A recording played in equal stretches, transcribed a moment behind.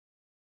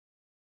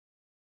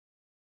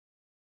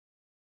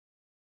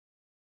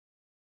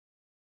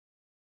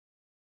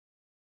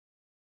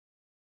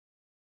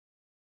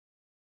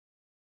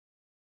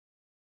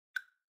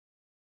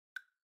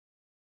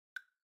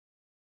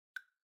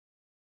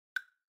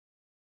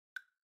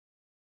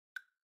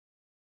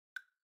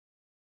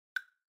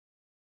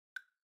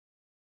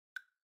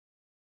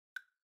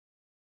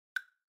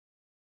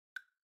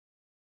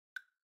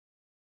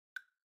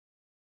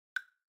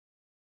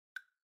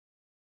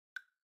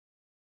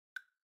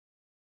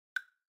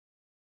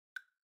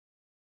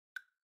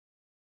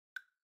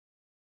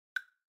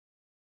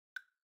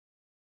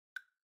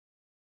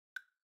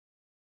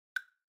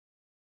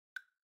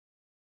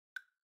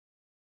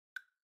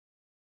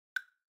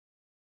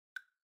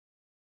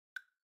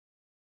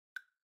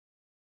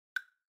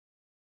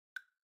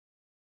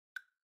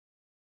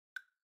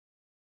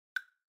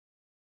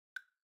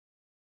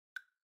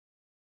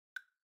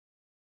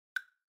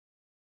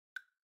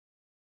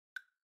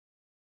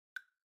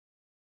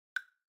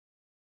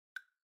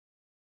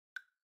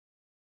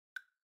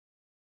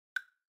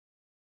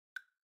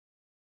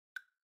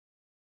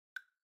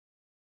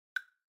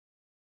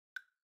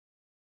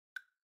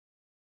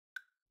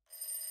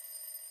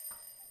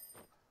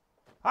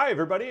Hi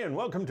everybody and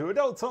welcome to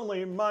Adults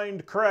Only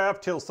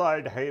Minecraft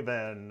Hillside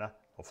Haven.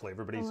 Hopefully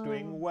everybody's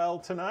doing well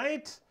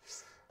tonight.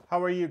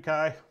 How are you,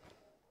 Kai?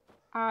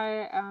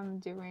 I am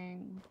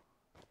doing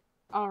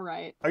all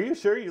right. Are you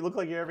sure? You look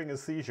like you're having a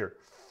seizure.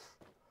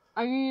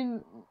 I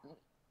mean,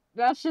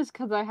 that's just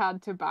because I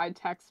had to buy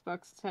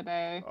textbooks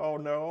today. Oh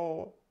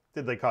no.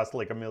 Did they cost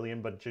like $1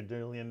 million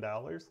bajillion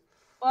dollars?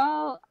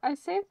 Well, I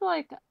saved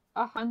like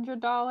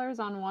 $100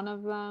 on one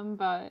of them,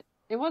 but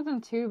it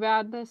wasn't too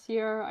bad this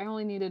year. I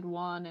only needed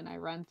one and I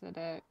rented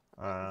it.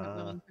 I wasn't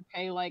willing to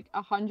pay like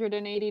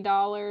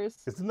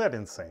 $180 Isn't that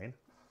insane?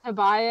 to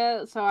buy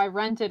it, so I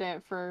rented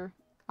it for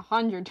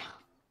 $100.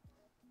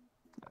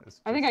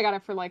 I think I got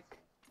it for like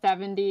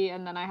 70,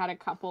 and then I had a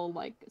couple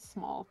like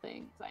small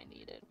things I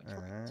needed, which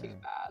weren't too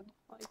bad.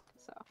 Like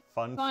so,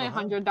 Fun. It's only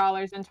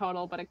 $100 in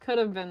total, but it could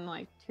have been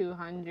like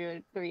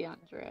 200,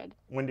 300.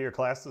 When do your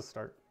classes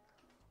start?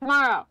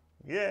 Tomorrow.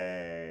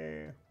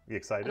 Yay! You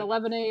excited? At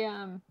 11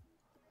 a.m.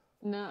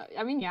 No,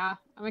 I mean, yeah,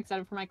 I'm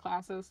excited for my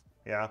classes.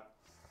 Yeah.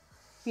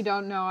 If you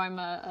don't know, I'm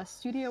a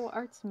studio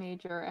arts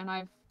major, and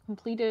I've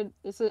completed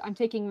I'm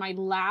taking my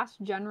last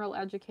general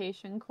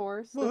education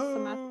course this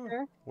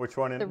semester. Which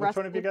one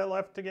have you got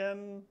left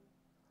again?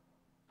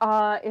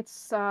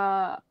 It's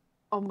oh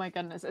my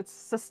goodness, it's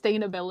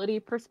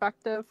sustainability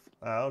perspective.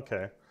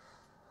 Okay.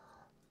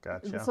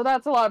 Gotcha. So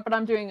that's a lot, but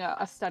I'm doing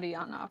a study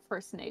on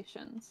First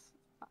Nations.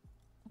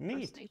 Neat.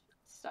 First Nations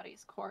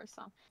studies course.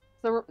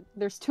 So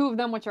there's two of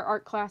them, which are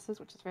art classes,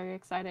 which is very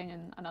exciting,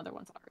 and another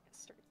one's art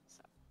history.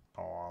 So.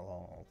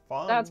 Oh,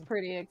 fun. That's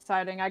pretty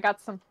exciting. I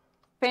got some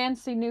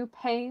fancy new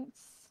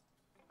paints.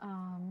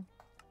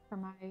 For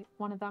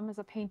one of them is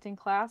a painting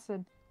class,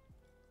 and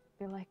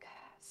they're like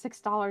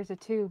 $6 a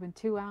tube and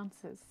 2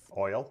 ounces.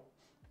 Oil?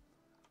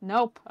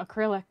 Nope,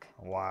 acrylic.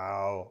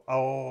 Wow.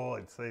 Oh,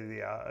 it's is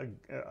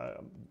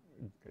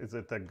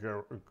it the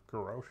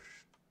Garrosh?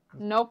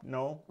 Nope.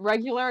 No.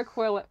 Regular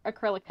acrylic.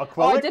 Acrylic?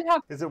 Oh, I did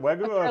have. Is it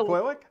regular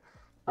acrylic?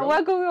 A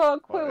regular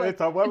acrylic. It's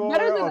a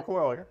regular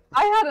acrylic.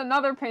 I had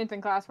another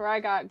painting class where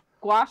I got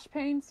gouache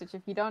paints, which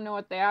if you don't know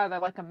what they are, they're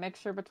like a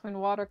mixture between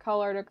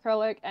watercolor and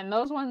acrylic. And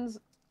those ones,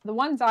 the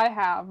ones I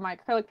have, my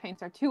acrylic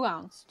paints are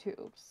 2-ounce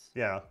tubes.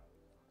 Yeah.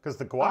 Because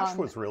the gouache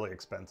was really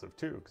expensive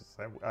too. Because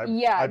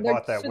I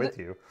bought that with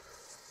you.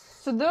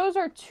 So those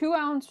are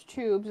 2-ounce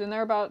tubes, and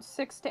they're about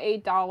 $6 to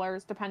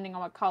 $8 depending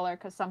on what color,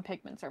 because some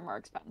pigments are more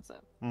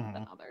expensive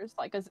than others.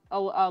 Like a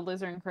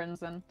alizarin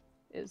crimson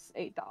is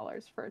 $8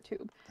 for a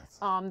tube.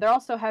 They're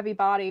also heavy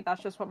body.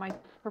 That's just what my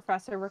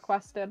professor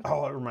requested.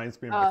 Oh, it reminds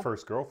me of my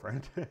first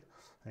girlfriend.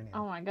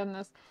 Oh my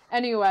goodness.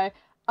 Anyway,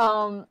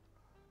 but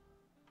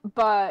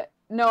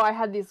no, I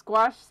had these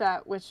gouache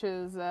set, which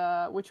was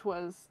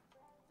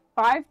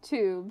 5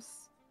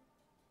 tubes.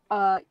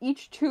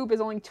 Each tube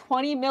is only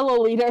 20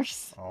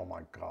 milliliters. Oh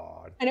my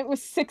god. And it was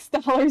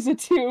 $6 a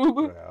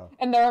tube. Yeah.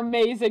 And they're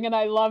amazing, and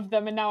I love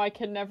them, and now I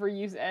can never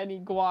use any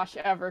gouache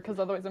ever, because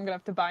otherwise I'm going to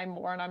have to buy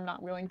more, and I'm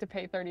not willing to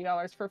pay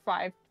 $30 for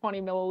 5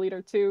 20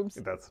 milliliter tubes.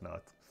 That's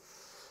nuts.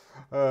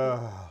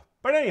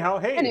 But anyhow,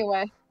 hey.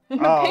 Anyway,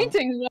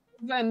 paintings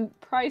and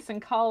price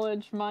and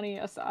college money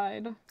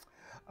aside.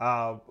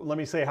 Let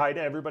me say hi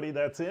to everybody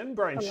that's in.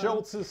 Brian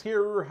Schultz is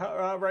here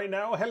right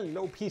now.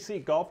 Hello,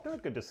 PC Golf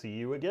Nerd. Good to see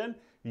you again.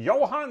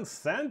 Johan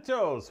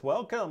Santos,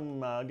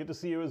 welcome. Good to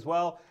see you as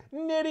well.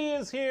 Nitty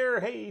is here.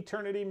 Hey,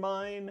 Eternity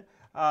Mine.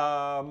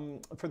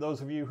 For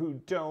those of you who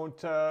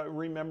don't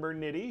remember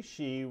Nitty,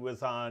 she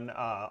was on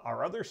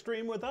our other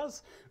stream with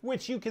us,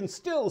 which you can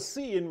still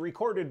see in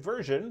recorded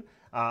version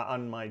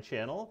on my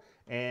channel.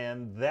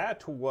 And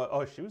that was,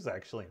 oh, she was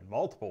actually in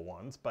multiple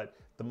ones, but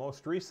the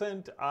most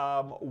recent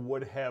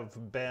would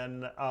have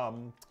been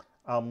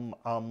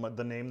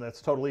the name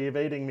that's totally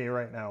evading me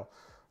right now.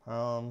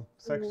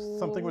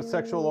 Something with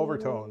sexual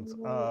overtones.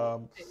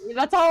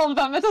 That's all of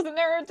them. It doesn't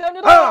narrow it down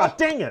at all. Ah,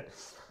 dang it!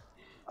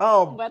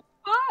 Wet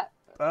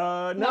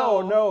Spot?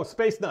 No,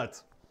 Space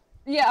Nuts.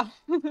 Yeah.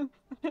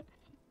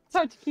 It's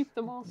hard to keep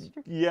them all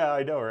straight. Yeah,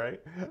 I know,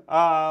 right?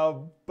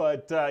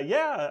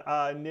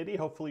 Nitty,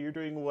 hopefully you're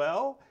doing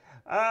well.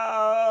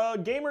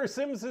 Gamer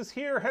Sims is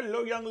here.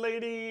 Hello, young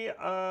lady.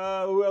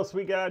 Who else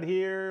we got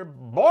here?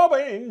 Bob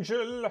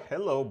Angel.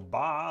 Hello,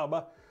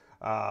 Bob.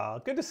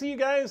 Good to see you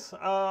guys.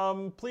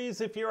 Please,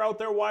 if you're out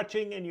there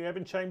watching and you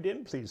haven't chimed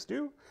in, please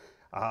do.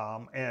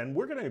 And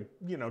we're going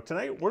to,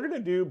 tonight we're going to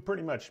do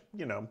pretty much,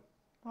 well,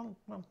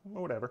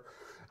 whatever.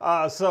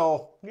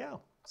 So, yeah,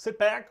 sit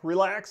back,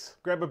 relax,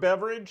 grab a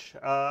beverage,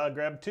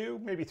 grab 2,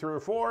 maybe 3 or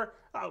 4.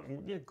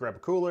 Grab a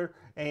cooler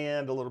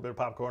and a little bit of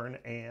popcorn,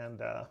 and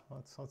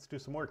let's do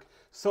some work.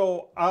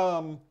 So,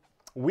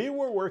 we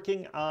were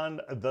working on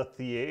the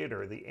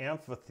theater, the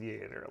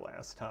amphitheater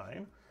last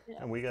time. Yeah.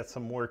 And we got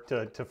some work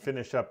to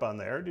finish up on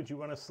there. Did you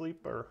want to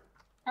sleep or?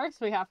 First,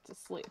 we have to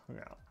sleep.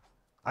 Yeah.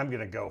 I'm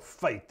going to go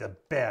fight the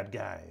bad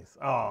guys.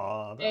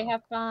 Oh, they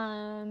have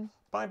fun.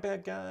 Bye,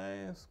 bad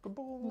guys.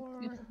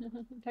 Goodbye.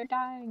 They're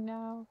dying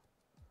now.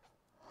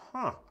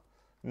 Huh.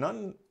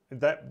 None.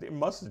 It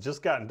must have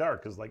just gotten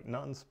dark because like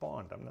none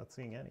spawned. I'm not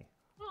seeing any.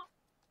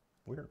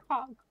 Weird.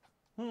 Fog.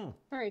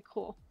 Very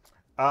cool.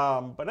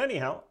 But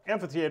anyhow,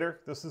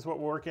 amphitheater, this is what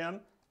we're working on.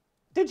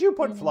 Did you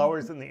put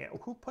flowers in the...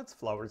 Who puts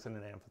flowers in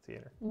an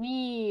amphitheater?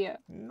 Me.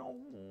 No.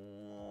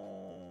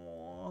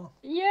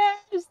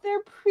 Yes,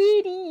 they're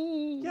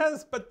pretty.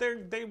 Yes, but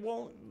they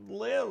won't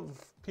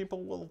live.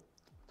 People will...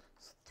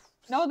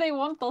 No, they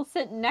won't. They'll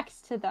sit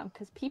next to them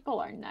because people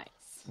are nice.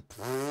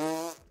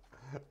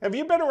 Have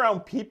you been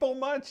around people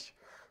much?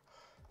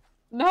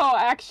 No,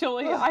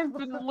 actually, I've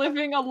been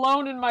living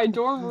alone in my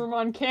dorm room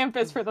on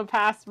campus for the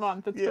past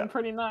month. It's been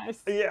pretty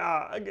nice.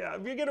 Yeah.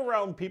 If you get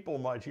around people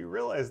much, you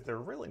realize they're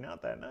really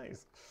not that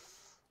nice.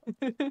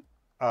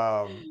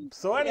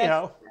 So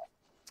anyhow,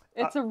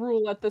 it's a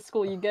rule at the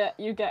school. You get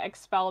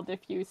expelled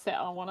if you sit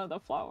on one of the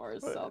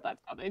flowers. So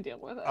that's how they deal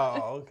with it.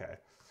 Oh, okay.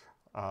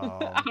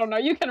 I don't know.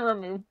 You can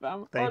remove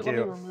them. Thank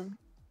you.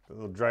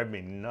 It'll drive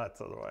me nuts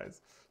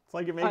otherwise. It's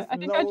like it makes I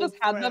think I just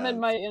had them in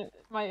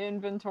my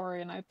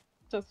inventory and I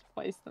just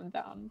placed them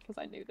down because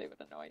I knew they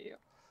would annoy you.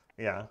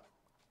 Yeah.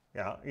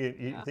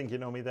 You think you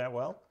know me that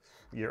well?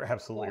 You're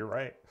absolutely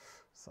right.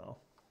 So.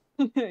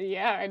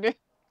 Yeah, I do.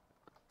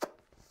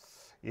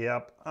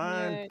 Yep,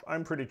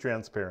 I'm pretty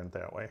transparent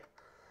that way.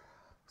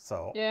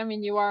 So. Yeah, I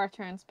mean you are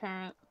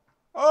transparent.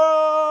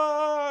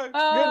 Oh,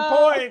 good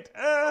point.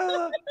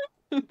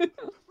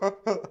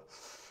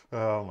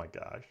 Oh my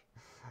gosh.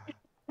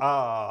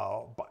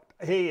 But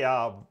hey,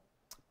 I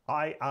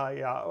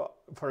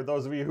for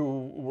those of you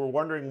who were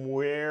wondering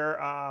where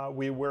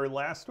we were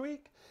last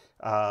week,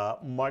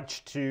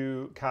 much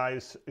to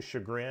Kai's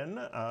chagrin,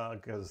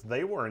 because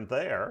they weren't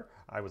there.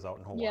 I was out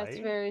in Hawaii. Yes,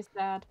 very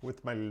sad.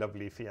 With my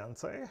lovely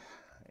fiance.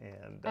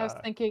 And I was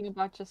thinking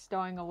about just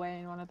stowing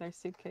away in one of their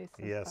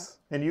suitcases. Yes,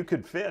 and you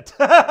could fit.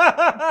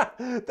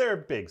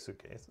 They're big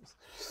suitcases.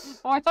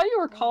 Oh, I thought you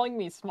were calling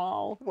me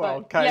small. Well,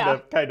 but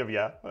kind of,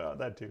 yeah. Well,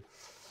 that too.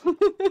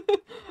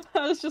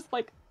 I was just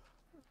like,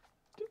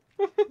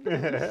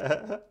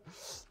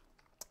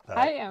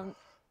 I am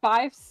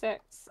 5'6".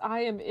 I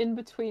am in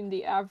between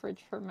the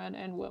average for men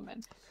and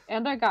women.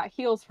 And I got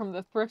heels from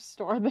the thrift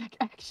store that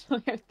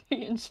actually are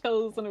 3-inch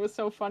heels, and it was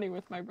so funny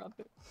with my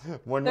brother.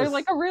 When was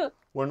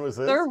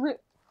this?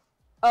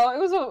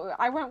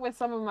 I went with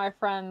some of my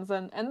friends,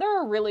 and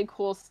they're a really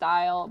cool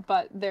style,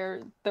 but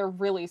they're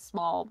really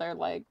small.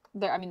 I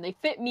mean, they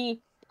fit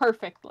me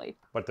perfectly.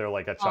 But they're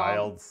like a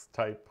child's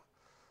type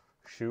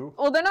shoe?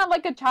 Well, they're not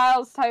like a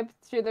child's type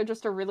shoe. They're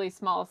just a really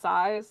small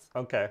size.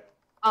 Okay.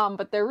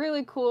 But they're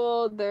really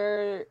cool.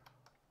 They're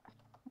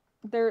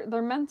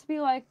meant to be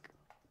like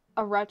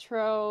a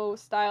retro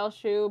style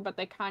shoe, but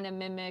they kind of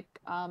mimic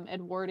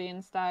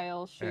Edwardian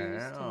style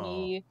shoes to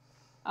me.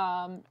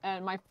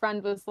 And my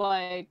friend was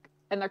like,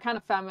 and they're kind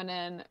of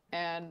feminine,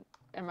 and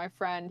my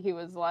friend, he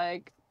was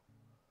like,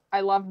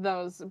 I love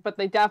those, but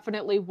they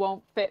definitely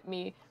won't fit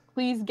me.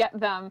 Please get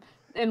them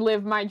and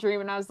live my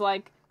dream. And I was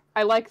like,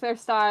 I like their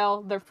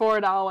style. They're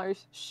 $4.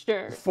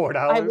 Sure. $4?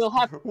 I will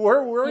have.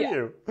 Where were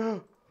you?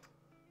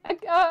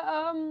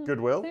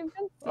 Goodwill?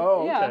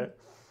 Oh, yeah. okay.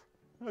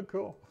 Oh,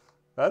 cool.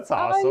 That's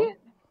awesome.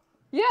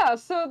 Yeah,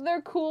 so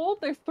they're cool.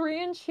 They're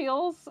 3-inch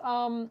heels.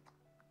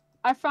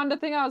 I found a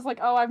thing. I was like,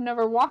 oh, I've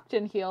never walked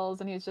in heels.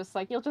 And he's just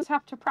like, you'll just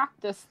have to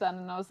practice then.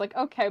 And I was like,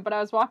 okay, but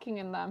I was walking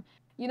in them.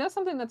 You know,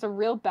 something that's a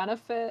real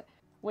benefit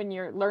when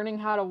you're learning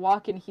how to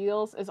walk in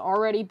heels is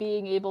already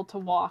being able to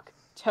walk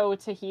toe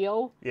to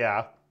heel.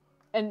 Yeah.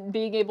 And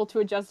being able to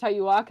adjust how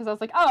you walk, because I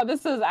was like, oh,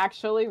 this is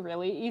actually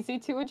really easy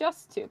to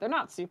adjust to. They're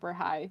not super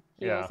high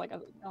heels,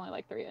 only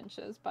like 3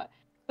 inches, but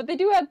they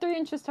do add 3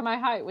 inches to my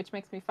height, which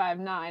makes me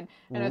 5'9".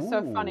 And it's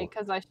so funny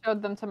because I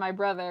showed them to my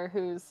brother,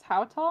 who's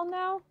how tall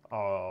now?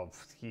 Oh,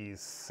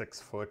 he's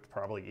 6 foot,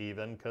 probably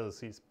even, because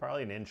he's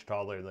probably an inch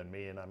taller than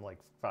me, and I'm like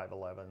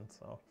 5'11",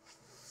 so.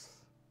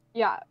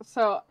 Yeah,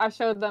 so I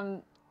showed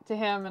them to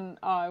him, and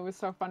it was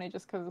so funny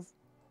just because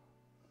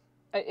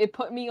it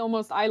put me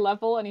almost eye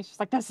level, and he's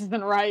just like, this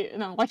isn't right.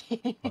 And I'm like,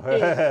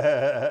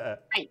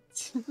 right.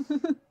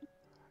 Do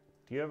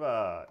you have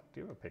a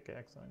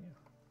pickaxe on you?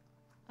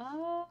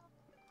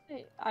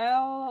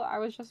 I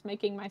was just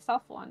making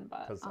myself one,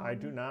 but because I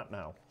do not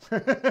now.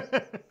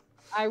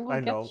 I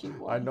will get you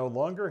one. I no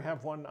longer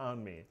have one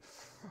on me.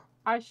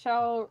 I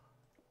shall.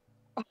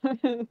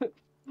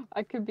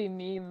 I could be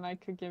mean, and I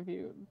could give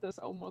you this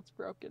almost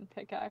broken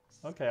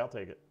pickaxe. Okay, I'll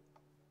take it.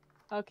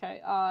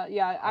 Okay,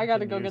 yeah, I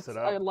gotta go get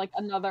like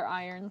another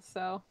iron,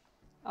 so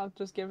I'll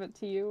just give it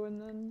to you, and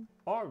then.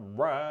 All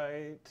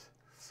right.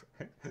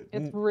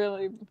 It's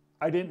really.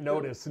 I didn't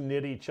notice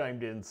Nitty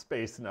chimed in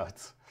Space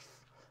Nuts.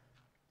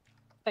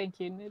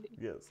 Thank you, Nitty.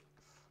 Yes,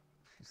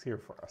 she's here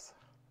for us.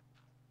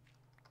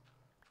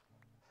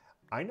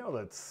 I know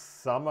that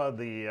some of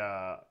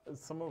the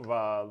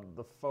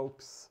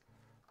folks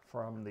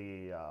from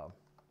the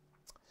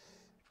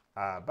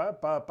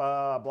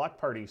Block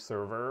Party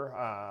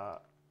server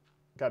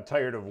got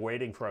tired of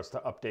waiting for us to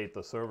update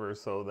the server,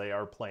 so they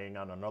are playing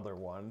on another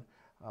one.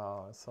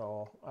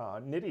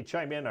 Nitty,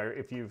 chime in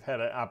if you've had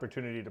an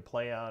opportunity to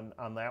play on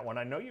that one.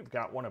 I know you've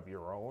got one of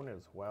your own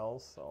as well,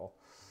 so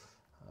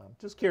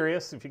just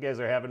curious if you guys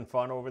are having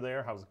fun over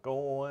there. How's it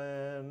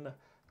going?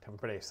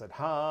 Everybody said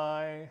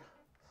hi.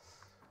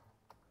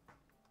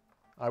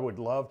 I would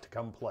love to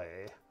come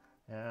play,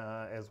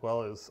 as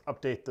well as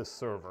update this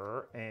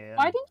server. And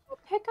Why didn't you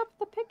pick up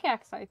the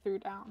pickaxe I threw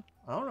down?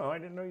 I don't know. I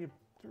didn't know you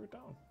threw it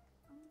down.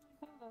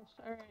 Oh my gosh!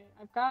 All right,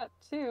 I've got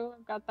 2.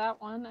 I've got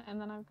that one,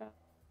 and then I've got.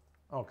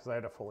 Oh, because I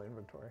had a full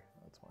inventory.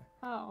 That's why.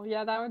 Oh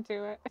yeah, that would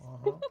do it.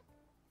 Uh-huh.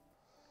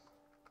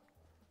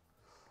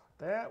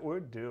 That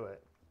would do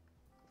it.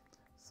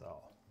 So,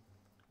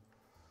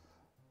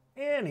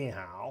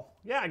 anyhow,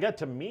 yeah, I got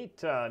to meet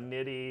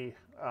Nitty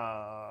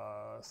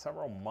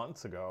several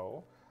months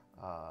ago.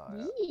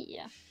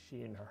 Yeah.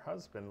 She and her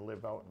husband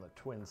live out in the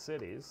Twin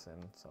Cities,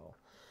 and so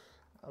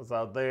I was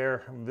out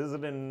there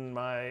visiting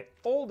my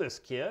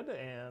oldest kid,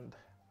 and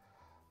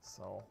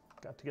so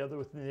got together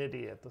with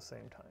Nitty at the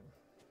same time.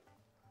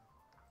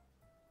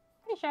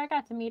 Pretty sure I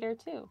got to meet her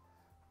too.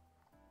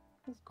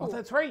 Cool. Oh,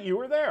 that's right, you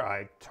were there.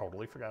 I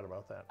totally forgot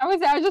about that. I was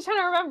just trying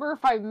to remember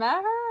if I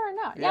met her or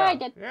not. Yeah, I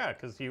did. Yeah,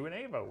 because you and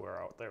Ava were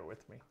out there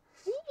with me.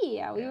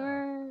 Yeah, we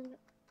were.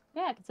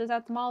 Yeah, because it was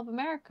at the Mall of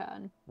America.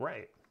 And...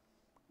 Right.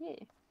 Yeah.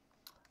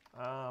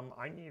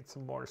 I need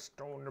some more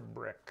stone to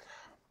brick.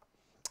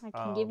 I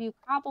can give you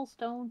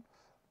cobblestone.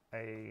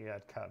 I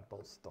got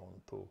cobblestone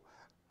too.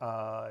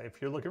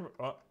 If you're looking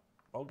for,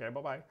 okay,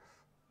 bye-bye.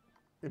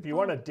 If you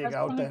want to dig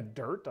out that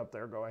dirt up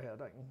there, go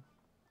ahead.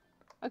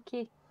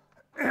 Okay.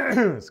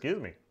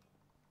 Excuse me.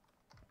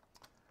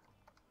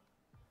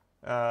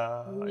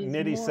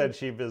 Nitty said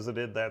she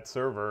visited that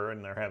server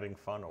and they're having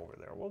fun over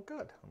there. Well,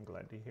 good. I'm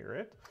glad to hear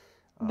it.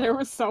 There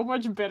was so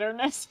much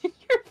bitterness in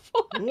your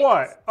voice.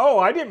 What? Oh,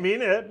 I didn't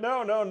mean it.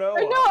 No. I know,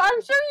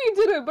 I'm sure you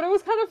did it, but it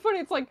was kind of funny.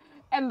 It's like,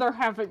 and they're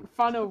having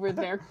fun over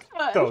there.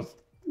 Those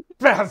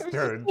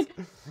bastards.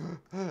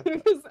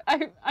 Because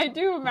I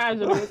do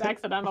imagine it was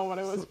accidental when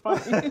it was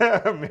funny.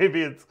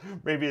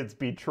 maybe it's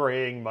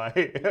betraying my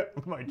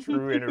my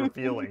true inner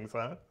feelings,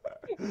 huh?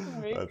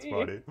 Maybe. That's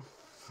funny.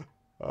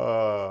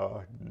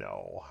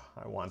 No,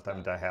 I want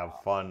them to have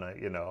fun.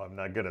 I'm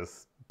not gonna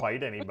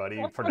bite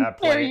anybody for not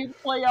playing. You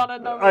play on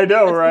another. I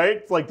know, right?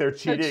 It's like they're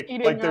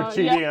cheating. They're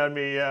cheating on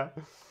me. Yeah.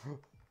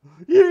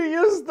 You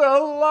used to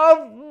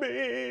love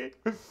me.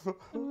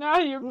 Now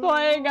you're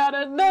playing on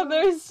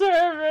another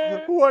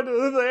server. What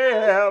do they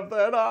have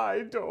that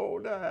I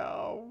don't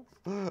have?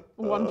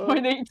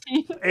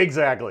 1.18.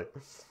 Exactly.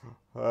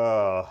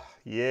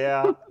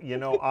 Yeah.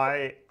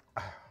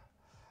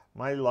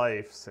 My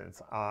life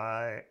since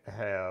I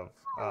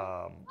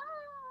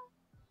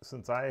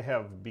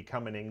have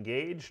become an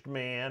engaged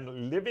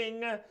man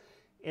living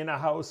in a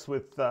house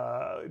with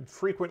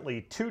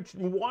frequently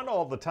one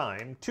all the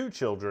time, 2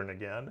 children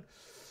again,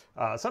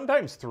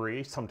 sometimes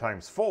 3,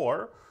 sometimes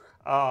 4,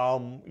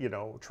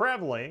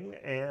 traveling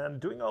and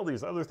doing all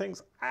these other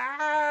things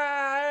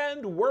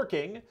and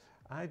working.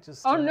 I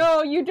just... Oh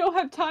no, you don't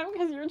have time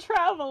because you're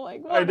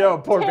traveling. I know,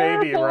 poor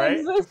baby, right?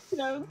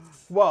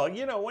 Existence. Well,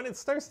 when it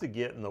starts to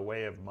get in the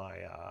way of my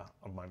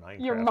Minecraft.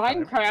 Your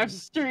Minecraft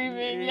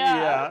streaming,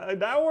 yeah. Yeah,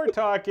 now we're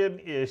talking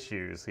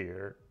issues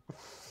here.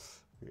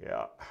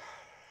 Yeah.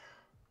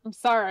 I'm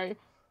sorry.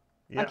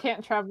 Yeah. I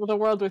can't travel the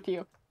world with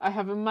you. I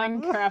have a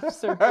Minecraft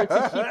server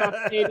to keep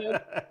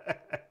updated.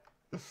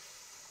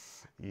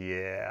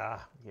 Yeah.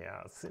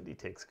 Cindy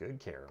takes good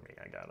care of me.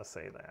 I gotta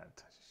say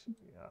that.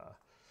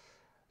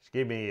 She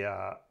gave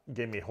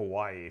me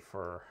Hawaii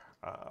for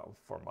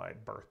my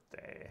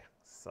birthday,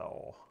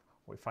 so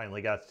we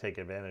finally got to take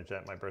advantage of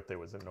that. My birthday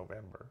was in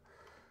November,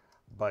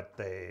 but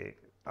they.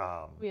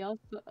 We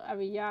also,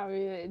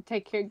 we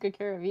take good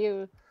care of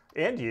you.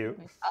 And you.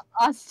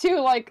 Us too.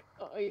 Like,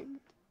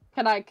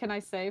 can I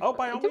say? Oh,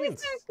 by all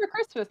means. For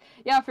Christmas,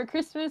 yeah, for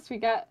Christmas we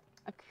got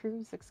a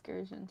cruise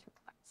excursion to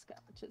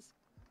Alaska, which is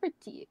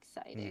pretty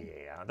exciting.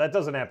 Yeah, that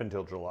doesn't happen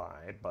till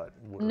July, but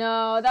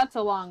no, that's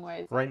a long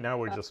way. Right now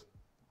we're just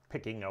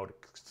picking out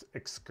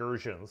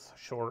excursions,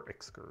 short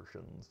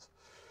excursions.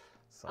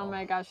 So. Oh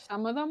my gosh,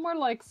 some of them were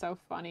like so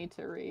funny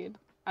to read.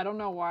 I don't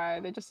know why.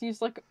 They just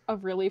used like a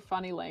really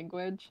funny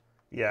language.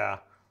 Yeah.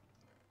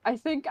 I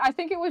think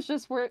it was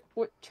just we're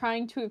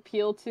trying to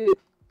appeal to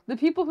the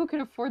people who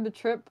can afford the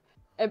trip,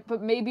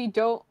 but maybe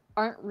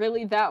aren't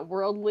really that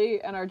worldly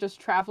and are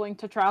just traveling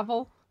to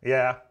travel.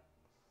 Yeah.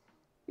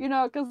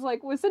 Because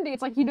like with Cindy,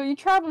 it's like, you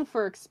travel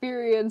for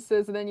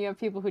experiences, and then you have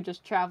people who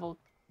just travel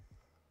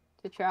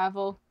to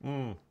travel.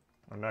 And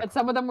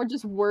some of them were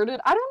just worded.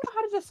 I don't know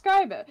how to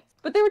describe it,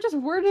 but they were just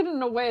worded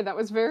in a way that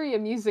was very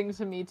amusing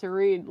to me to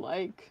read.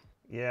 Like.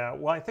 Yeah,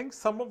 well, I think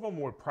some of them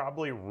were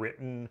probably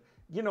written.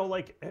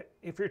 Like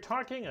if you're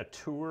talking a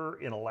tour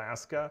in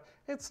Alaska,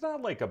 it's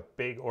not like a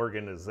big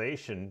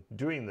organization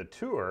doing the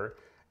tour.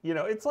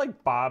 It's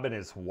like Bob and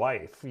his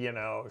wife,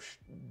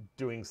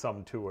 doing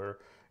some tour.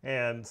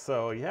 And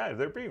so, yeah,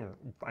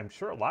 I'm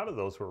sure a lot of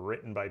those were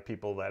written by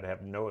people that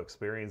have no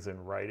experience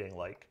in writing,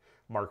 like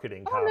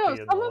marketing copy.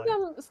 Oh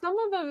no, some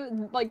of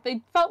them, like they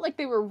felt like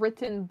they were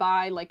written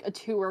by like a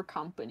tour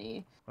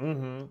company.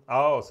 Mm-hmm.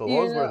 Oh, so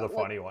those were the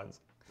funny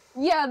ones.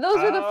 Yeah, those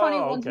are the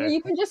funny ones. Okay. Where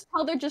you can just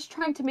tell they're just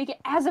trying to make it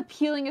as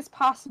appealing as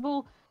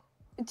possible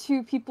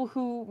to people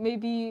who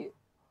maybe,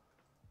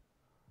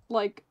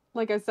 like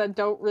I said,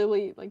 don't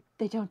really, like,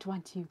 they don't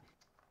want to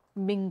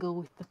mingle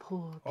with the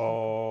poor people.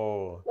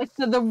 Oh. Like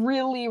the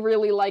really,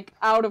 really like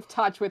out of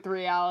touch with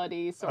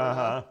reality sort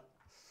of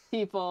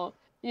people.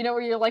 You know,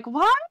 where you're like,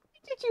 why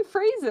did you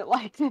phrase it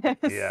like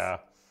this? Yeah.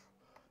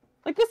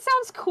 Like, this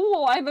sounds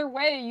cool either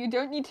way. You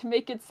don't need to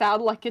make it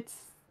sound like it's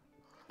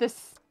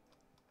this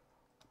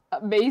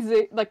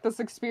amazing, like this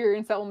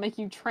experience that will make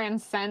you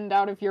transcend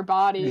out of your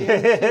body.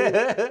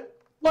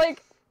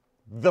 Like,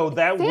 though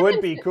that would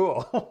be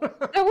cool.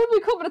 That would be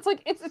cool, but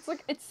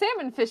it's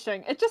salmon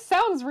fishing. It just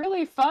sounds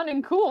really fun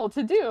and cool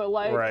to do.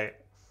 Like, right.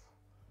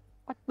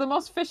 Like the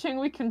most fishing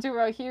we can do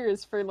out here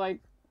is for like,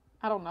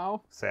 I don't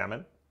know.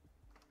 Salmon?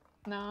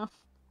 No.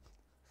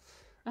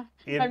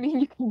 I mean,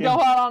 you can go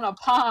out on a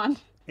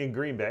pond. In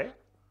Green Bay?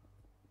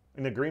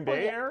 In the Green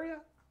Bay area?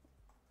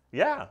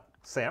 Yeah,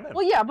 salmon.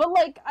 Well, yeah, but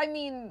like, I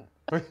mean,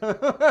 you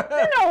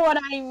know what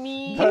I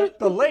mean.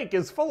 The lake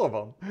is full of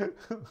them.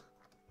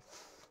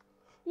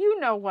 You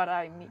know what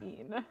I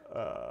mean.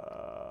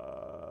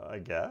 I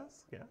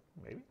guess. Yeah,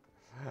 maybe.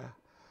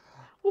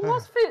 Well,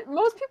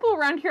 most people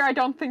around here, I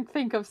don't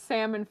think of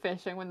salmon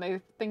fishing when they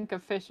think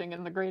of fishing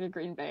in the greater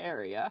Green Bay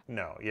area.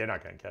 No, you're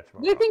not going to catch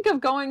them. They think of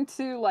going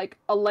to like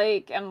a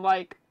lake and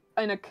like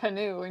in a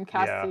canoe and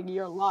casting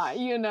your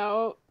line, you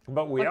know.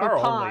 But we are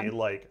only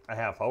like a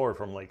half hour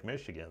from Lake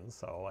Michigan,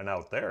 so, and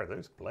out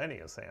there's plenty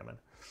of salmon.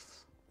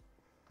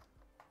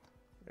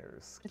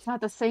 It's not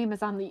the same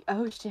as on the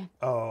ocean.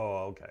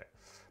 Oh, okay.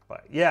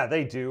 But yeah,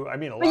 they do. I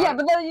mean, it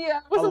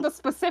wasn't the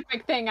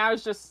specific thing. I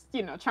was just,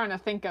 you know, trying to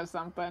think of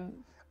something.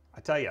 I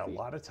tell you, a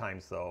lot of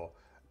times though,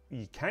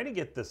 you kind of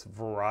get this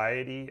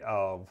variety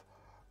of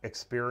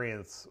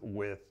experience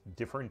with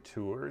different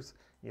tours.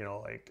 You know,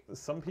 like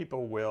some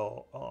people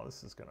will, oh,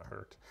 this is gonna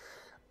hurt.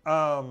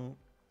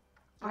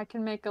 I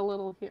can make a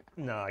little here.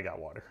 No, I got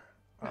water.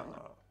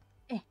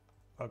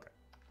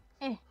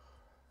 Okay.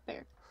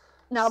 There.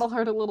 Now it'll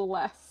hurt a little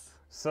less.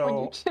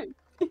 So,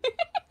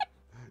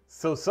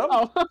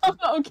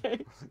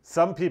 okay.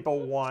 Some people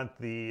want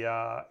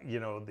the,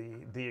 you know,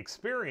 the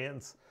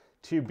experience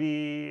to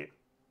be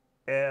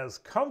as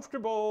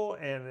comfortable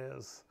and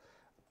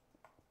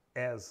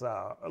as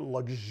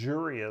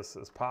luxurious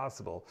as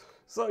possible.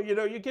 So, you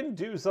know, you can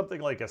do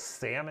something like a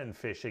salmon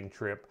fishing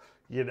trip,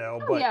 you know,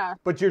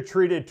 but you're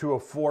treated to a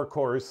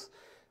 4-course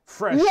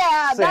fresh salmon meal.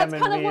 Yeah, that's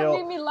kind of what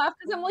made me laugh,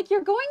 because I'm like,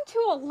 you're going to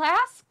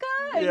Alaska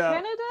and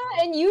Canada,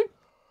 and you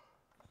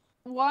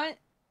want...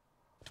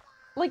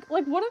 Like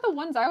one of the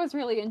ones I was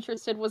really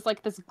interested was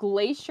like this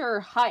glacier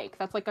hike.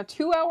 That's like a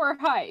 2-hour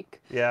hike.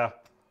 Yeah.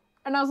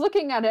 And I was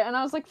looking at it and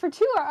I was like, for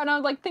 2 hours, and I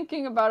was like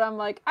thinking about it, I'm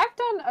like, I've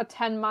done a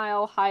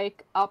 10-mile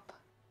hike up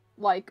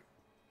like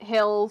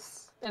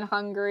hills in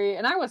Hungary,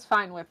 and I was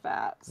fine with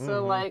that.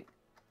 So like,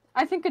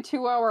 I think a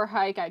 2-hour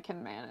hike I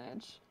can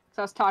manage.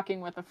 So I was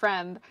talking with a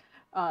friend,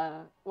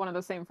 one of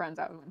the same friends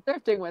I went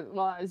thrifting with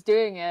while I was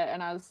doing it,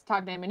 and I was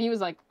talking to him, and he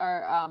was like,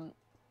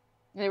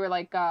 they were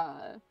like,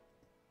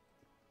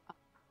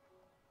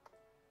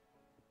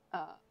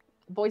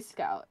 Boy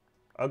Scout.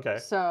 Okay.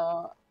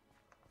 So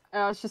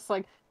I was just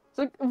like, it's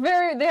like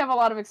they have a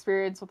lot of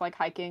experience with like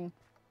hiking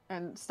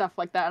and stuff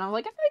like that. And I'm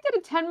like, if I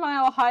did a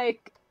 10-mile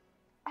hike,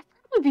 I'd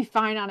probably be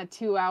fine on a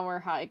 2-hour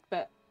hike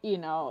that, you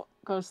know,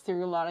 goes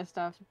through a lot of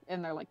stuff.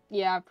 And they're like,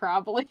 yeah,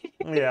 probably.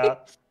 Yeah.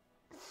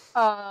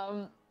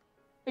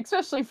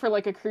 Especially for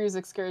like a cruise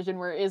excursion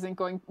where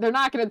they're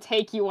not going to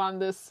take you on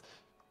this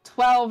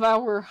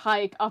 12-hour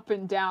hike up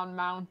and down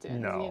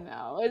mountains. No. You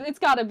know, it's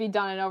got to be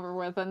done and over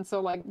with. And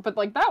so like, but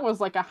like that was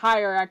like a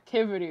higher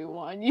activity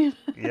one. You know?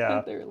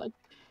 Yeah. They're like,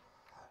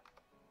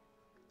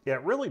 yeah,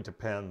 it really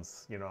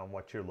depends, you know, on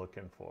what you're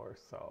looking for.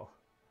 So.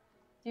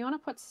 Do you want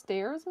to put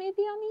stairs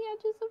maybe on the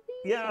edges of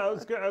these? Yeah,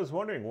 I was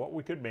wondering what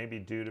we could maybe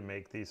do to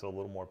make these a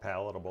little more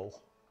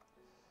palatable.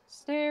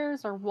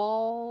 Stairs or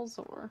walls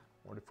or.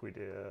 What if we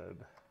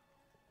did?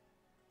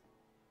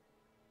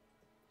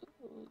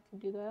 Ooh, can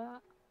do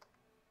that.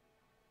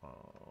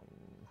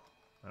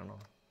 I don't know.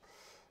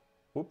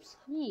 Whoops.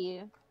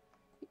 Yeah.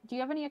 Do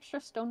you have any extra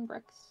stone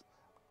bricks?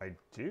 I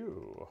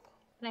do.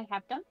 Can I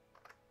have them?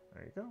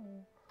 There you go.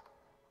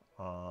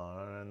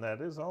 And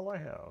that is all I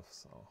have.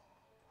 So.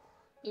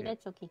 Yeah,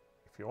 that's okay.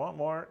 If you want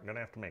more, you're gonna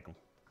have to make them.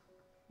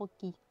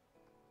 Okay.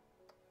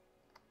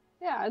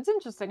 Yeah, it's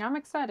interesting. I'm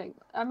excited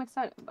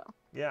though.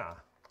 Yeah.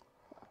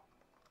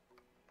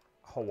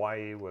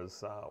 Hawaii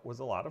was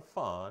a lot of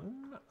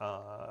fun.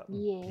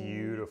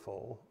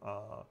 Beautiful.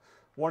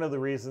 One of the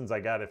reasons I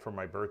got it for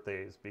my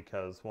birthday is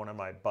because one of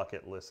my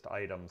bucket list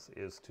items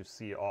is to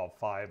see all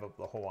 5 of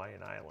the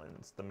Hawaiian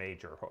Islands, the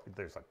major.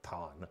 There's a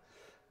ton.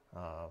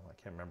 I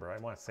can't remember. I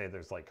want to say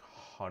there's like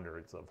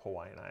hundreds of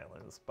Hawaiian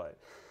Islands, but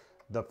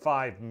the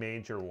 5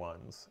 major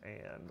ones.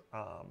 And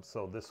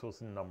so this was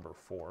number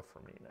 4 for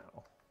me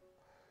now.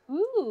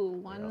 Ooh,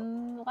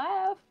 one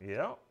left.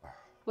 Yep.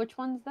 Which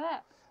one's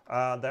that?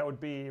 That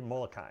would be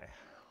Molokai.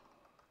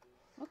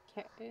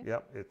 Okay.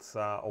 Yep, it's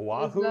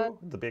Oahu,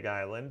 the big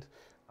island.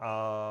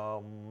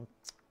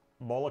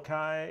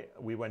 Molokai,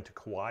 we went to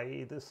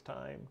Kauai this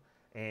time,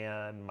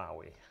 and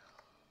Maui.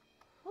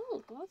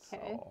 Oh,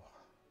 okay. So,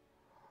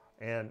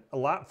 And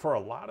for a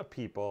lot of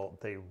people,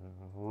 they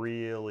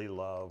really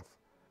love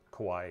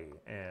Kauai,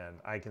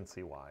 and I can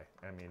see why.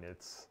 I mean,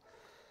 it's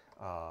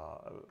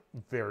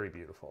very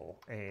beautiful,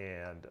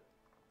 and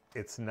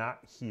it's not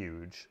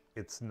huge.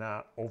 It's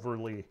not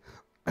overly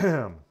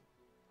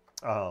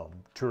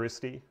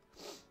touristy.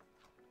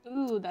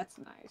 Ooh, that's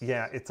nice.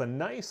 Yeah, it's a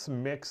nice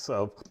mix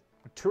of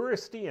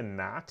touristy and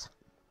not,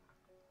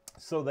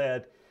 so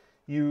that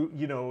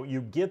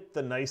you get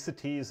the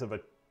niceties of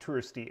a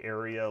touristy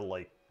area,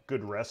 like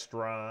good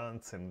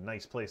restaurants and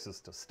nice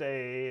places to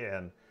stay,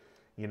 and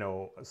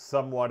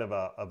somewhat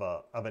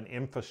of an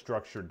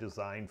infrastructure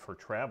designed for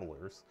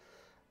travelers.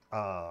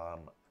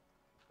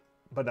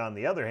 But on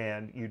the other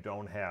hand, you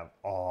don't have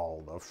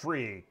all the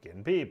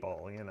freaking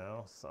people,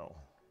 so.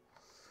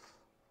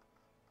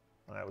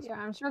 Yeah,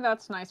 I'm sure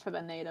that's nice for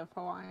the native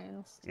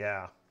Hawaiians.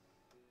 Yeah.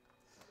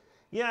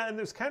 Yeah, and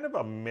there's kind of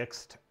a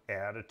mixed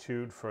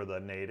attitude for the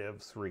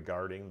natives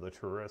regarding the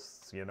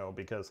tourists,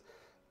 because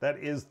that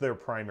is their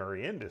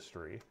primary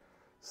industry.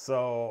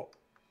 So,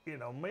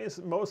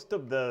 most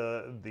of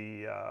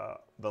the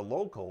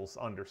locals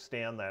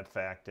understand that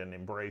fact and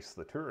embrace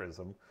the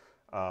tourism.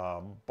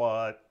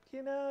 But,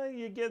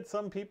 you get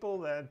some people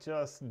that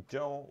just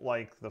don't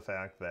like the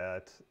fact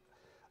that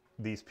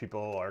these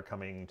people are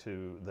coming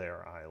to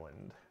their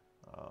island.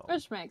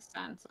 Which makes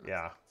sense.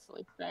 Yeah. It's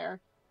like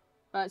fair.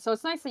 But so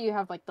it's nice that you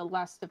have like the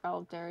less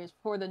developed areas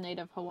for the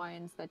native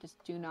Hawaiians that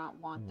just do not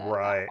want that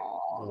Right, at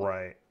all.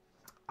 right.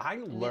 I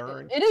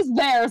learned... It is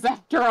theirs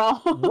after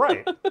all.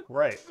 Right,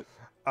 right.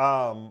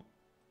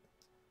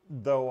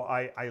 Though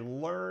I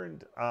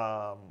learned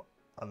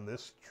on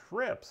this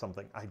trip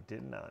something I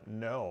did not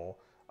know.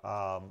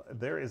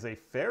 There is a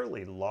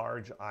fairly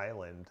large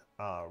island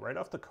right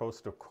off the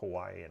coast of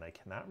Kauai, and I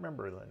cannot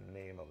remember the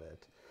name of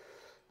it.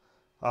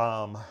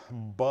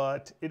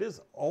 But it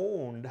is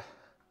owned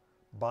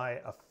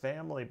by a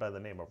family by the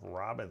name of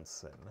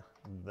Robinson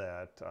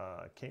that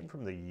came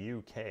from the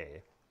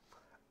UK.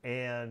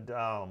 And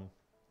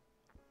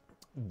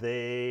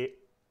they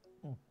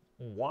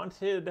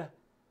wanted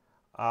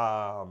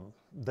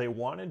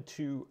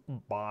to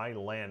buy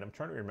land. I'm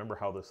trying to remember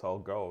how this all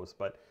goes,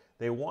 but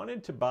they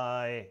wanted to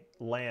buy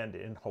land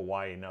in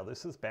Hawaii. Now,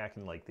 this is back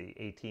in like the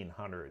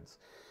 1800s.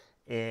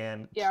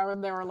 And yeah, when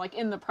they were like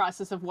in the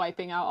process of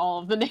wiping out all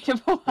of the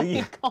native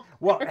Hawaiian culture.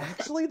 Well,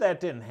 actually,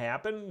 that didn't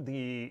happen.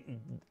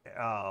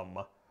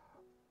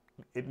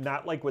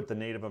 Not like with the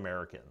Native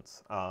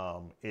Americans.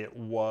 It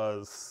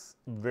was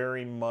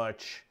very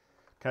much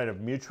kind of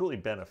mutually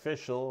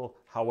beneficial.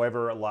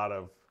 However, a lot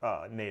of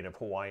Native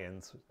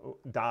Hawaiians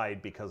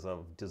died because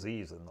of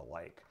disease and the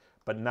like,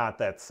 but not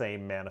that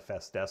same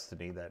manifest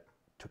destiny that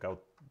took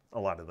out a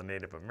lot of the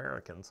Native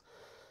Americans.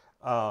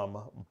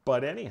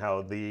 But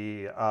anyhow,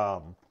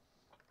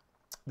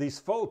 these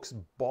folks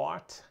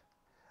bought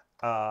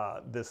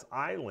this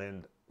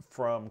island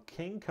from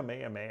King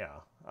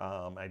Kamehameha.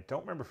 I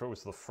don't remember if it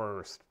was the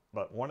first,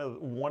 but one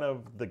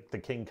of the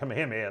King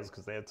Kamehamehas,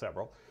 because they had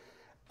several.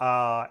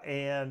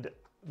 And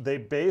they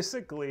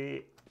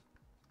basically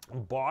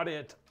bought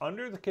it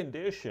under the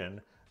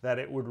condition that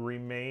it would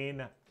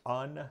remain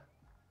what's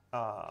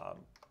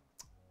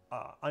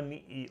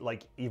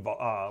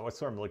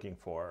what I'm looking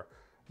for?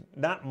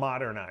 Not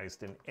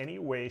modernized in any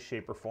way,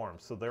 shape, or form.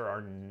 So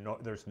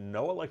there's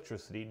no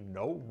electricity,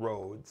 no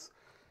roads,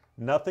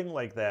 nothing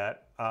like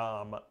that.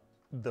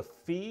 The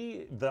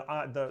fee,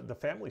 the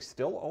family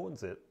still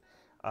owns it.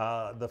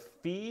 The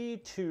fee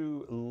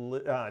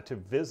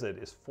to visit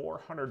is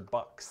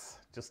 $400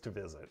 just to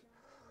visit.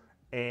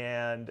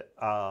 And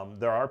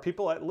there are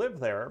people that live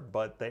there,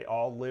 but they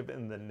all live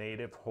in the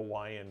native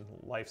Hawaiian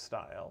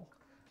lifestyle.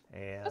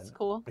 And that's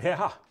cool.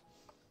 Yeah.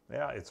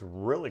 Yeah, it's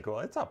really cool.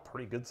 It's a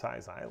pretty good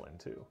size island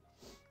too.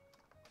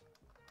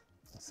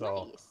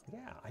 So nice.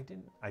 Yeah,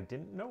 I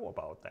didn't know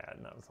about that,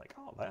 and I was like,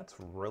 oh, that's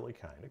really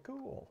kind of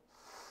cool.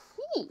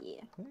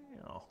 Yeah.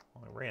 Yeah,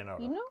 I ran out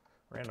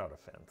of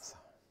fence.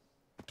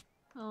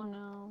 Oh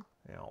no.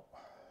 Yeah.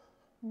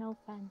 No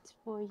fence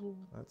for you.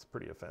 That's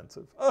pretty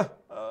offensive.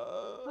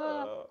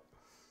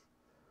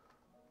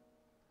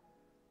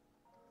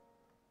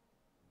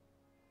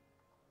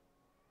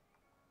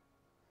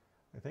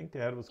 I think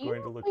Dad was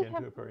going to look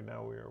into it, but right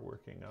now we are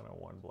working on a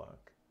 1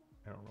 block.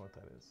 I don't know what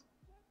that is.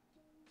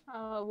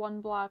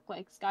 1 block,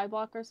 like sky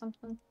block or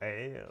something?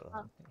 Hey.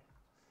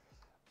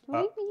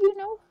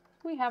 Do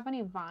we have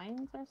any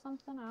vines or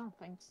something? I don't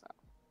think so.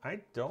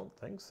 I don't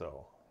think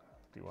so.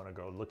 Do you want to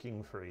go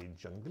looking for a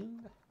jungle?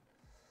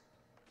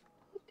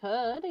 We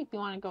could, if you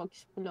want to go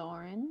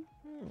exploring.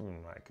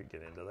 I could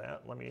get into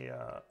that. Let me,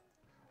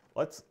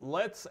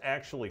 let's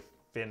actually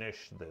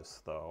finish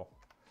this, though.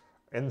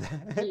 And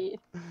then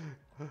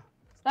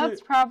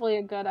that's probably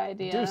a good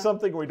idea. Do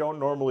something we don't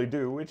normally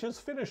do, which is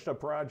finish a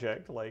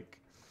project, like,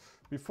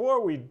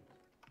 before we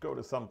go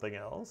to something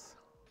else.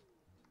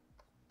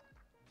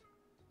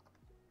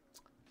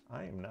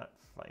 I am not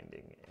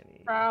finding any.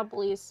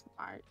 Probably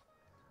smart.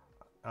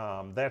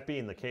 That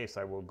being the case,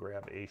 I will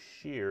grab a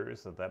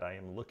shears that I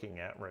am looking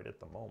at right at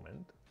the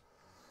moment.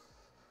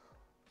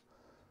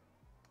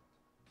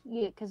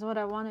 Yeah, because what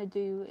I want to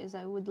do is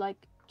I would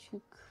like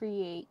to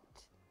create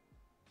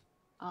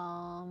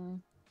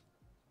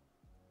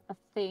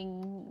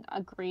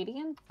a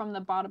gradient from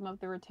the bottom of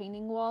the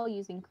retaining wall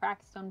using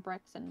cracked stone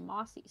bricks and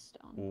mossy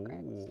stone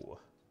bricks. Ooh.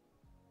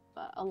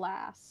 But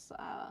alas,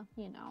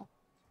 you know,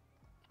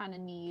 kind of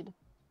need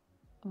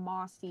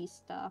mossy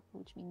stuff,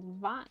 which means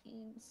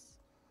vines.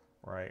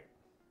 Right.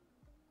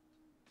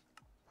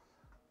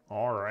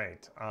 All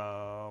right.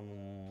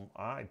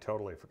 I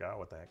totally forgot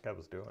what the heck I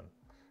was doing.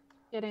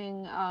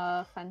 Getting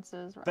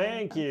fences.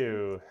 Thank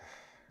you.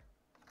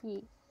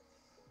 Yeah.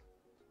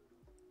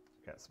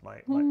 Yes,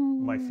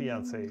 my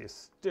fiance is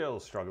still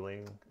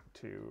struggling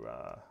to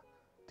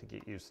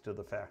get used to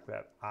the fact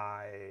that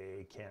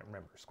I can't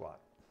remember squat.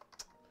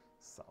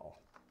 So.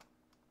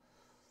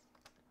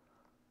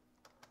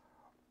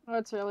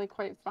 What's really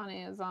quite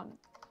funny is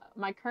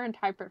my current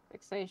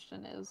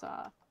hyperfixation is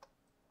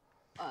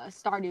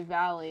Stardew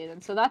Valley,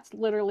 and so that's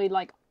literally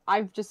like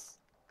I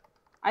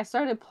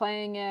started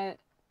playing it,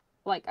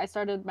 like I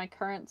started my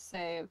current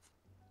save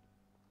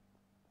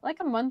like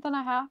a month and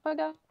a half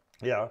ago.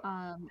 Yeah.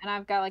 And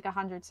I've got like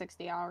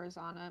 160 hours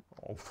on it.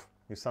 Oh,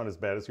 you sound as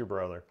bad as your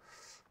brother.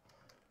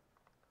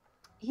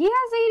 He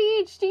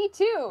has ADHD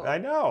too. I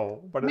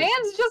know, but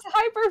man's just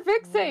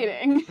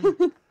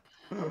hyperfixating.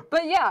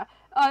 But yeah,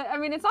 I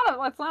mean it's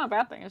not a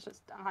bad thing. It's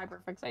just a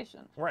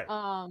hyperfixation. Right.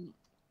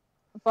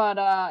 But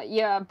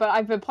yeah, but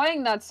I've been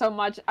playing that so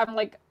much. I'm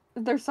like,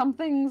 there's some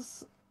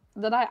things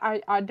that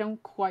I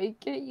don't quite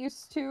get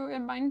used to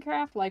in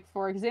Minecraft. Like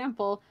for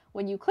example,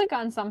 when you click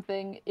on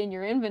something in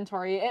your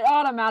inventory, it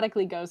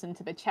automatically goes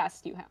into the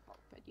chest you have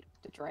open. You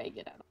have to drag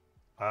it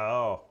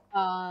out.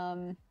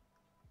 Oh.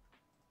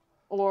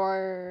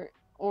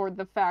 Or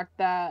the fact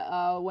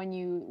that when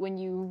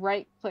you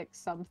right click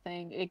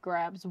something, it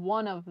grabs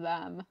one of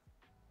them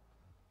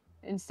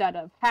instead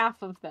of half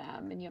of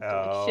them, and you have to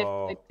like shift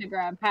click to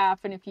grab half,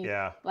 and if you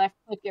left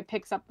click, it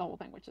picks up the whole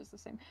thing, which is the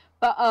same.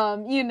 But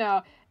you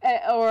know,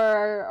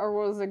 or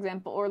what was the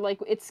example? Or like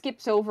it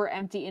skips over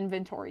empty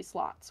inventory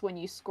slots when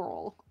you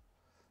scroll.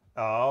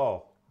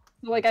 Oh.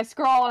 So, like I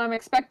scroll and I'm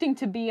expecting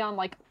to be on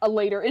like a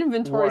later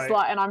inventory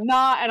slot, and I'm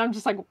not, and I'm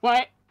just like,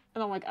 what?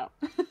 And I'm like, oh.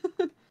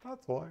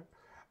 That's why.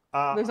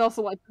 There's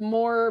also like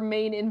more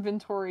main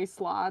inventory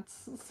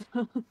slots.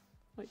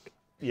 Like.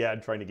 Yeah,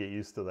 trying to get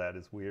used to that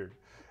is weird.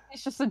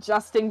 It's just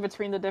adjusting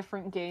between the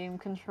different game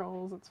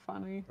controls. It's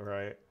funny.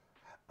 Right.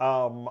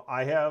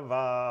 I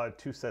have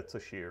 2 sets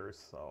of shears,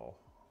 so.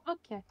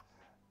 Okay.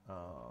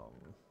 God,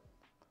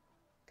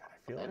 I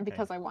feel like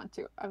because I want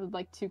to. I would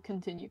like to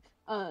continue.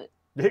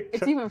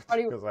 It's even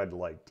funny because I'd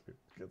like to.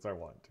 Because I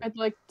want to. I'd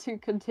like to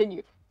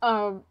continue.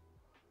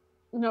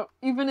 No,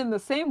 even in the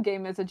same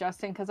game it's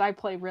adjusting because I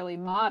play really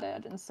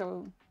modded, and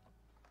so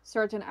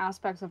certain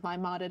aspects of my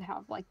modded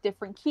have like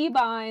different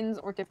keybinds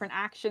or different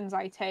actions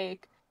I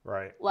take.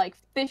 Right. Like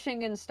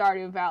fishing in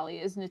Stardew Valley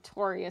is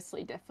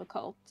notoriously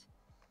difficult,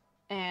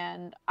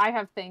 and I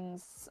have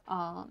things.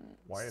 Why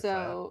is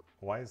that?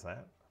 Why is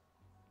that?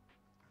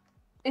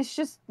 It's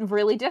just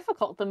really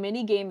difficult. The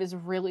mini game is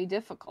really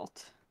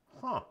difficult.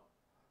 Huh.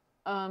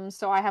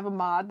 So I have a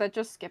mod that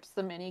just skips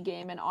the mini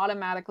game and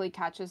automatically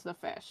catches the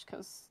fish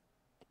because.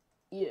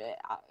 Yeah,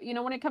 you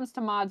know, when it comes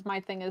to mods,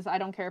 my thing is I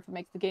don't care if it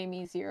makes the game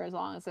easier as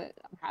long as I'm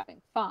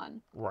having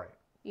fun. Right.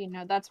 You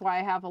know, that's why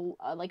I have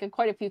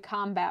quite a few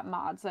combat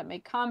mods that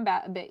make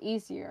combat a bit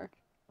easier.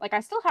 Like I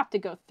still have to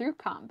go through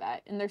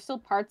combat, and there's still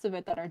parts of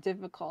it that are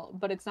difficult,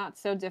 but it's not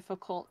so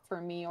difficult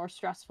for me or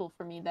stressful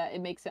for me that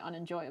it makes it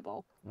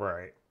unenjoyable.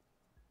 Right.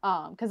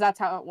 Because that's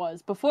how it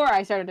was before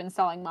I started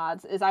installing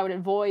mods. Is I would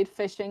avoid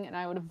fishing and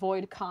I would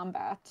avoid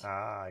combat.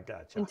 Ah, I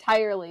gotcha.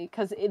 Entirely,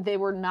 because they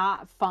were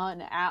not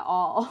fun at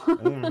all.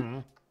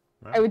 Mm-hmm.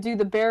 I would do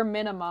the bare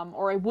minimum,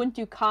 or I wouldn't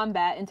do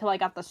combat until I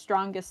got the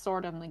strongest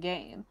sword in the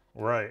game.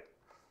 Right.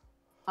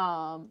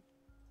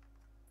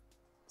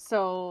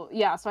 So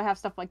yeah, so I have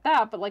stuff like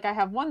that, but like I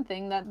have one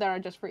thing that are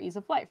just for ease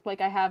of life. Like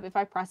I have, if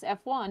I press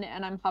F1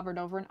 and I'm hovered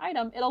over an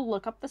item, it'll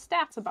look up the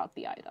stats about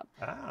the item.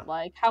 Ah.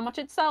 Like how much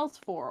it sells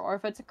for, or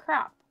if it's a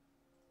crap,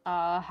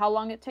 how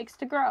long it takes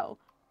to grow,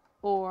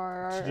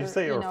 or... Did you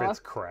say or if it's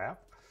crap?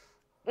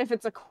 If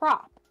it's a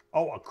crop.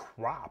 Oh, a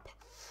crop.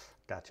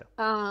 Gotcha.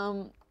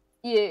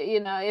 You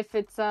know, if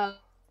it's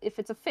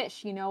a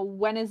fish, you know,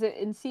 when is it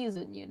in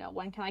season? You know,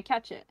 when can I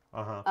catch it?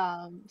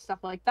 Stuff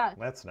like that.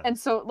 That's nice. And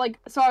so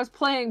I was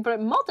playing, but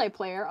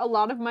multiplayer, a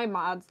lot of my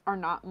mods are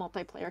not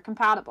multiplayer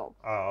compatible.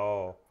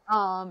 Oh.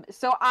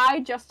 So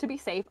I, just to be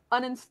safe,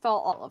 uninstall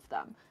all of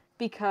them,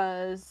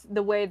 because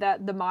the way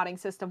that the modding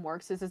system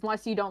works is as long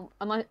as you don't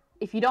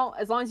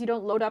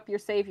load up your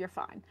save, you're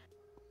fine.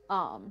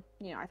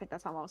 You know, I think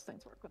that's how most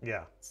things work with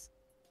mods.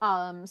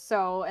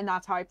 So, and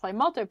that's how I play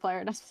multiplayer,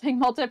 and I was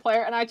playing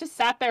multiplayer, and I just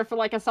sat there for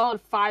like a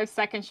solid 5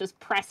 seconds just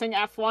pressing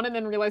F1 and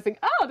then realizing,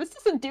 oh, this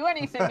doesn't do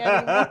anything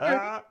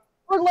anymore.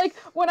 Or like,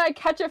 when I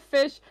catch a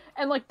fish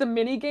and like the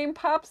mini game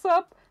pops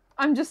up,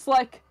 I'm just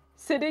like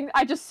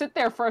I just sit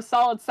there for a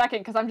solid second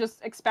because I'm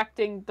just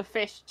expecting the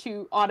fish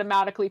to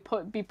automatically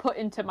be put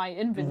into my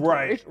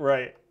inventory.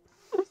 Right.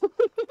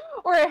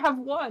 Or I have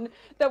one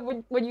that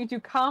when you do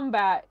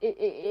combat,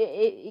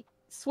 it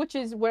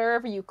switches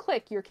wherever you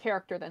click, your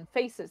character then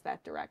faces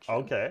that direction.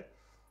 Okay.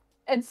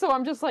 And so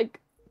I'm just like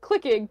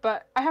clicking,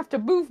 but I have to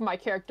move my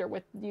character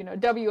with, you know,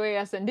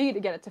 WASD to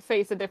get it to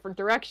face a different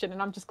direction.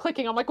 And I'm just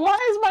clicking. I'm like, why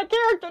is my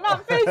character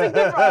not facing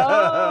different?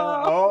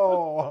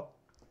 Oh.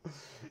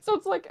 So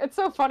it's like, it's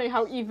so funny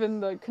how even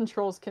the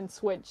controls can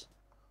switch,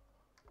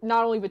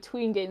 not only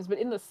between games, but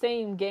in the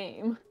same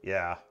game.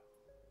 Yeah.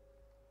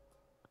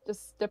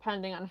 Just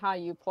depending on how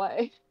you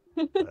play.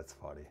 That's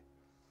funny.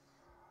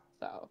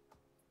 So,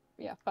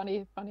 yeah,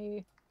 funny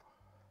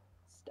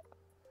stuff.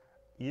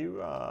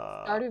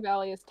 Stardew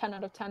Valley is 10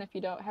 out of 10. If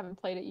you haven't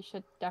played it, you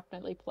should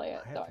definitely play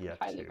it. Though I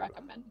highly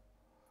recommend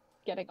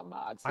getting a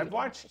mod. So I've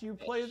watched you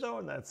play though,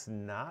 and that's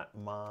not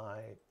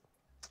my.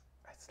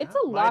 It's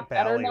a lot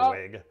better now.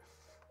 You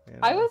know?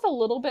 I was a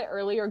little bit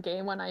earlier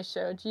game when I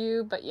showed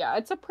you, but yeah,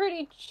 it's a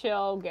pretty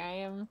chill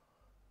game.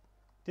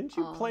 Didn't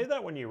you play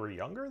that when you were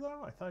younger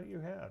though? I thought you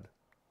had.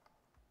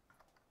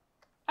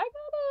 I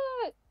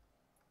got it.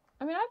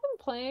 I mean, I've been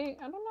playing.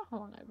 I don't know how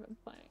long I've been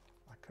playing.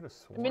 I could have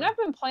sworn. I mean, I've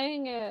been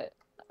playing it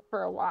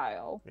for a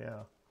while.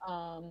 Yeah.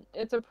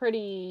 It's a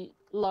pretty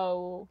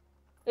low.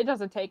 It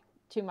doesn't take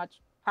too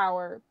much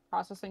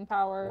processing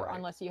power,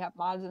 unless you have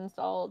mods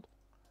installed.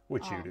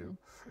 Which you do.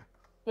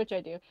 Which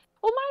I do.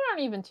 Well, mine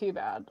aren't even too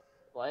bad.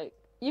 Like,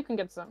 you can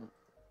get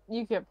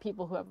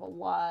people who have a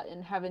lot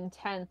and have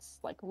intense,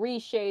 like,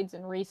 reshades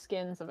and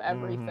reskins of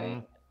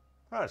everything.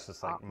 Oh, it's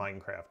just like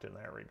Minecraft in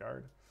that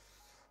regard.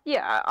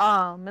 Yeah,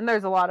 and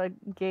there's a lot of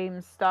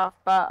game stuff,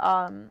 but,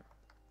 I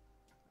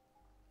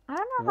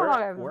don't know how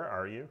long Where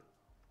are you?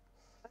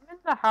 I'm in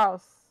the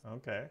house.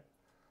 Okay.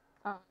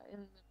 In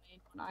the main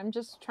one. I'm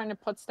just trying to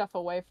put stuff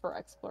away for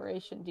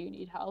exploration. Do you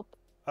need help?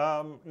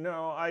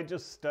 No, I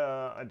just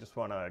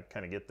want to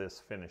kind of get this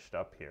finished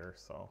up here,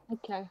 so.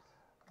 Okay.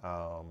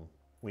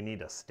 We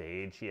need a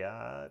stage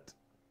yet.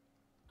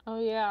 Oh,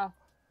 yeah.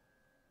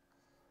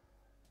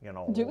 You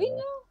know. Do we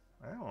know?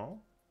 I don't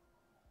know.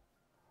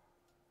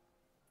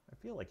 I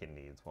feel like it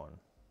needs one.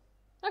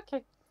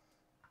 Okay.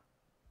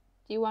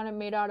 Do you want it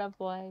made out of,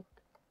 like...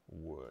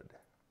 Wood.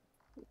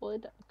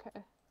 Wood? Okay.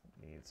 It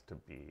needs to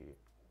be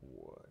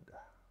wood.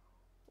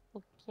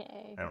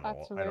 Okay.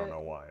 I don't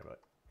know why,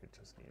 but it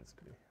just needs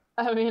to be.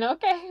 I mean,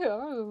 okay.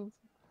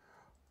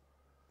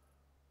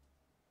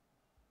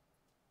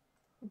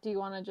 Do you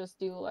want to just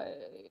do,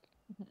 like...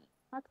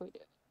 How can we do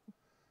it?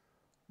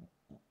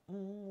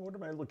 What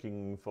am I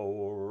looking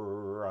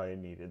for? I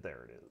needed...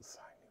 There it is.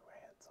 I knew I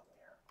had some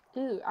here.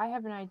 Ooh, I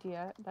have an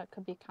idea that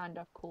could be kind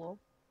of cool.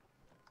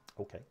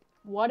 Okay.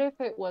 What if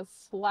it was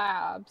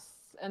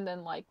slabs and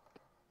then, like,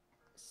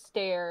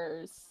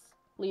 stairs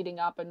leading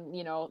up and,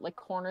 you know, like,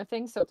 corner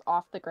things so it's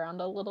off the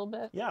ground a little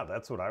bit? Yeah,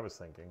 that's what I was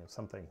thinking.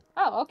 Something...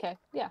 Oh, okay.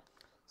 Yeah.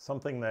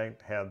 Something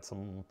that had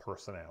some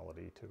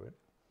personality to it.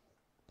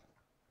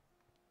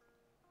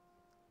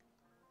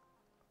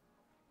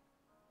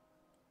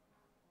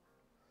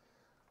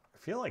 I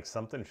feel like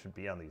something should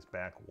be on these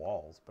back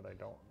walls, but I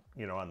don't,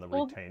 you know, on the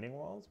retaining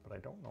walls, but I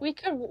don't know. We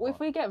could,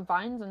 if we get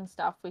vines and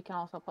stuff, we can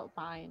also put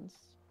vines.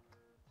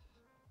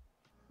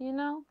 You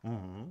know?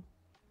 Mm-hmm.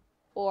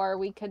 Or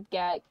we could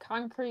get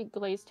concrete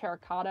glazed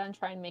terracotta and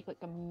try and make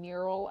like a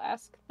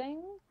mural-esque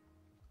thing.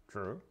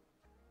 True.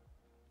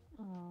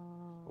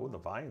 Oh, the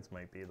vines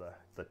might be the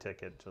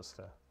ticket just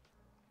to...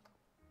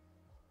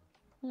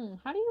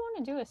 How do you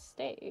want to do a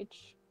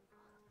stage?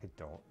 I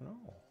don't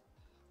know.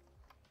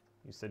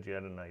 You said you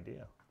had an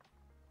idea.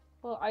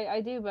 Well, I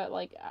do, but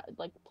like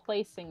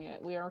placing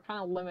it, we are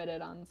kind of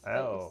limited on space.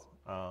 Oh,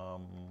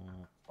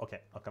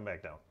 okay, I'll come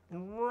back down.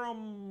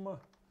 Rum.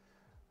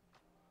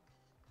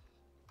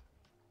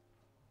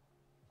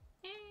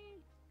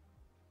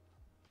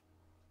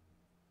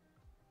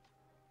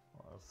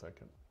 Hold on a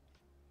second.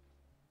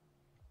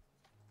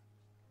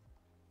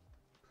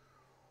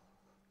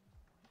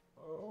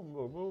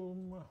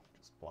 Boom.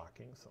 Just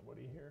blocking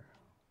somebody here.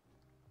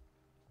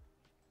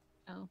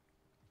 Oh.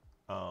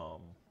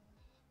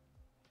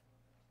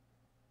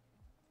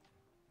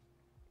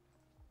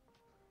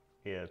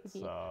 It's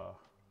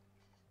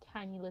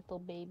tiny little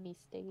baby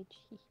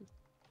stage.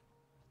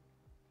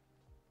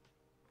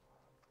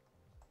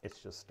 It's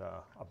just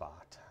a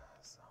bot.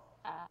 So.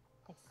 I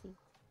see.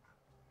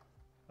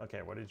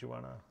 Okay, what did you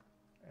want to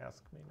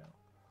ask me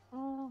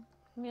now?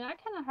 I mean, I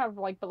kind of have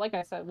but like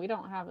I said, we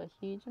don't have a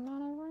huge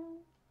amount of room.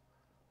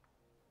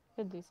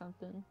 Could do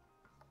something.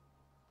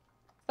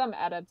 Some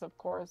edits, of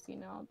course, you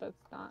know,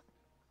 that's not.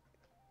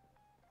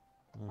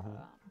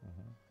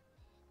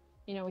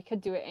 You know, we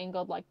could do it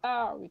angled like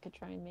that, or we could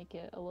try and make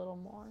it a little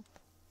more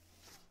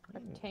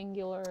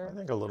rectangular. I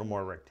think a little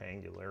more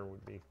rectangular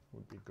would be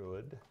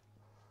good.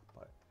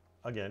 But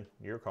again,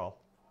 your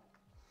call.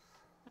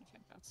 I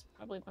think that's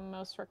probably the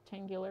most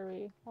rectangular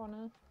we want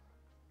to.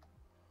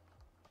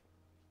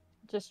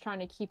 Just trying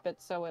to keep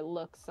it so it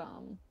looks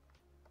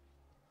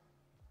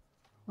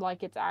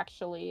like it's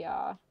actually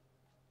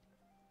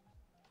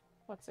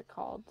what's it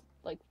called?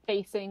 Like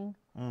facing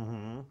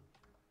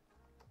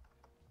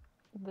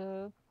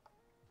the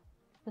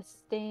The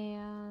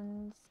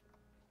stands.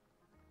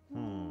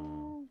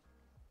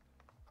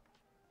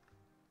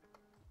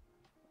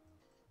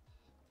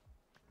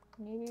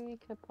 Maybe we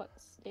could put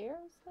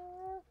stairs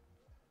there?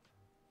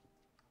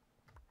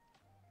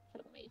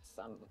 Could have made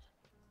some.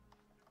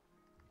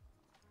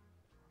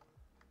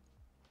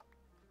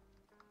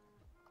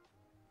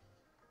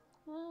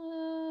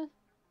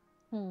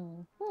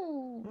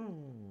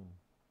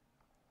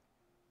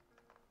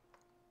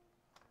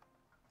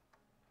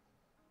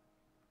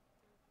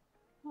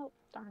 Oh,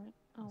 darn it.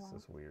 Oh, This well.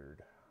 is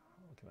weird.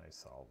 How can I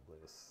solve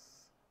this?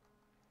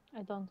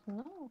 I don't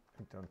know.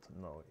 I don't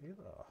know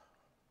either.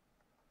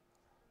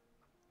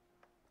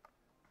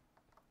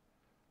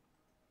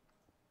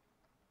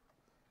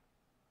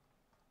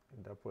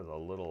 End up with a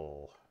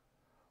little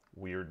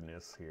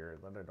weirdness here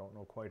that I don't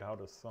know quite how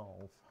to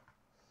solve.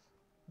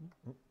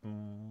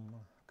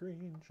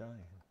 Green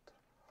giant.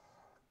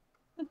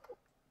 I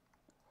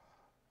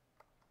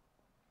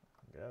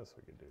guess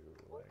we could do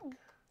like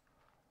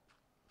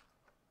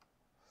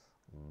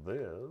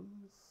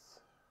this.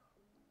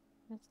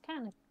 It's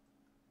kind of.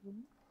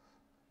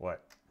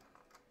 What?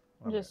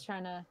 I'm just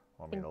trying to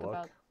Want me think to look?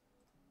 about.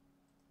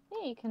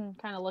 Yeah, you can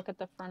kind of look at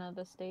the front of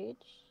the stage.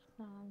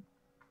 I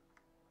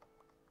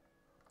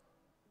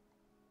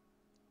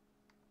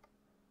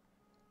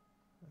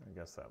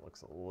guess that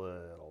looks a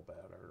little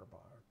better, but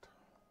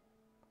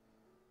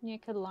You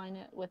could line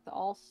it with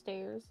all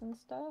stairs and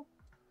stuff.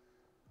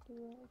 Do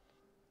it.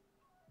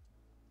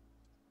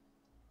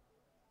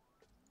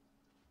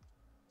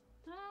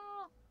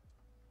 Ah.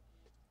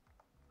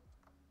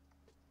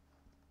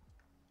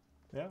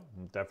 yeah,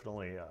 I'm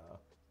definitely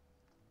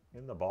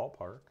in the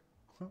ballpark.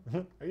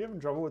 Are you having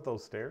trouble with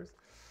those stairs?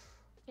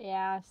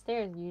 Yeah,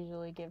 stairs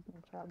usually give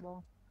me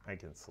trouble. I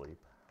can sleep.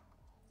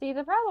 See,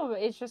 the problem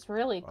is just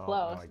really Oh,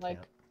 close. no, I like,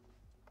 can't.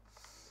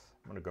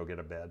 I'm gonna go get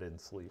a bed and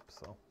sleep.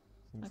 So.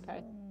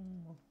 okay.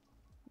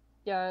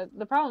 Yeah,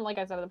 the problem, like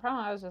I said, the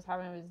problem I was just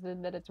having was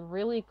that it's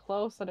really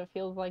close and it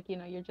feels like, you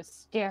know, you're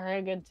just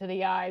staring into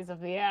the eyes of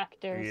the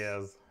actors.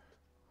 Yes.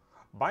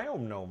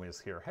 Biome Gnome is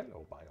here.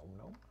 Hello, Biome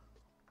Gnome.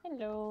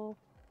 Hello.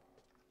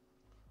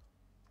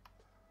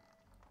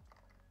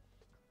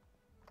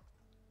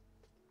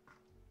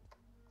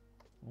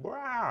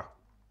 Brah!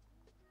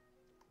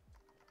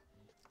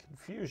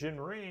 Confusion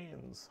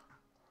reigns.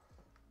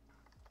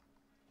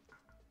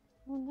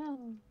 Oh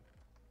no.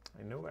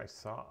 I knew I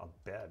saw a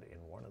bed in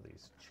one of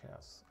these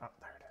chests. Oh,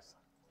 there it is.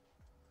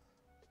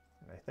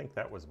 And I think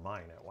that was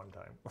mine at one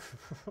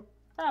time.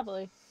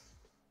 Probably.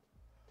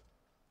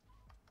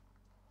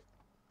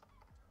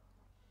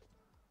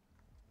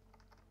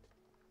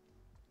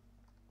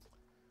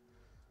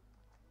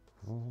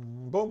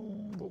 Boom,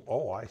 boom.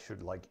 Oh, I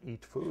should like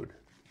eat food.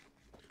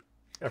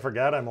 I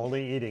forgot I'm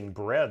only eating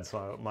bread,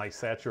 so my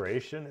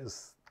saturation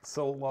is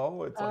so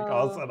low. It's like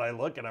all of a sudden I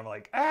look and I'm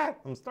like, ah,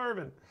 I'm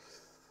starving.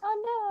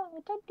 Oh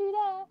no, don't do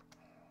that.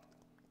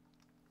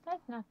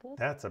 That's not good.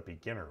 That's a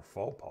beginner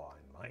faux pas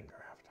in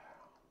Minecraft.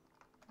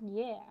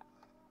 Yeah.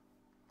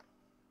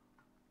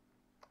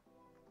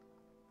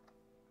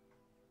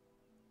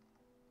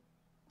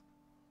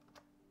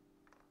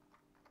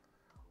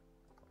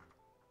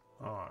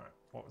 All right,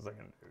 what was I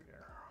going to do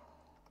here?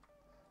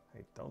 I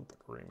don't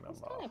remember.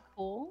 That's kind of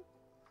cool.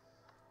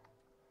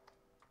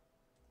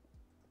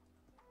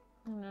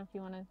 I don't know if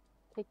you want to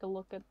take a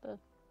look at the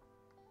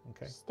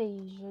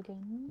stage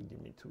again. Give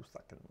me 2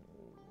 seconds.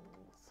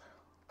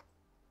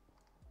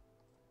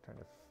 Trying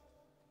to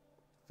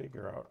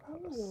figure out how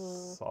to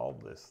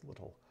solve this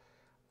little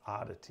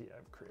oddity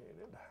I've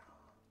created.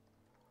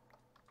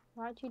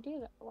 Why'd you do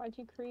that? Why'd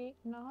you create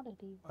an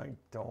oddity? I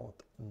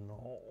don't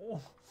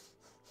know.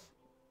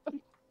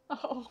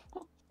 Oh.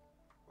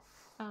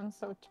 I'm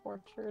so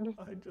tortured.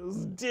 I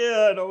just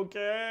did,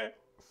 okay?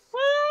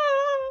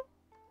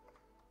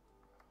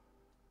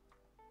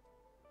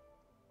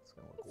 It's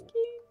gonna look cool.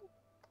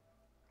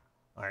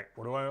 All right,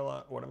 what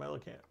am I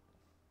looking at?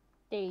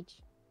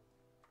 Stage.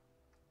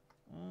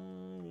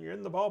 You're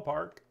in the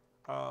ballpark.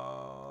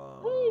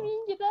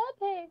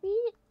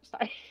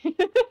 Sorry.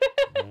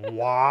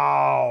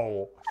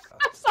 Wow.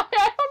 I'm sorry,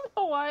 I don't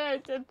know why I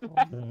did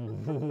that.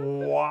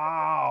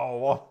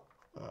 Wow.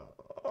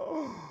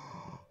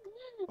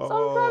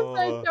 Sometimes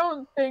I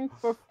don't think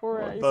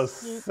before I The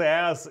speak.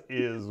 sass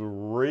is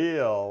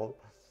real.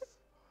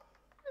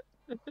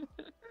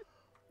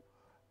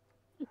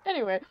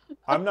 Anyway.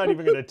 I'm not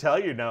even going to tell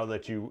you now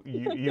that you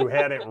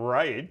had it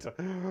right.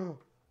 Oh!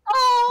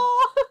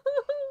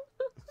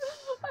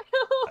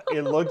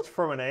 It looked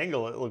from an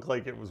angle, it looked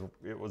like it was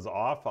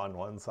off on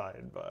one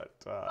side, but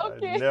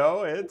okay.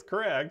 no, it's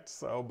correct.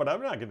 So, but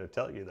I'm not going to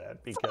tell you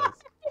that because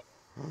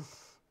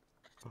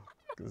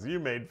you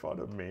made fun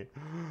of me.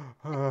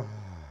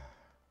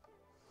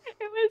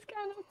 It was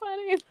kind of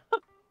funny though.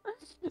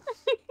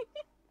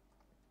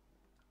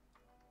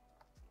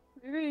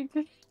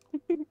 Maybe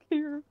you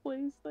can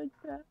replace like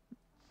that.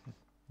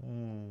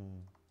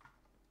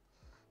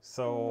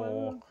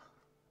 So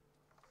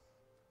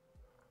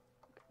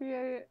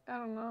create, I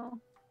don't know.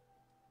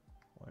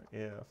 what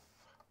if?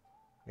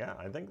 Yeah,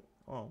 I think.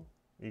 Well,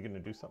 Are you gonna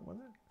do something with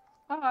it?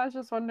 Oh, I was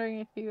just wondering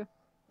if you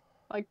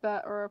like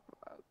that or if,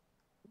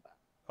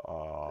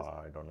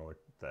 I don't know what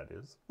that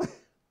is.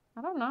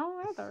 I don't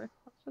know either.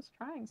 I was just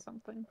trying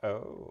something.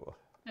 Oh.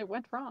 It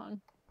went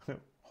wrong.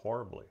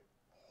 Horribly.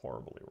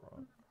 Horribly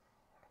wrong.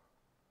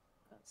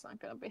 That's not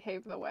going to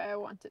behave the way I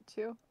want it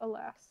to,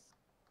 alas.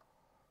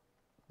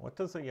 What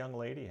does a young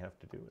lady have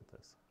to do with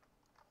this?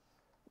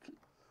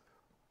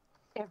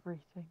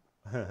 Everything.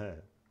 I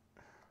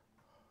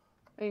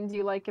mean, do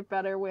you like it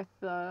better with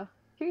the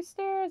 2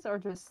 stairs or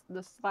just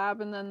the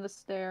slab and then the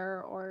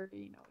stair? Or,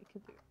 you know, we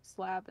could do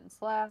slab and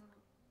slab.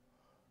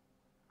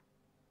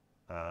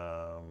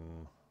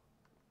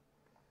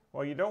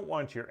 Well, you don't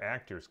want your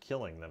actors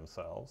killing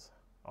themselves,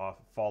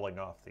 falling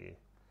off the...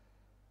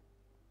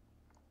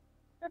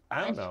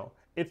 I don't know.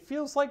 It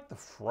feels like the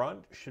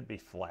front should be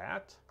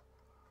flat.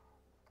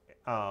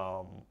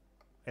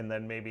 And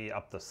then maybe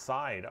up the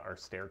side are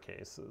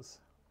staircases.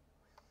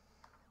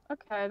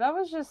 Okay, that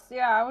was just,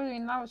 yeah,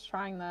 I was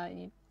trying that.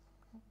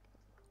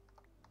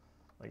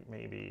 Like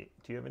maybe,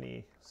 do you have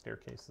any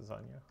staircases on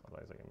you?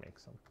 Otherwise I can make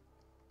some.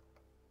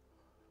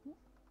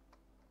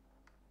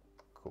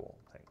 Cool,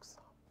 thanks.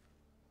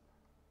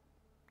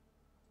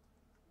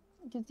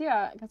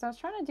 Because I was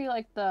trying to do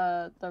like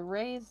the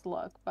raised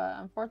look, but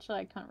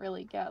unfortunately I couldn't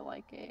really get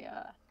like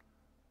a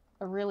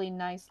really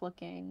nice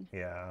looking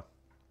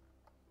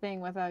thing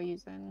without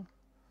using.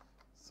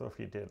 So if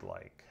you did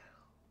like,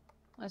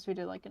 unless we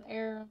did like an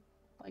arrow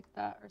like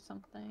that or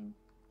something.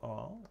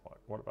 Oh,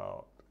 what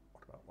about?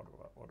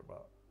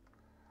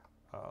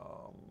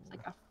 It's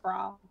like a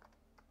frog.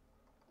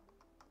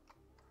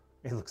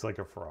 It looks like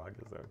a frog.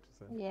 Is that what you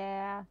said?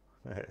 Yeah.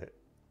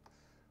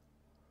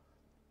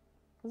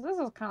 This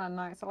is kind of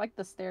nice. I like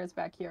the stairs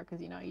back here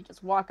because, you know, you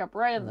just walk up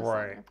right in the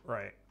center.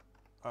 Right.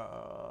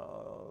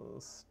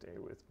 Stay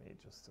with me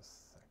just a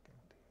second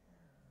here.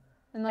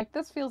 And, like,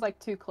 this feels like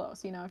too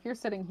close. You know, if you're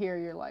sitting here,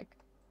 you're like...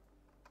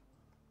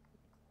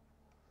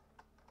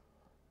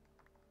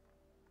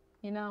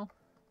 You know?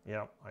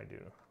 Yep, I do.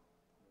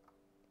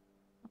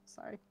 Oh,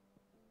 sorry.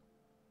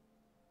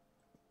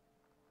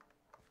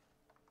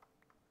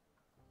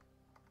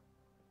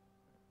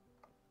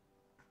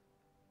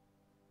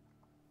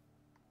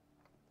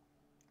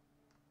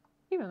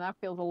 Even that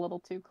feels a little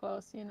too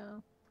close, you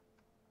know?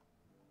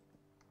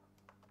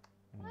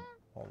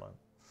 Hold on.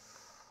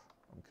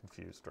 I'm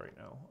confused right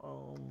now.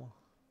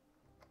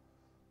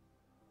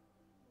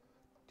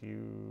 Do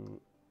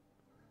you...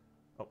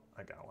 Oh,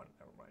 I got one.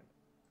 Never mind.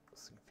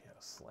 Let's see if you had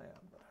a slab,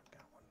 but I've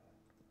got one.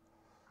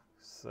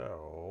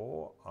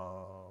 So,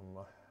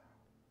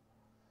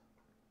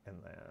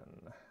 and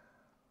then...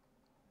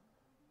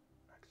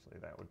 Actually,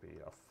 that would be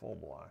a full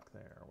block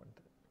there, wouldn't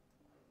it?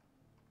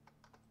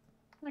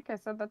 Like I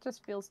said, that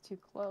just feels too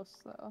close,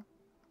 though.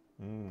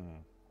 You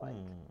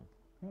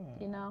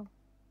know?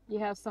 You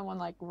have someone,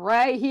 like,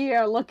 right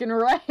here looking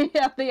right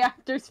at the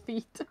actor's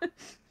feet.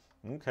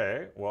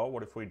 Okay, well,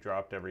 what if we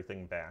dropped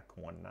everything back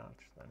one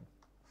notch, then?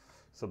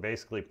 So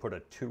basically put a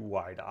 2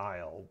 wide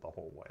aisle the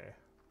whole way.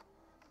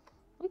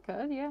 We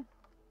could, yeah.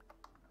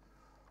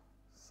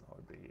 So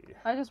it'd be...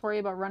 I just worry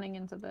about running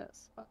into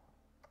this, but...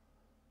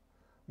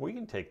 We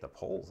can take the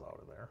poles out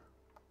of there.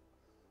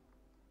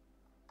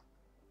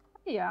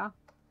 Yeah.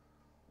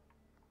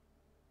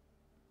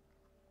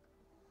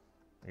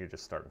 You're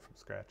just starting from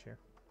scratch here?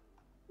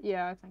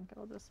 Yeah, I think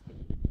it'll just be...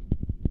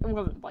 It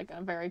wasn't like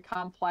a very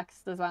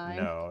complex design.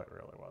 No, it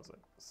really wasn't.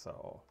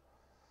 So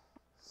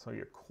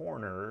your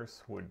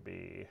corners would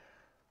be...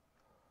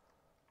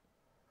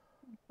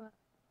 But...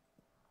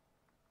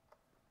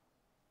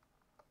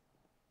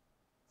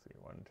 Let's see,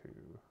 1,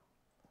 2...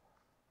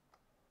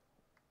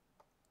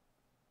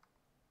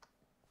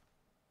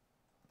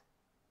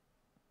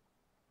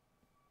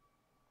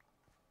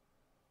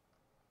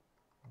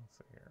 Let's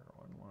see here,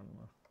 1, 1...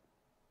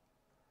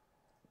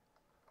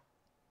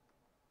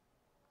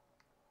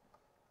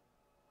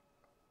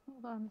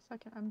 Hold on a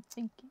second, I'm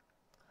thinking.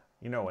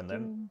 You know, and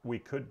then we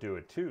could do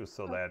it too,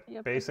 so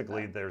that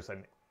basically there's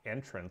an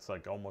entrance,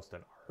 like almost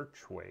an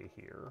archway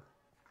here.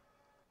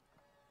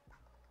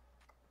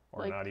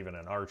 Or like, not even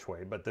an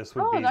archway, but this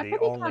would be the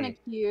only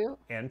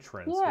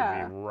entrance would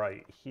be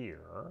right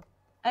here.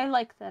 I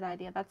like that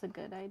idea. That's a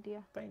good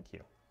idea. Thank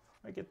you.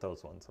 I get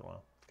those once in a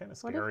while. It's kind of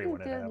scary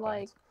when it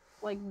happens.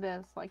 Like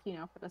this, like, you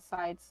know, for the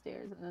side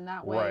stairs, and then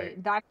that way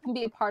that can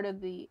be a part of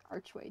the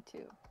archway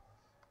too.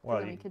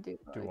 Well, you could do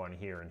one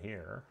here and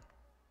here.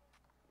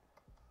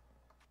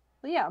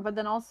 Well, yeah, but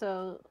then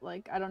also,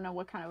 like, I don't know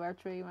what kind of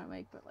archway you might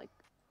make, but, like,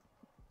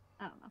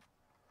 I don't know.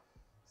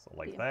 So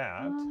like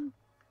that.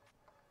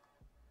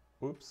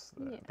 Oops,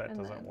 that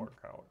doesn't work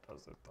out,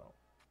 does it, though?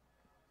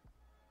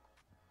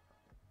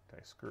 Did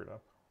I screw it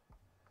up?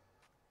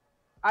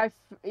 I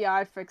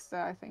fixed it.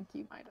 I think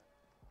you might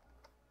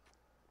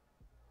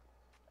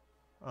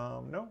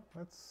have. No,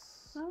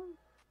 that's... Cool.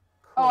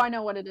 Oh, I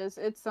know what it is.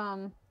 It's,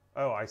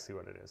 Oh, I see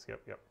what it is.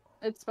 Yep.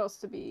 It's supposed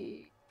to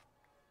be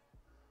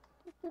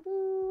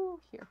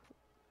here.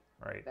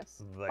 Right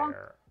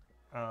there.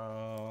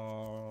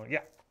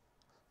 Yeah.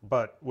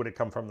 But would it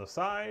come from the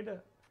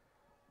side?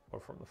 Or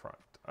from the front.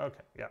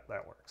 Okay, yeah,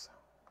 that works.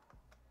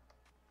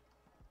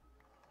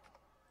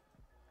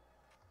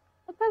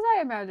 Because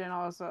I imagine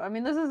also, I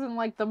mean, this isn't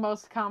like the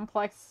most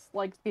complex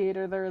like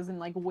theater. There isn't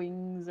like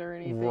wings or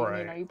anything. Right.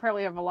 You know, you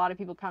probably have a lot of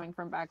people coming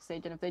from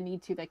backstage, and if they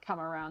need to, they come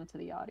around to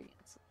the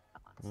audience and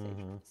come on stage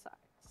from the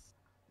sides.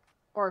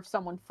 Or if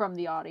someone from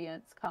the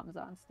audience comes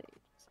on stage.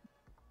 So.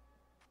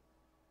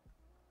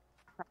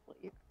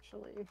 Probably,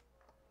 actually.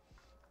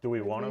 Do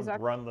we want to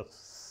run the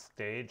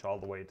stage all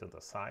the way to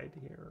the side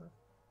here?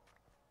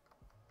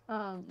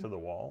 To the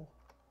wall?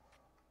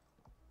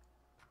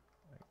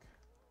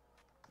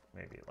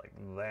 Maybe like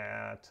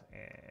that,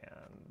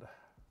 and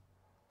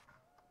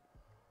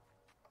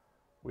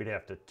we'd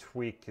have to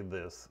tweak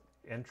this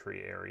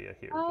entry area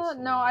here.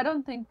 No, I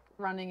don't think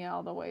running it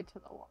all the way to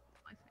the wall.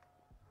 I think.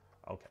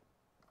 Okay.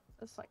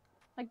 Just like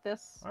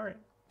this. All right.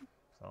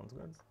 Sounds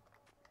good.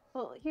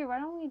 Well, here, why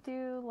don't we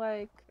do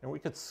like? And we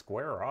could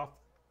square off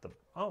the.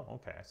 Oh,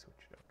 okay. I see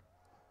what you're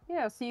doing.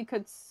 Yeah, so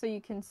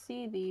you can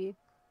see the.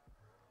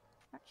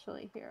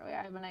 Actually, here,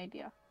 I have an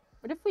idea.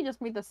 What if we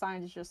just made the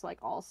signs just like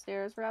all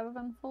stairs rather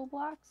than full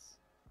blocks?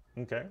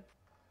 Okay.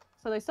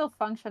 So they still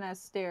function as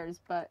stairs,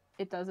 but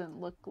it doesn't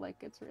look like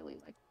it's really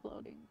like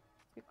floating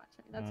too much.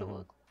 I mean, that's a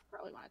look I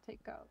probably want to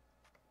take out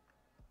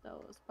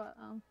those, but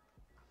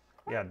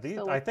yeah,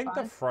 I think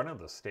the front of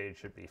the stage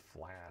should be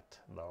flat,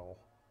 though.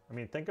 I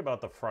mean, think about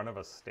the front of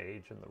a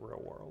stage in the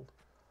real world.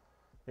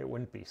 It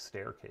wouldn't be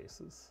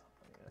staircases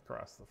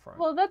across the front.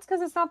 Well, that's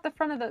because it's not the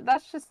front of the.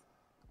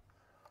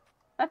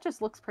 That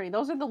just looks pretty.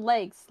 Those are the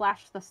legs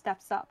 / the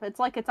steps up. It's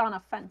like it's on a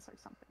fence or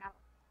something.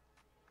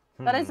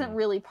 That isn't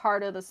really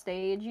part of the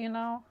stage, you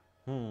know?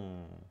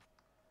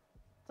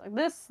 It's like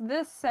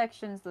this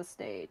section's the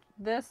stage.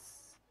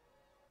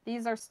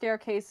 These are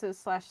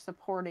staircases /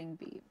 supporting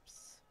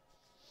beams.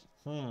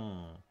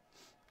 Can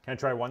I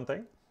try one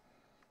thing?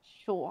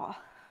 Sure.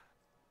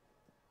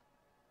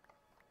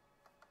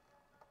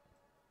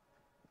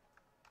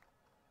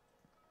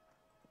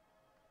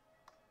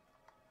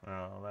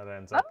 Oh, that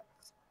ends up...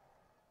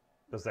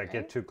 Does that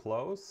get too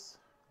close?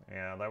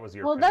 Yeah, that was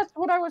your... Well, that's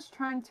what I was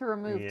trying to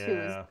remove, too.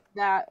 Is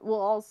that will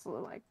also,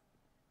 like...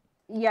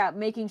 Yeah,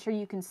 making sure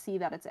you can see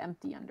that it's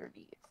empty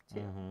underneath,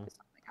 too.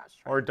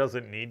 Or does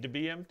it need to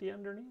be empty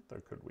underneath? Or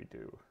could we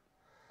do...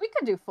 We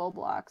could do full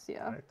blocks,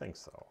 yeah. I think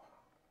so.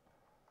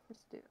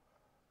 Just do.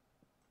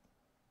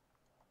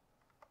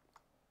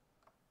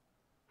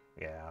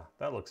 Yeah,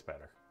 that looks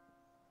better.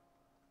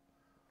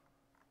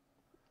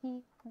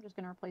 I'm just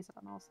going to replace it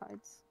on all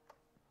sides.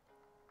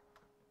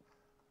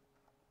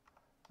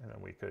 And then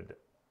we could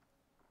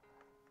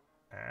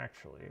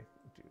actually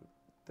do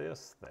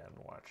this then.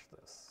 Watch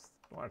this.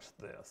 Watch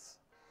this.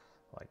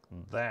 Like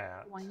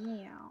that.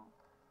 Wow.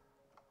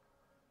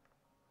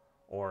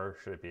 Or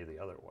should it be the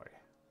other way?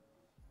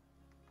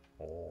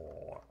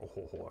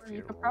 If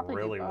you really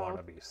really want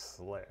to be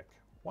slick.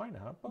 Why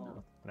not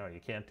both? No, you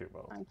can't do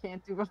both. I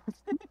can't do both.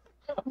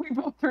 We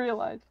both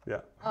realized.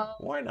 Yeah.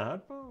 Why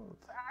not both?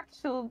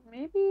 Actually,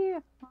 maybe...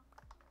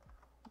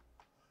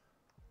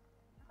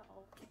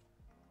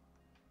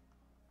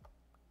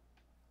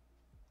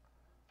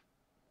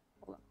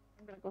 Hold on.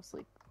 I'm gonna go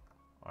sleep.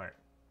 All right.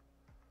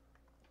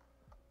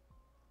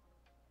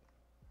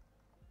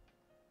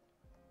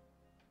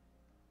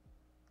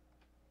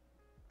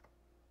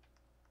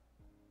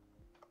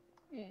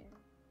 Yeah.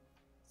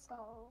 So,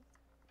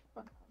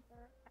 100x.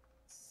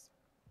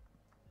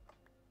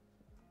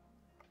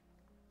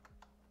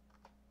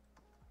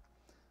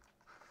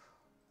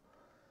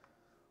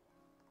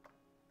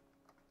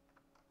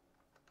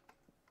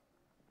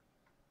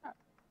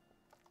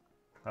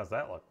 How's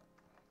that look?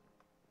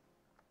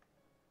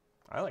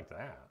 I like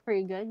that.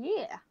 Pretty good,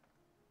 yeah.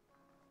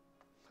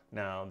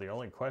 Now, the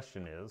only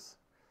question is,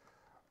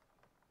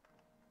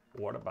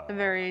 what about... A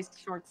very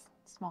short,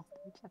 small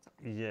stage, that's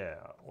okay. Yeah,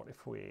 what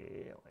if we...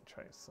 Let me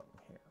try some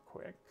here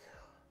quick.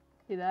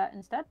 Do that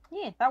instead?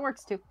 Yeah, that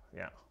works too.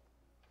 Yeah.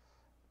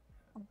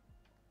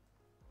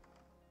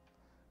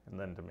 And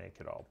then to make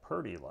it all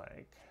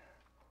purdy-like,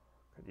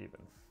 could even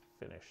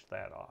finish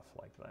that off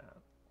like that.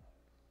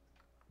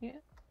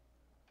 Yeah.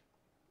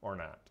 Or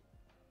not.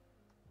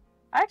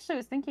 I actually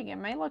was thinking it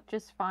might look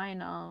just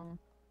fine, or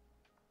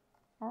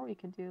we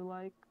could do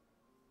like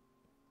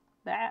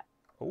that.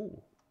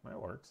 Oh, that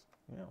works.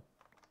 Yeah.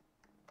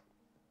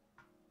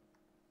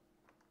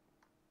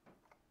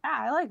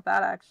 Ah, I like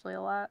that actually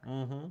a lot.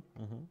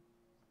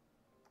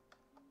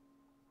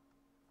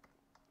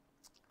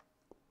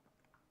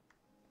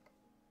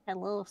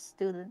 Hello,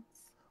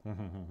 students.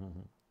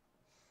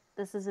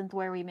 This isn't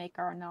where we make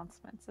our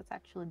announcements. It's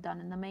actually done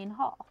in the main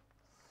hall.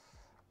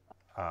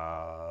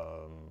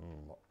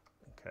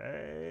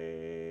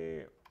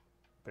 Okay.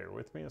 Bear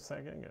with me a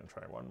second. I'm going to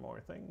try one more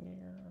thing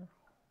here.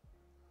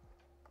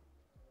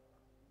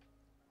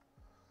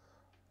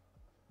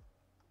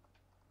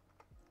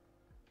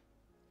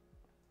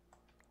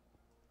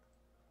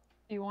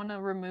 Do you want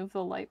to remove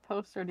the light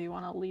post or do you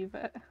want to leave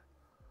it?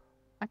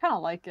 I kind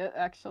of like it,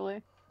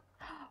 actually.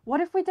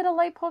 What if we did a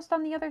light post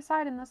on the other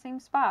side in the same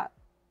spot?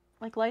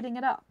 Like lighting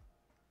it up?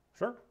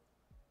 Sure.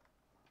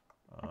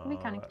 That could be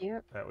kind of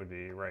cute. That would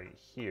be right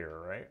here,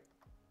 right?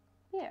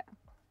 Yeah.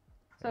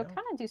 So Yeah.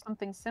 kind of do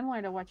something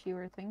similar to what you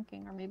were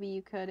thinking, or maybe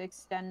you could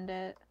extend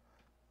it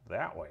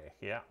That way,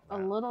 yeah. a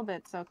little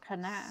bit so it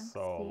connects.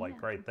 So, yeah.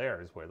 like right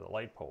there is where the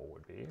light pole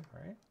would be,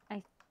 right?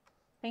 I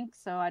think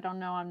so. I don't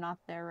know. I'm not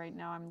there right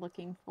now. I'm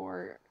looking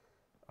for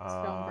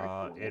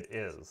stone brick. It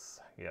is.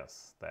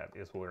 Yes, that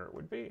is where it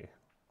would be.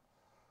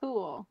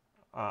 Cool.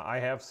 I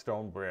have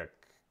stone brick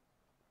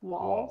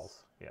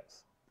Walls?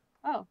 yes.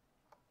 Oh,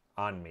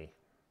 On me.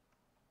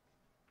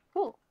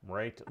 cool.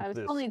 Right I would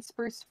this. still need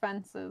spruce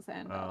fences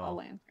and a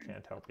lantern.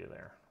 Can't help you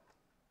there.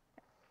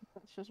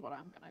 That's just what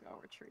I'm gonna go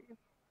retrieve.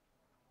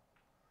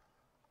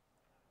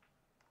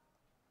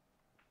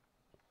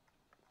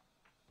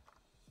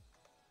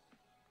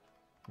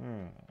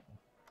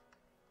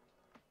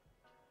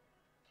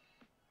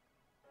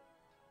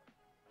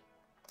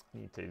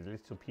 Need a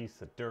little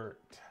piece of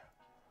dirt.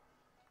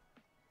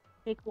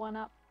 Pick one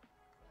up.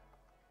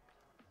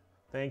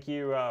 Thank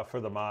you for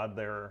the mod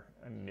there,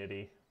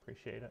 Nitty.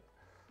 Appreciate it.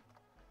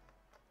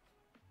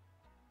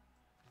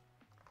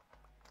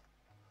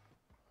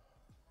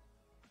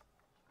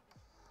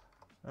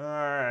 All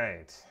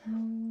right.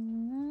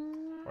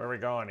 Where are we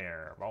going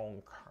here?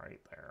 Bonk, right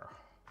there.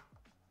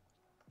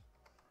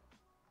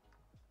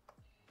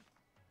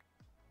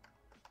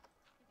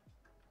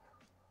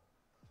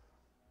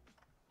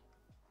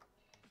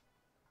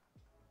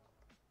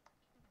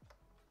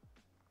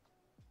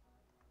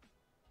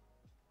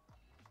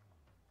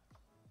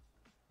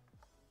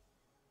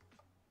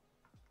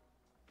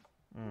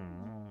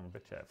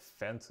 Bet you that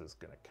fence is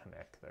going to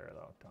connect there,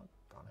 though.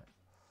 Doggone it.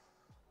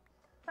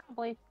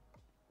 Probably.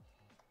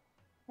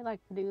 I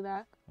like to do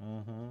that.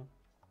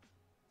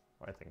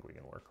 I think we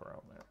can work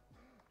around that.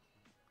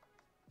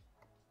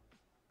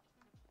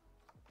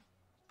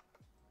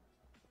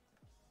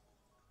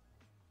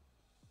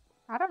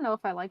 I don't know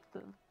if I like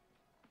the...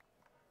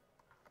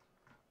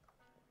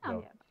 Oh, The-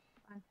 yeah.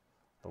 Fine.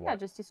 The Yeah, what?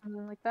 just do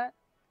something like that.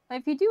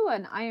 Like, if you do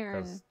an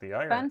iron The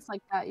iron. fence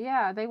like that,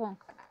 yeah, they won't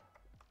connect.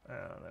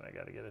 Then I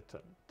got to get it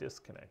to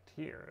disconnect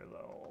here,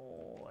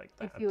 though, like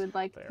that. If you would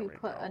like There to we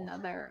put go.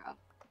 another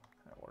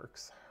That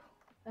works.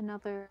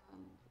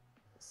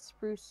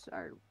 spruce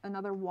or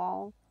another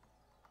wall.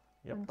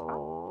 Yep. on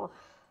top.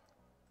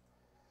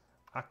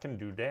 I can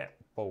do that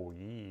for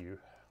you.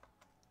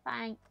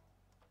 Fine.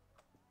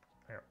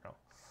 There we go.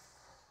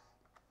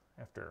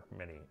 After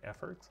many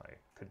efforts, I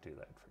could do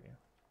that for you.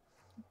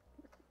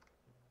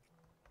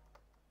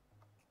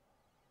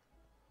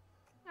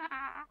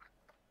 Ah.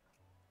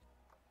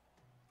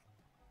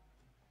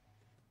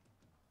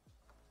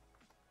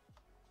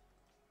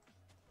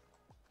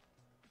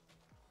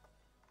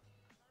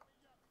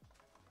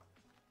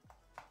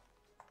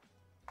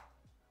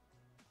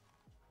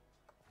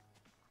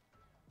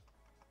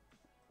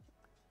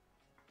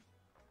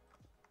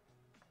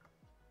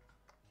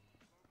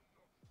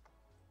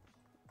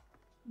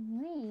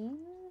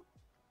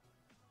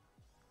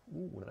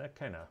 Ooh, that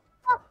kind of,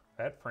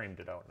 that framed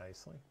it out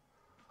nicely.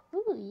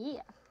 Ooh,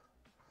 yeah.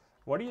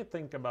 What do you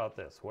think about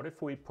this? What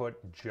if we put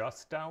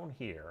just down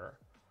here,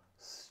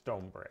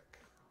 stone brick?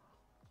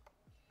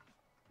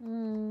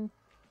 No?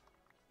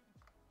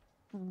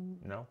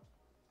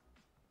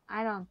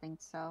 I don't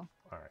think so.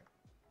 All right.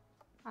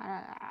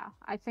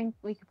 I think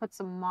we could put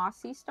some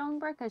mossy stone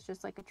brick as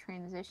just like a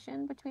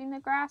transition between the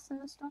grass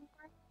and the stone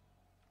brick.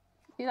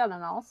 Do that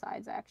on all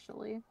sides,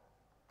 actually.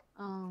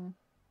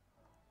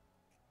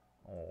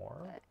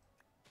 Or,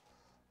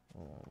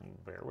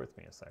 bear with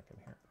me a second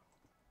here.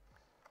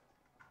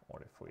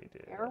 What if we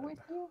did? Bear with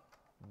you?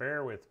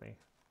 Bear with me.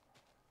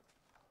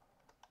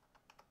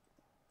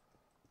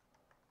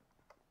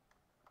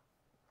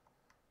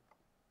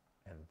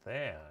 And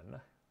then, A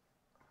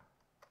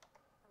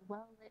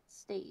well-lit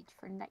stage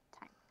for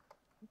nighttime.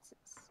 What's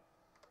this?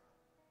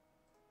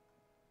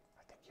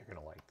 I think you're going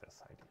to like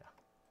this idea.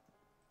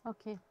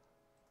 Okay.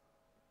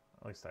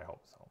 At least I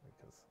hope so,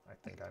 because I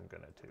think I'm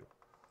going to too.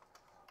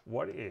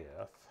 What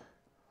if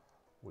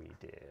we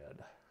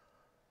did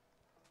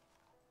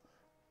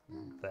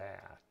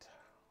that?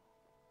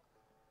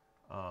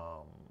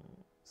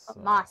 So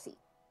Mossy.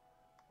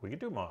 we could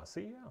do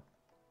mossy, yeah.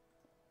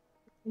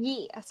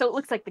 Yeah, so it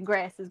looks like the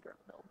grass is grown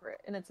over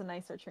it, and it's a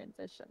nicer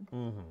transition.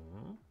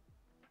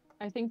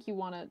 I think you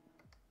want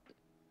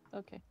to...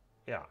 Okay.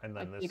 Yeah, and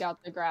then this... Dig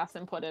out the grass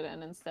and put it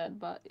in instead,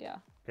 but yeah.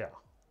 Yeah,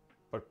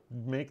 but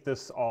make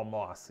this all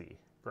mossy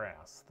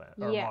grass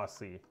then, or Yeah.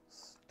 mossy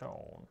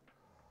stone.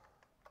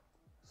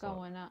 So,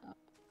 Going up.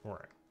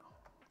 right.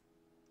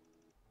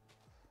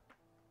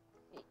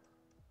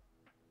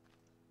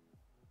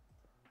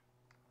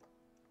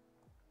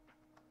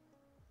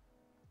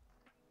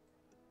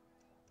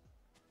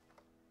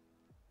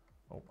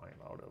 Oh, I'm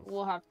out of...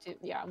 We'll have to,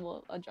 yeah,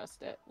 we'll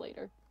adjust it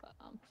later.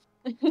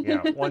 But,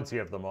 Yeah, once you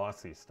have the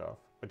mossy stuff,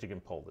 but you can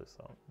pull this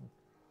out.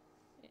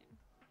 Yeah.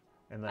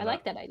 And then I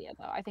like that idea,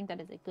 though. I think that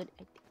is a good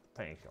idea.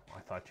 Thank you. I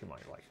thought you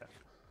might like that.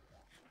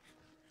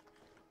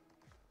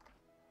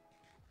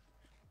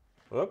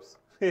 Whoops.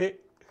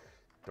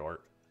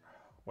 Dork.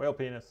 Whale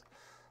penis.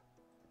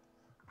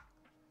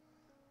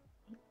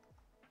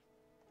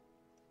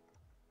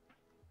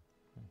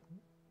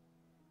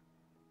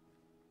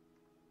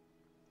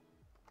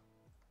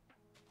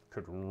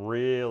 Could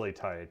really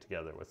tie it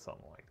together with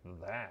something like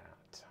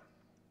that.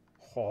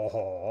 Ho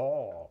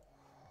ho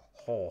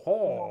ho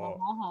ho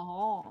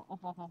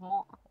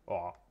ho.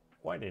 Oh,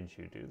 why didn't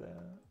you do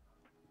that?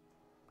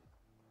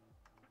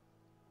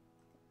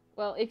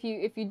 Well, if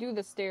you do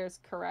the stairs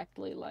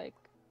correctly, like.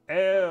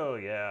 Oh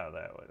yeah,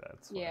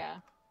 that's.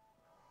 Yeah.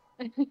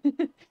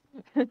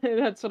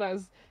 That's what I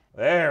was.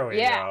 There we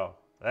go.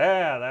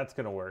 Yeah, that's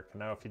gonna work.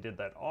 Now, if you did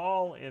that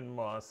all in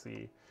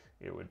mossy,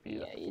 it would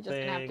be a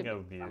thing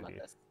of beauty. Some of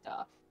this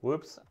stuff.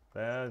 Whoops,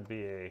 that'd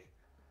be a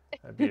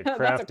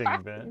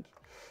crafting bench,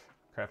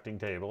 crafting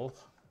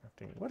tables.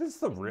 What is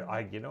the real?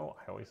 I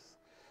always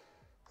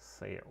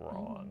say it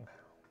wrong.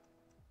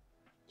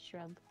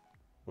 Shrub.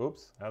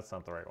 Whoops, that's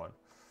not the right one.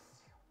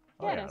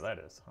 Oh yeah, that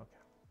is. Okay.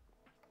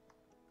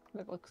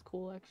 That looks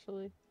cool,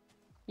 actually.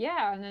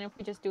 Yeah, and then if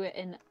we just do it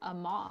in a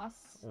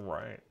moss.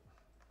 Right.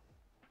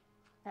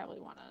 Probably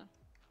want to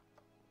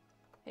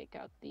take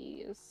out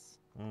these.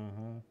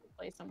 Mm-hmm.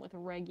 Replace them with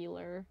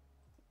regular.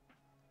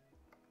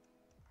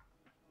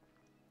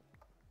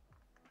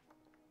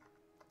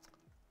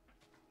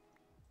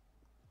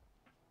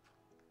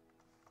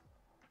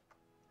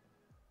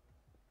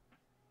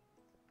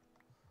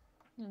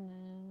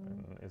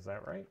 And is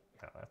that right?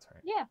 Yeah, that's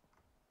right. Yeah.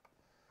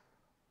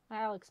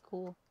 That looks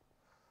cool.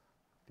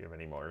 Do you have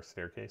any more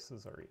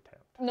staircases, or are you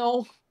tapped?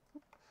 No.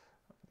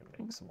 I'm gonna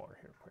make some more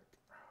here quick.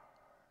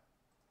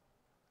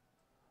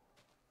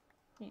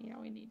 Yeah,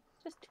 we need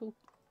just 2.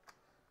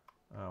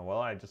 Well,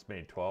 I just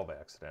made 12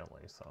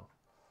 accidentally, so.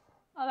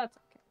 Oh, that's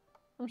okay.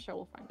 I'm sure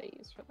we'll find a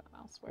use for them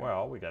elsewhere.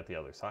 Well, we got the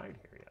other side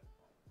here yet.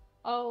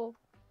 Oh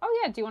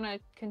yeah. Do you want to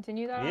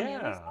continue that on the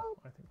other side?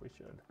 I think we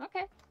should.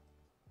 Okay.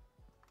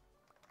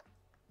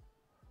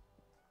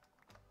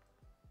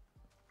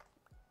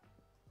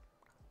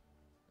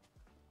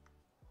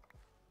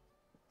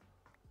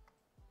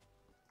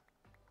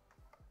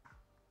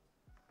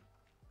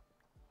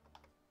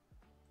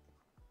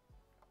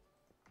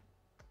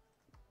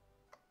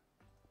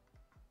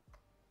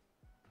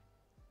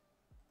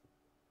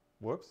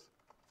 Whoops.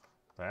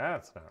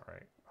 That's not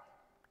right.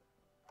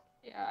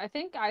 Yeah, I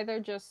think either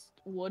just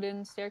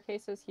wooden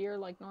staircases here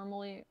like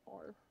normally,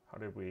 or... How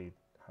did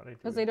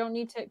Because they don't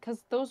need to...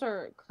 Because those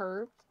are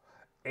curved.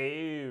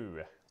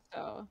 Ew.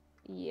 So,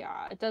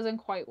 yeah, it doesn't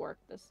quite work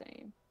the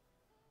same.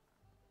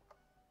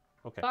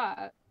 Okay.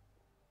 But,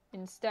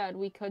 instead,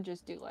 we could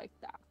just do like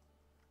that.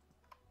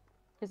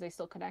 Because they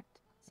still connect.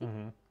 See?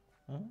 Mm-hmm.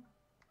 Mm-hmm.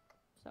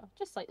 So,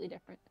 just slightly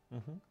different.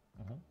 Mm-hmm.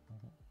 Mm-hmm.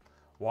 Mm-hmm.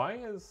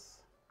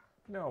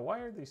 Why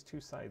are these 2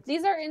 sides?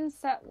 These are in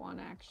set 1,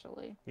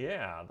 actually.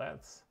 Yeah,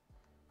 that's...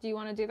 Do you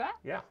want to do that?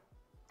 Yeah.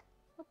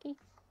 Okay.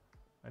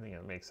 I think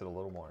it makes it a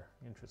little more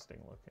interesting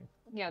looking.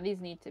 Yeah, these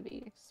need to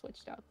be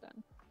switched out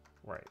then.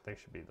 Right, they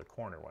should be the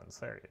corner ones.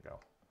 There you go.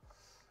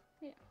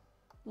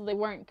 Yeah. They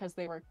weren't because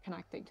they were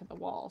connecting to the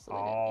wall. So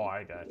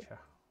I gotcha.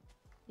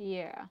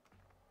 Yeah.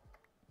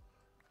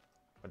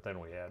 But then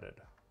we added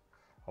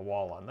a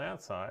wall on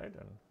that side,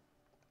 and...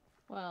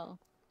 Well,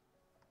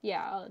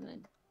 yeah, and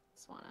then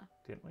just want to...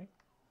 Didn't we?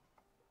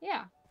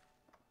 Yeah.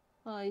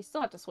 Well, you still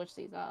have to switch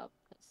these up.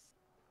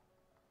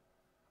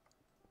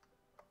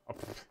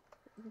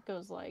 It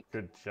goes like...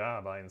 Good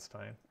job,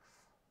 Einstein.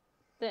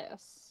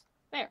 This.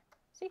 There.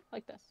 See?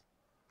 Like this.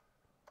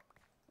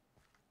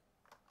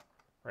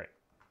 Right.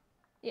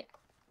 Yeah.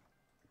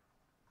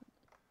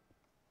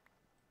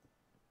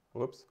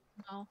 Whoops.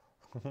 No.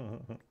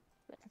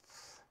 There.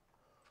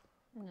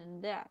 And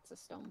then that's a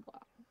stone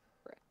block.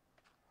 Brick.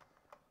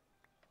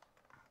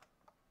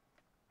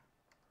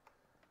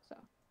 So.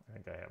 I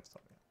think I have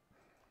something.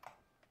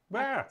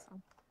 Ah!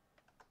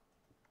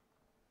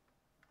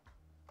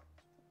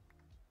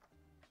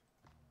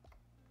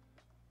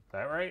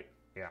 That right?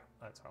 Yeah,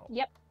 that's how.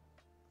 Yep.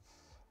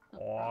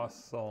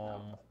 Awesome.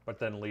 No. But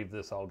then leave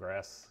this all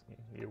grass.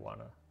 You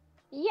wanna?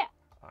 Yeah.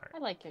 All right. I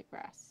like your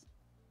grass.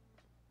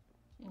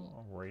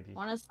 Alrighty.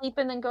 Want to sleep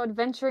and then go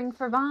adventuring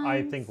for vines?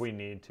 I think we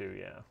need to.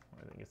 Yeah,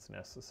 I think it's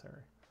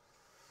necessary.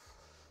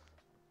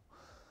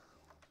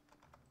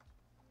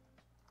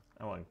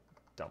 I want to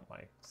dump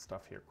my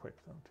stuff here quick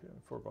though too.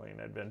 If we're going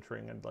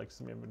adventuring, I'd like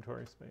some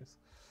inventory space.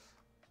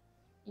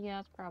 Yeah,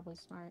 it's probably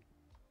smart.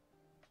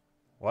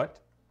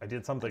 What? I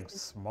did something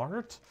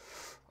smart?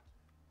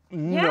 Yeah.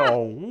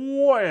 No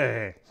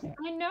way!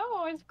 I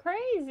know, it's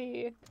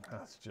crazy.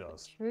 That's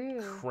just True.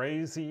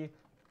 crazy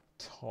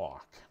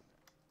talk.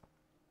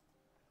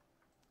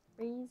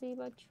 Crazy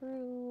but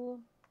true.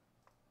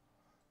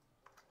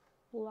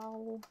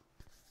 Wow.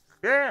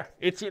 Yeah,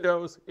 itchy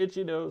nose,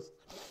 itchy nose.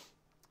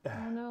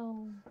 Oh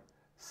no.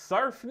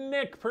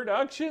 Sarfnick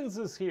Productions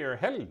is here.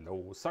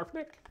 Hello,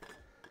 Sarfnick.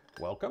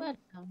 Welcome.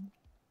 Welcome.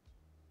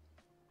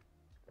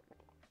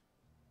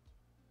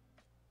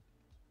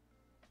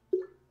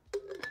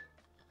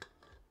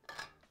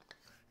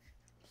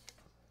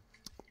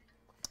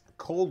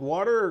 Cold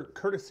water,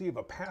 courtesy of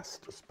a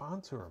past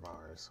sponsor of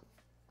ours,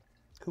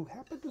 who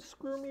happened to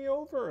screw me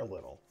over a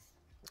little.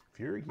 If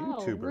you're a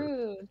YouTuber,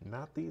 rude.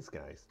 not these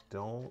guys.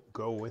 Don't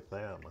go with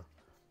them.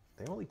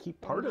 They only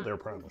keep part of their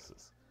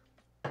promises.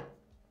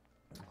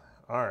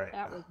 All right.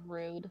 That was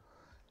rude.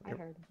 I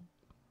heard.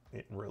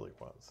 It really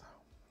was.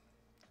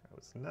 It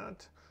was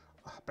not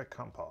a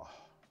compa.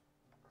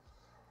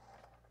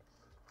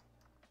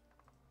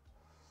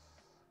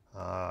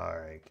 All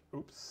right.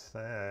 Oops,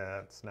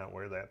 that's not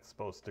where that's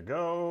supposed to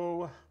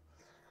go.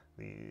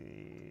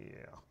 These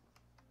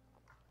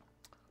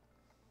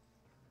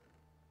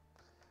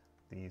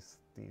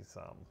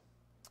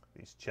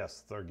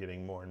chests are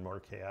getting more and more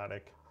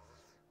chaotic.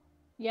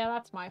 Yeah,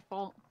 that's my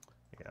fault.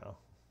 Yeah.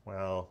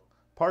 Well,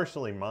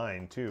 partially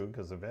mine too,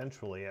 because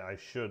eventually I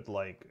should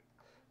like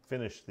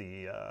finish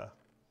the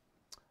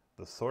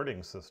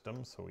sorting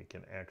system so we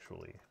can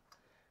actually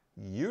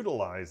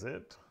utilize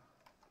it.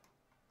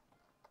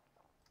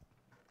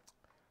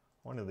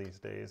 One of these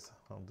days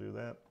I'll do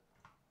that.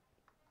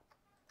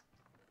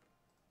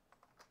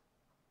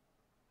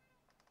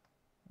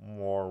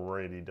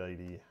 Alrighty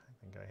dighty. I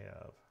think I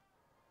have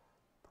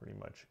pretty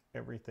much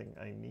everything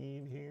I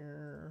need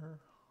here.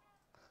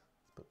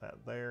 Let's put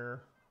that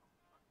there.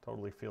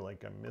 Totally feel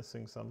like I'm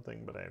missing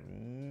something, but I have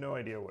no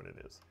idea what it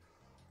is.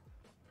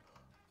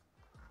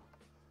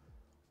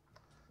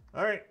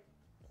 All right.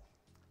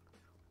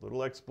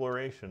 Little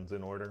explorations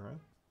in order,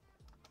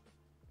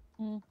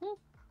 huh? Mm-hmm.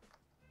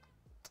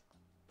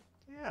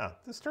 Yeah,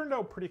 this turned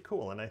out pretty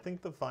cool, and I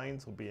think the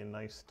vines will be a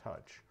nice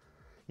touch.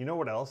 You know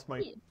what else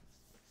might...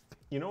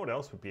 You know what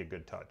else would be a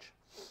good touch?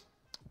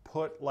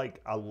 Put like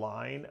a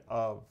line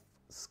of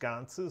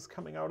sconces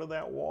coming out of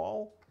that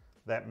wall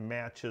that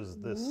matches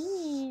this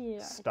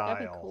style.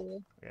 That'd be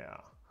cool. Yeah.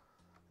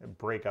 And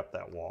break up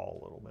that wall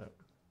a little bit.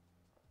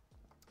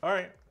 All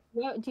right.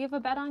 Yeah, do you have a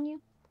bed on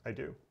you? I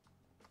do.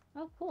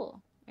 Oh,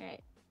 cool. All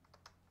right.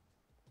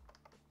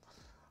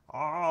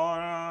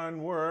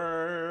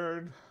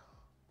 Onward.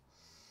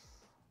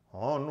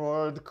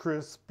 Onward,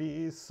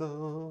 crispy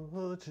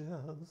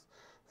soldiers,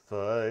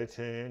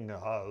 fighting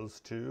as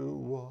to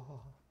war.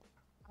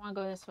 I want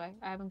to go this way.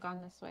 I haven't gone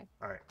this way.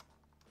 All right.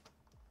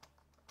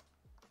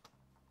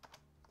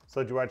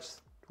 So did you watch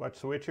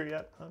The Witcher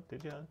yet? Huh?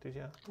 Did you? Did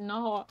you?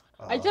 No.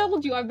 I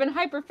told you I've been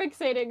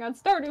hyperfixating on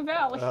Stardew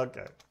Valley.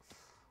 Okay.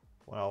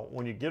 Well,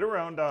 when you get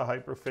around to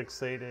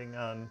hyperfixating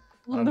on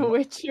The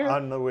Witcher.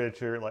 On The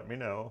Witcher, let me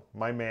know.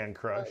 My man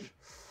crush.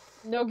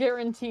 No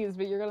guarantees,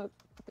 but you're gonna.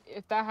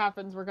 If that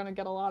happens, we're gonna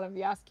get a lot of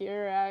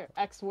Jaskier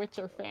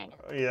ex-Witcher fan.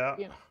 Yeah.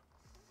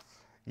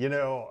 You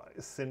know,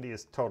 Cindy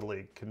is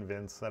totally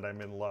convinced that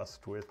I'm in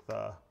lust with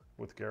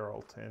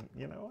Geralt, and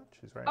you know what?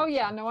 She's right. Oh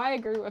yeah, no, I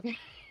agree with you.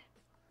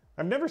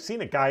 I've never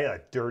seen a guy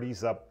that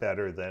dirties up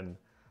better than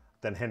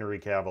Henry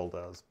Cavill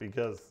does,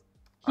 because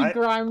he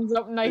grinds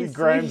up nicely. He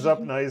grinds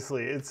up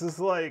nicely. It's just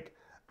like,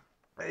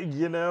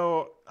 you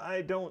know,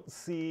 I don't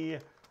see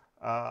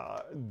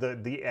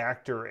the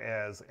actor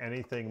as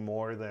anything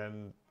more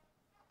than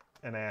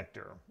an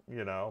actor,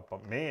 you know.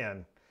 But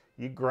man,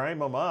 you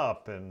grime him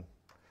up, and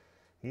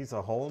he's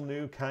a whole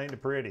new kind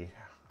of pretty.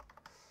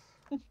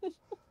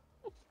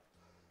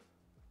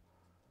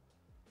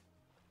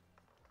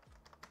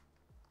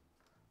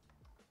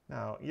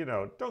 Now, you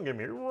know, don't get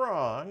me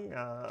wrong,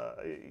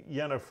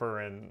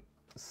 Yennefer and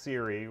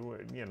Ciri,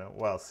 you know,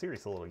 well,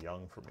 Ciri's a little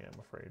young for me, I'm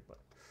afraid, but...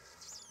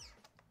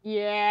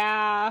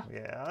 Yeah.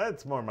 Yeah,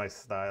 that's more my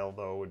style,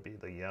 though, would be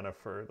the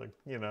Yennefer, like,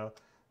 you know,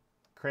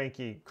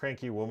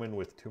 cranky woman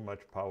with too much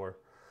power.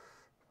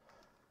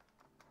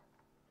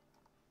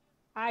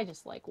 I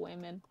just like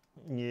women.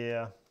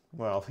 Yeah,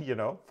 well, you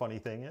know, funny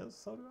thing is,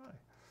 so do I.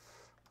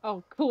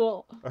 Oh,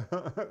 cool.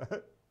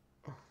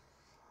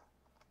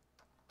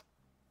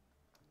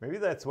 Maybe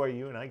that's why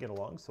you and I get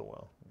along so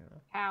well. You know?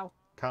 How?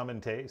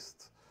 Common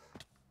tastes.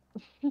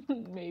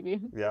 Maybe.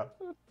 Yeah.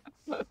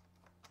 I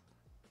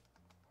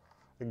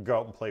can go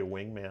out and play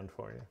wingman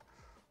for you.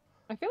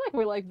 I feel like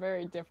we like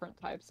very different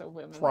types of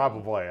women.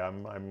 Probably.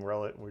 I'm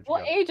relative.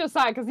 Well, age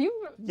aside, because you.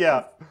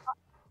 Yeah.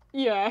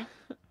 Yeah.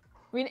 I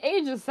mean,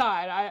 age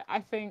aside, I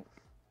think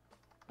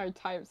our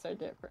types are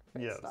different.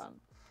 Yes.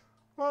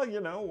 Well,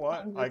 you know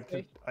what?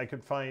 I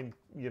could find,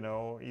 you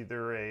know,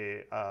 either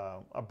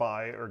a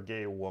bi or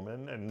gay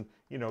woman, and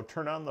you know,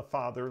 turn on the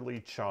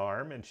fatherly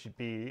charm, and she'd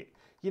be,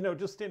 you know,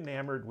 just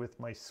enamored with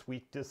my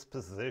sweet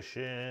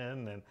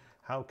disposition and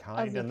how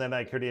kind, and then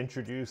I could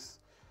introduce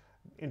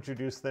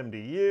them to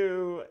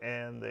you,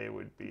 and they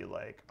would be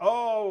like,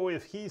 oh,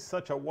 if he's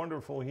such a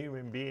wonderful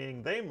human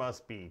being, they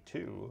must be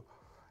too,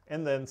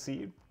 and then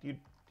see you'd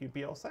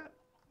be all set.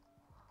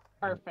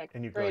 Perfect.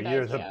 And you go,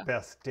 you're the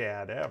best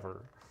dad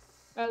ever.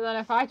 And then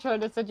if I tried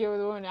to sit you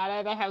with a woman, I'd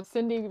either have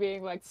Cindy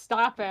being like,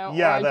 stop it,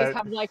 yeah, or I'd just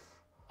have like,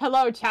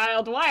 hello,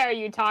 child, why are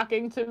you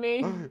talking to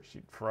me?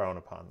 She'd frown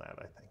upon that,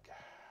 I think.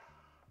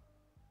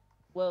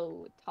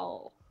 Whoa,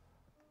 tall.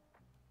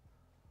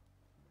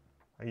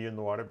 Are you in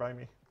the water by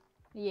me?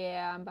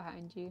 Yeah, I'm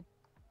behind you.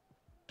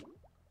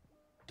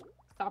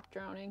 Stop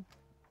drowning.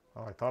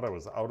 Oh, I thought I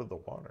was out of the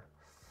water.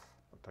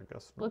 But I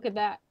guess not. Look at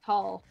that,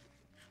 tall.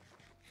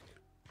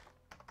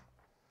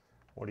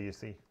 What do you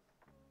see?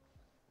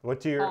 What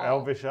do your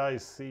elvish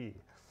eyes see?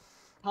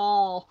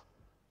 Tall.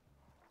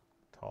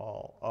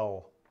 Tall.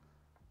 Oh.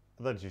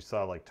 I thought you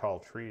saw like tall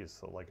trees,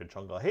 so like a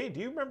jungle. Hey, do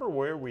you remember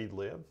where we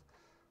live?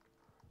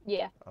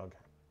 Yeah. Okay,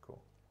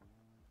 cool.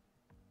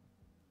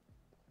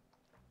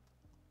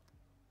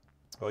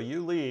 Well,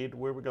 you lead.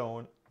 Where we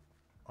going?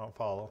 I'll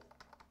follow.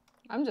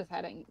 I'm just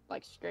heading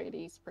like straight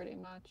east pretty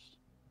much.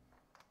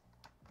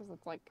 Because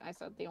it's like I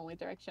said, the only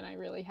direction I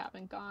really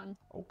haven't gone.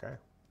 Okay.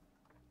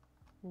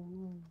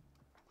 Ooh.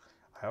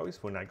 I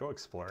always, when I go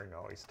exploring, I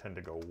always tend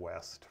to go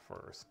west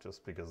first,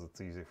 just because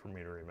it's easy for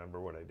me to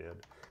remember what I did.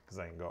 Because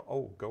I can go,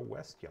 oh, go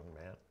west, young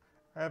man.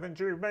 Haven't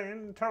you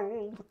been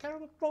told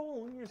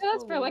California's Yeah,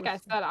 that's fair. Like I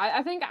said,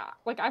 I think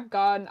like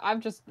I've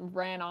just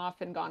ran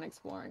off and gone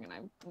exploring, and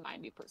I'm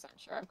 90%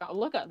 sure I've gone.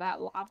 Look at that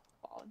lava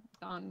fall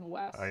gone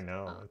west. I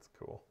know, it's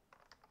cool.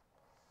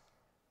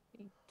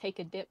 Take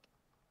a dip.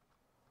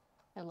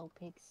 Hello,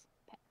 pigs.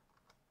 Pet.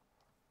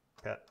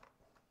 Pet.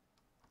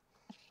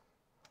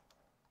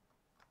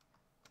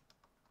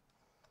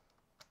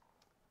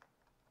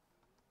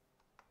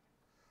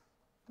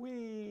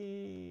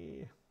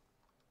 Whee!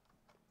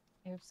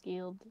 I've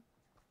scaled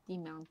the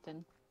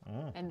mountain.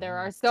 And there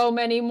are so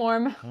many more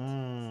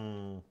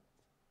mountains.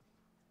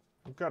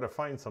 We've got to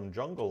find some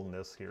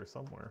jungleness here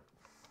somewhere.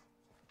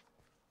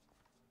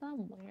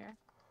 Somewhere.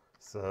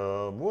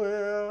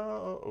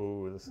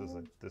 Oh, this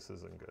isn't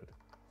good.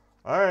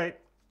 All right.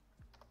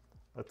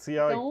 Let's see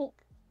how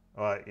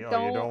you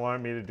don't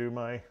want me to do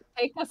my...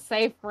 Take a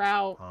safe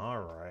route.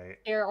 All right.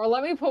 Here, or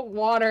let me put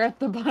water at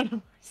the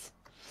bottom.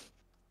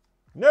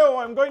 No,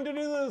 I'm going to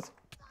do this.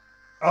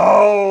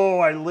 Oh,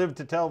 I live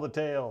to tell the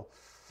tale.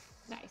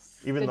 Nice.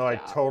 Even though I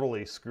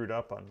totally screwed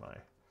up on my...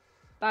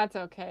 That's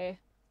okay.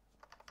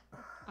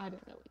 I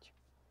didn't know which.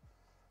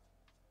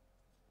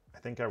 I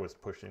think I was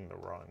pushing the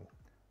wrong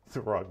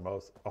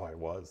mouse. Oh, I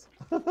was.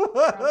 Yeah,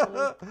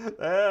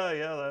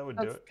 that would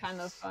do it. That's kind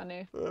of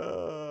funny.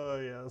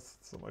 Yes.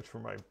 So much for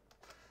my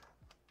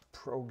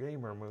pro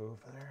gamer move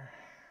there.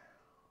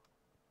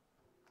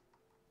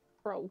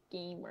 Pro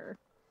gamer.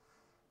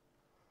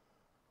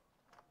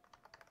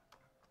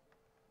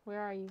 Where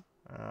are you?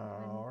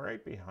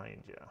 Right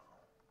behind you.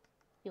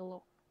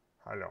 Hello.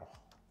 Hello.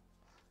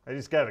 I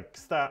just gotta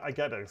stop. I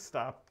gotta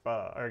stop.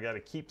 Or I gotta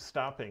keep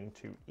stopping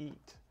to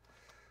eat,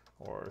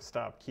 or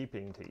stop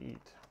keeping to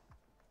eat.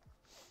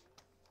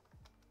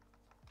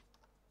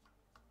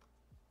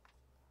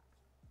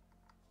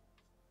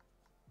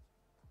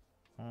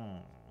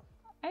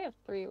 I have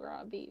 3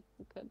 raw beef.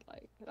 We could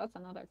like. That's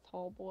another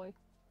tall boy.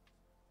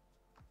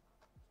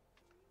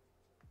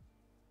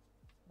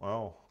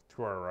 Oh,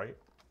 to our right.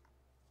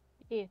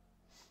 Yeah.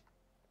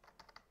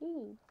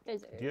 Ooh,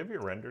 desert. Do you have your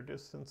render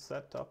distance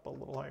set up a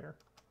little higher?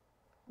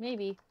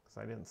 Maybe. Because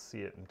I didn't see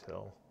it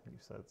until you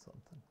said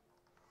something.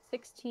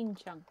 16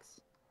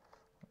 chunks.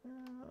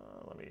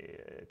 Let me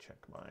check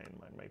mine.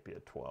 Mine might be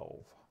a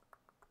 12.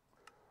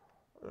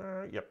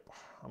 Yep.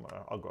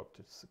 I'll go up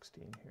to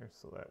 16 here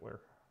so that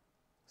we're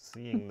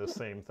seeing the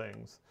same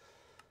things.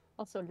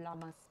 Also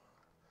llamas.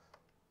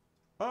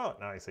 Oh,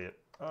 now I see it.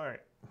 All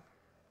right.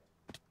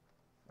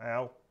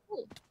 Ow.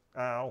 Ooh.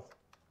 Ow.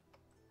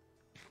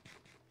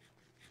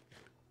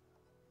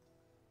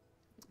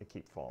 I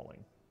keep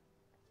falling.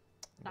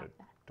 I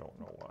don't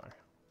know why.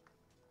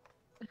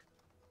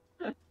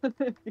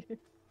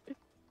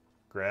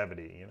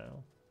 Gravity, you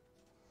know?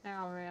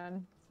 Oh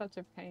man, such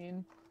a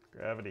pain.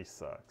 Gravity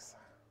sucks.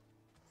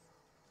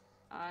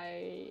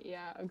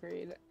 Yeah,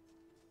 agreed.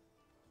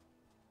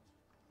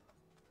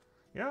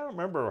 Yeah, I don't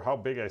remember how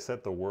big I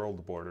set the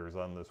world borders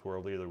on this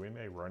world either. We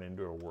may run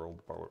into a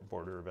world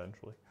border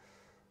eventually.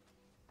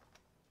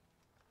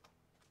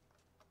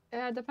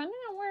 Yeah, depending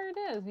on where it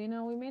is, you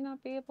know, we may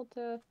not be able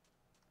to...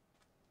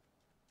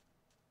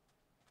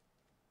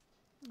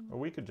 Or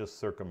we could just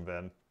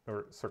circumvent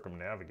or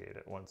circumnavigate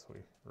it once we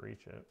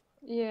reach it.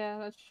 Yeah,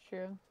 that's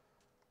true.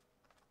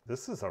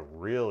 This is a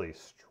really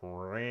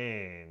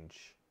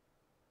strange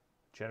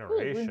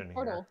generation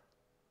here.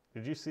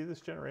 Did you see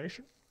this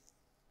generation?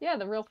 Yeah,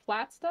 the real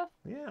flat stuff?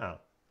 Yeah.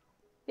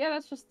 Yeah,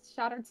 that's just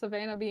shattered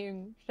savanna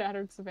being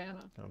shattered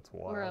savanna. That's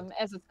wild. Or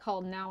as it's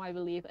called now, I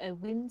believe, a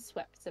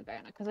windswept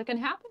savanna. Because it can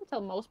happen to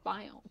most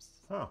biomes.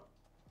 Huh.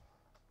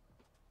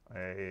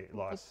 I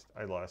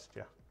lost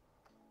you.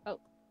 Oh,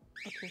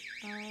 okay.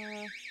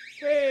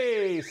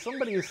 Hey,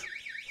 somebody's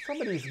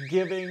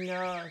giving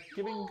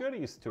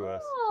goodies to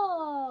us.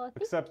 Oh,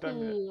 Except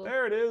thank you.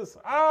 there it is.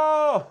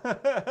 Oh,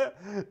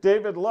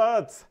 David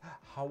Lutz,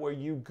 how are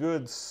you,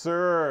 good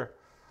sir?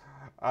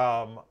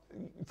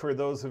 For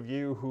those of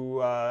you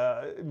who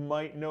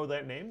might know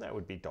that name, that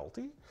would be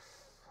Dalty.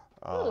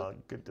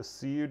 Good to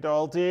see you,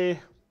 Dalty.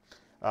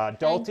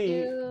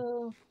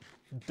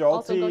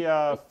 Dalty,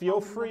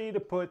 feel free to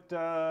put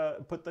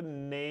the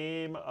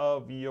name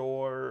of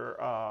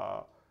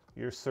your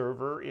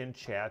server in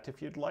chat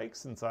if you'd like,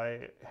 since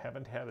I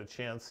haven't had a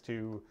chance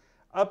to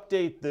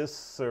update this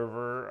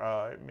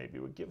server. Maybe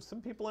it would give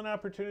some people an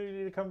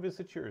opportunity to come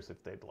visit yours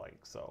if they'd like.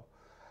 So,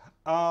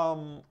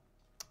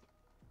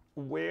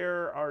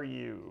 where are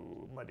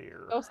you, my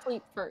dear? Go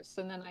sleep first,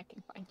 and then I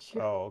can find you.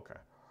 Oh, okay.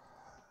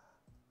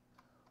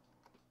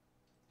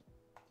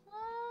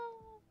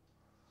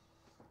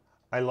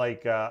 I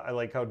like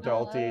how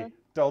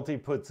Dalty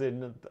puts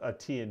in a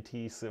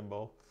TNT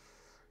symbol.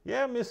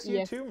 Yeah, miss you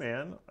Yes. too,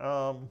 man.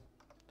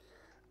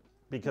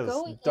 Because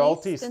Go east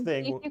Dalty's and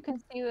thing. see if you can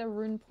see the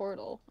rune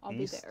portal. I'll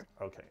East? be there.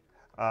 Okay.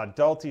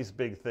 Dalty's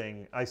big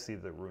thing. I see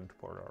the runed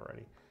port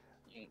already.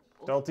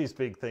 Dalty's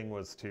big thing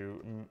was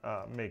to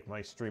make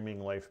my streaming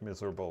life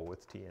miserable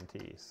with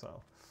TNT.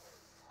 So.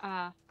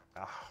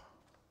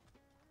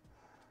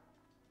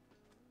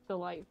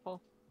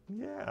 Delightful.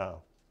 Yeah.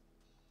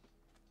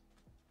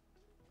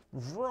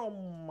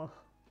 Vroom.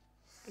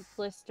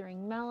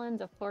 Blistering melons,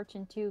 a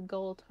fortune 2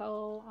 gold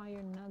hoe,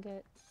 iron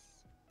nuggets.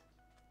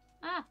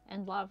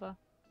 And lava.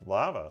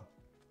 Lava.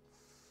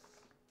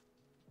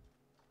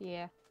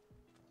 Yeah.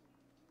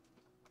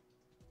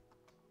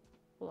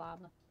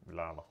 Lava.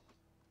 Lava.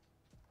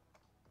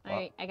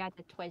 Alright, I got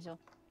the twizzle.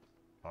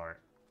 Alright.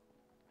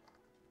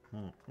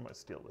 I'm gonna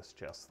steal this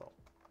chest though.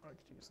 I could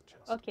use the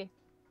chest. Okay.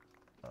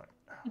 Alright.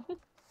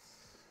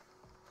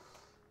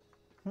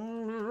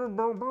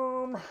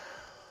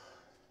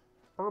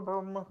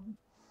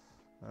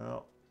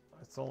 Well,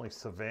 it's only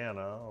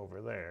savanna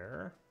over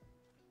there.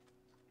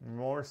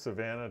 More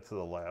savanna to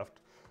the left.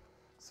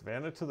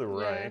 Savanna to the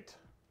right.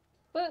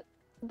 But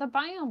the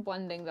biome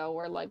blending though,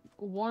 where like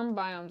warm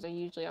biomes are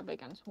usually up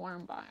against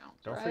warm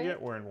biomes. Don't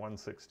forget we're in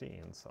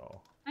 116,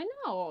 so. I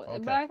know,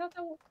 Okay. but I thought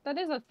that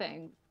is a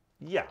thing.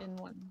 Yeah. In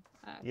one.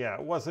 Yeah,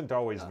 it wasn't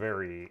always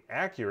very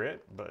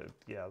accurate, but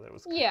yeah, that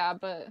was.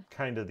 But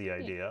kind of the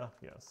idea.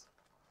 Yes.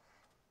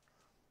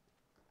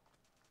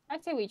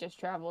 I'd say we just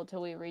travel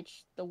till we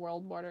reach the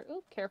world border.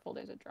 Ooh, careful,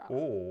 there's a drop.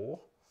 Oh.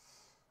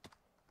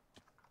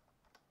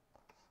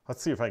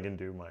 Let's see if I can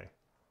do my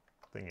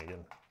thing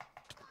again.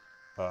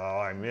 Oh,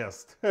 I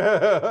missed.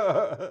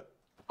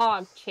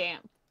 Hog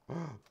champ.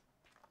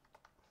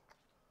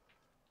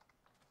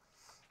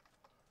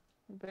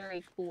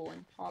 Very cool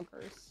and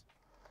poggers.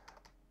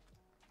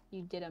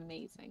 You did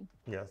amazing.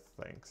 Yes,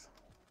 thanks.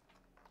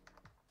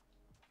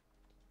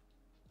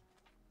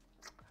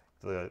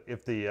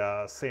 If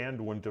the sand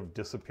wouldn't have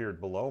disappeared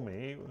below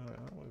me, it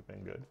would have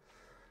been good.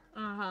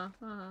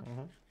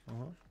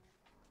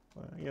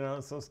 You know,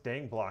 it's those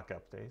dang block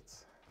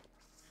updates.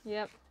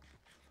 Yep.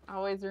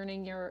 Always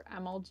earning your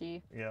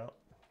MLG. Yeah.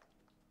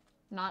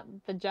 Not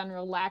the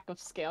general lack of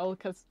skill,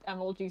 because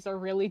MLGs are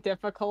really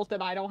difficult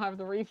and I don't have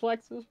the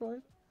reflexes for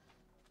it.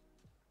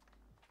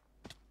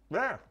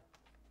 Yeah.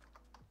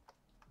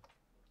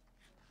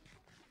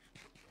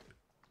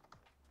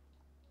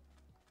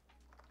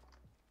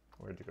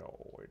 Where'd you go?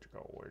 Where'd you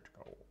go? Where'd you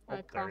go?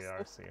 Oh, there you are.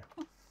 I see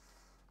you.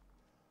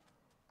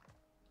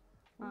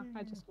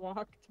 I just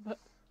walked, but...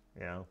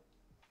 Yeah.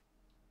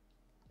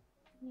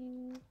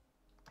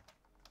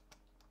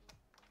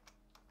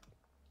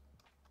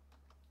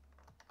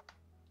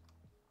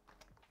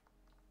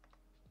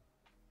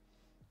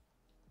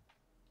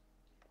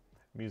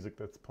 Music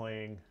that's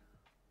playing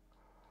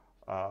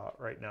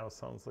right now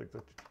sounds like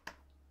the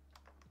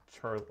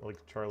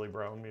Charlie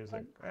Brown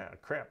music.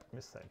 Crap!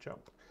 Missed that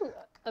jump. Ooh,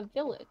 a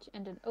village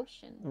and an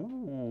ocean.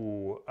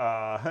 Ooh.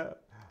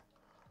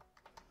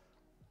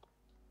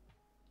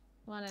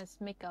 Want us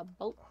to make a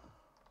boat?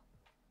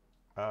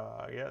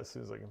 Yeah, as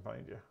soon as I can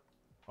find you.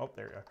 Oh,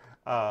 there you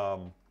are.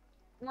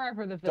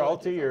 Wherever the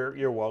village Dalty,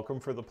 you're welcome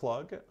for the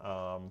plug.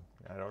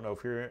 I don't know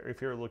if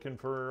you're looking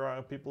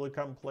for people to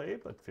come play,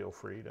 but feel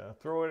free to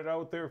throw it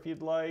out there if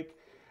you'd like.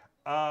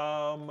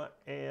 Yeah,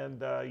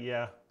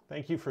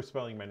 thank you for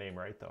spelling my name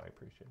right, though. I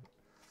appreciate it.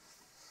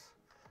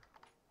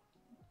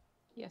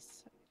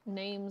 Yes,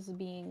 names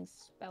being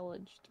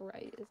spelled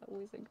right is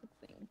always a good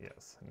thing.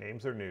 Yes,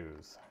 names are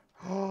news.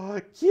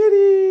 Oh,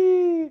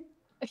 kitty!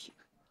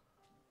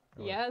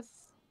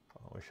 Yes.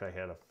 I wish I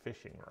had a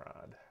fishing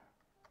rod.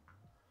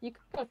 You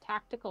could go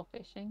tactical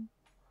fishing.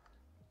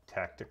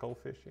 Tactical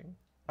fishing?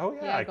 Oh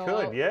yeah, I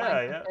could.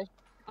 Yeah.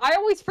 I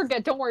always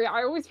forget. Don't worry.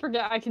 I always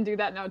forget I can do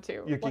that now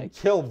too. You can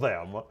kill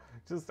them.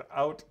 Just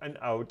out and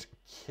out,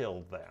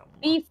 kill them.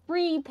 Be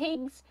free,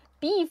 pigs.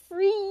 Be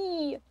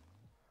free.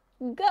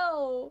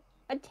 Go.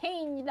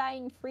 Attain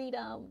thine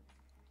freedom.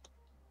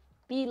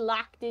 Be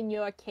locked in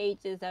your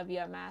cages of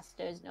your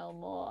masters no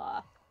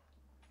more.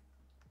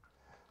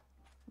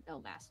 No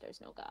masters,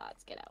 no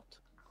gods. Get out.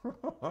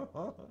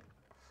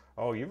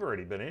 Oh, you've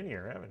already been in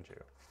here, haven't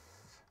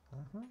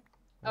you?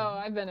 Oh,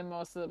 I've been in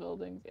most of the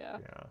buildings, yeah.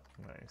 Yeah,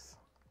 nice.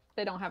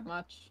 They don't have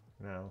much.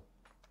 No.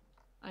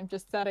 I'm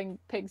just setting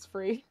pigs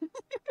free.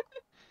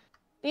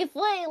 Be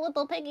free,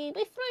 little piggy,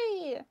 be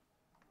free!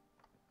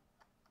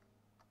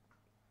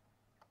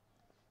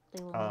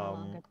 They will no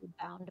longer be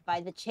bound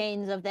by the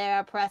chains of their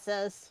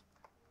oppressors.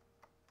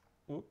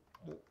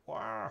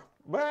 Wow.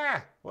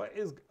 What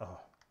is... Oh,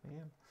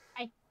 man.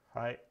 Hi.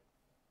 Hi.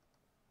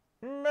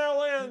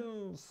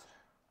 Melons!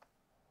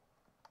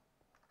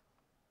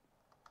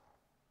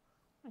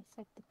 I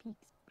set the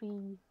pigs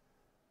free.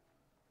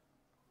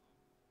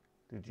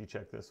 Did you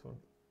check this one?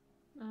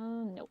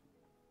 Nope.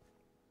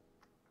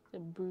 The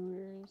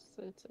brewers,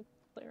 so it's a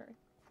player.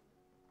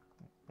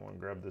 I want to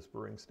grab this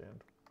brewing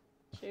stand.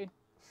 Sure.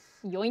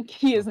 Yoink,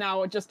 he is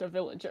now just a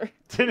villager.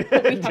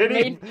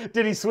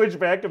 Did he switch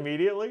back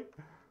immediately?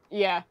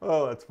 Yeah.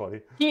 Oh, that's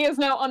funny. He is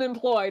now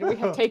unemployed. We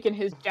have taken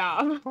his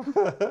job.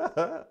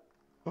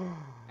 All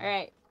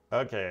right.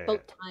 Okay.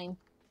 Boat time.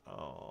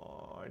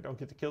 Oh, I don't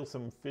get to kill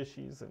some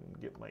fishies and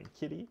get my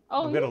kitty.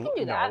 Oh, you can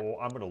do that. No,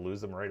 I'm gonna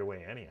lose them right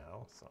away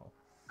anyhow. So.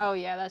 Oh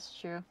yeah, that's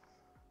true.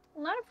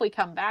 Not if we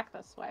come back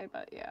this way,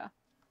 but yeah.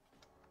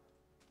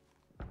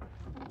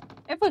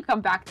 If we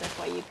come back this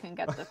way, you can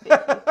get the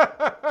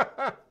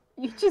fishies.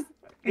 You just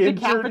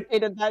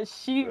decapitated that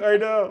sheep. I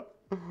know.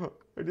 I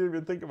didn't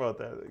even think about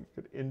that. You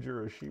could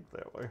injure a sheep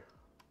that way.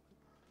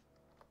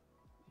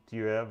 Do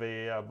you have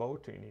a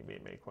boat, or you need me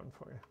to make one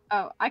for you?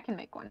 Oh, I can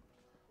make one.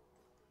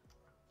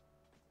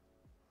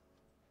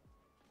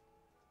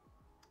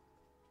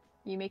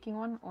 You making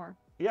one, or?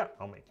 Yeah,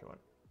 I'll make you one.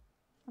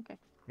 Okay.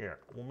 Here,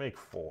 we'll make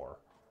 4.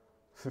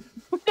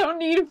 We don't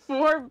need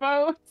 4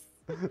 boats.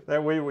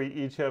 That way we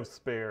each have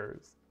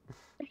spares.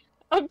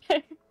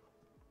 Okay.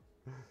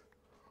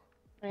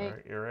 All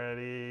right, you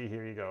ready?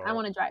 Here you go. I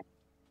want to drive.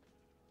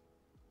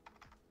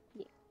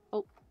 Yeah.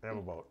 Oh. Have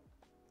a boat.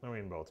 Then we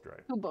can both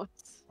drive. 2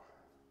 boats.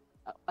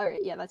 Oh, all right,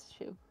 yeah, that's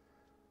true.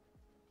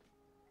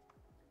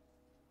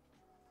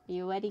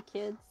 You ready,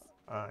 kids?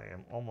 I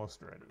am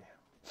almost ready.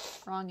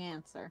 Wrong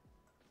answer.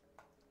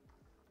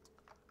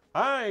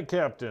 Aye,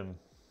 Captain.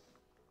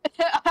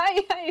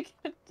 Aye,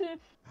 Captain.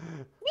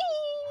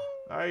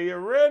 Whee! Are you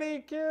ready,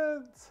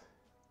 kids?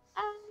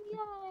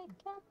 Aye,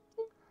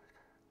 Captain.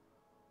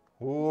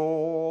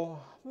 Oh,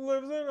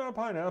 lives in a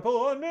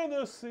pineapple under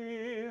the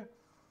sea.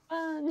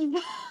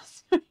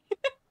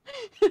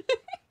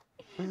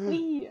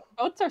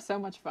 Boats are so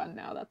much fun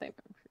now that they've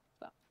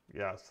improved them.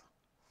 Yes.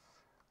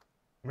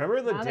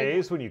 Remember the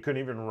days when you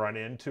couldn't even run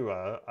into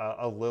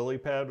a lily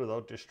pad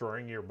without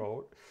destroying your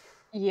boat?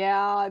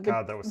 Yeah.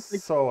 God, that was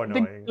so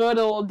annoying. The good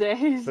old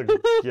days.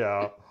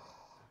 Yeah.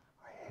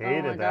 I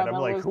hated that. I'm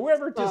like,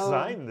 whoever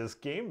designed this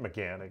game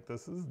mechanic?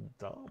 This is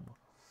dumb.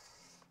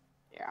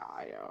 Yeah,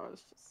 I know.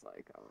 It's just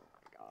like, oh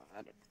my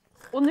god.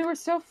 Well, they were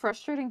so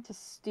frustrating to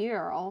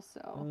steer also.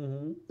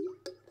 Mm-hmm.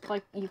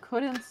 Like, you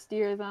couldn't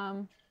steer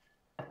them.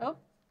 Oh,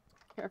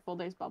 careful,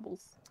 there's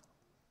bubbles.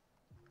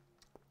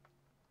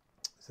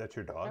 Is that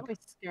your That dog? always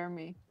scare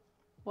me.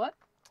 What?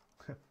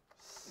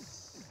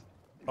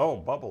 Oh,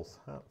 bubbles.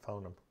 Oh,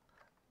 found them.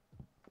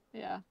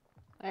 Yeah,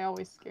 they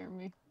always scare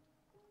me.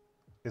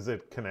 Is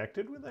it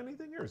connected with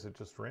anything, or is it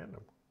just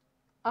random?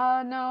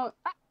 No.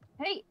 Ah,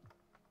 hey!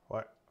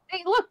 What?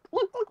 Hey, look!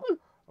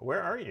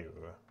 Where are you?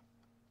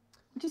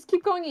 Just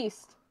keep going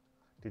east.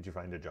 Did you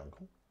find a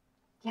jungle?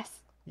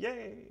 Yes.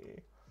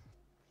 Yay!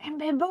 And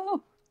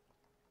bamboo!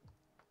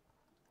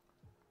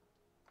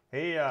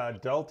 Hey,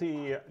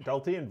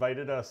 Dulty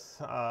invited us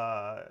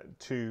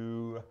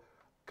to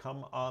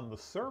come on the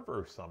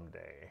server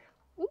someday.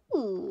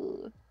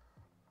 Ooh.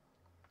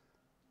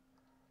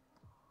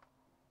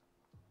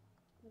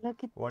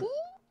 Look at these.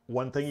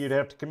 One thing you'd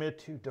have to commit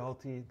to,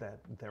 Dulty, that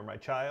they're my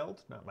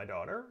child, not my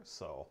daughter.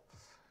 So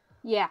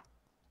yeah.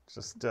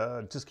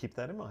 Just keep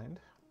that in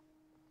mind.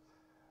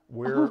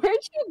 Where'd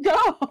you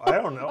go? I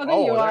don't know. Oh,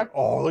 there you are.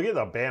 Oh, look at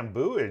the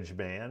bambooage,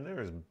 man.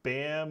 There's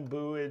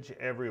bambooage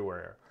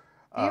everywhere.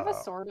 Do you have a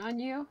sword on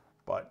you?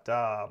 But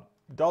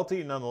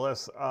Dulty,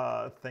 nonetheless,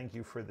 thank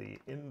you for the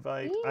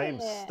invite. Yeah. I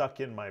am stuck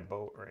in my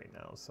boat right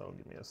now, so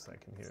give me a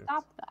second here.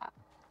 Stop that.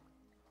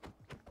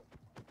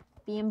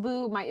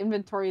 Bamboo, my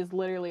inventory is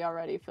literally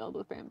already filled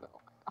with bamboo. Oh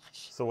my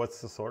gosh. So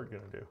what's the sword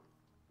gonna do?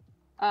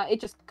 It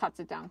just cuts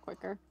it down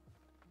quicker.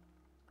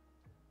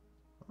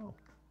 Oh,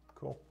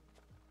 cool.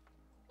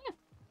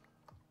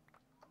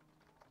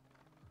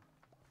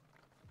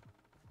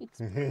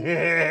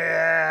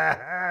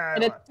 Yeah.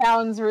 And it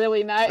sounds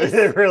really nice.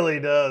 It really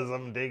does.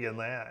 I'm digging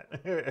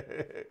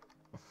that.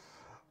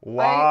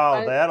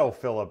 Wow, that'll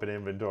fill up an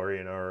inventory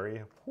in a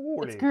hurry.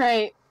 It's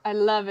great. I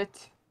love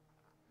it.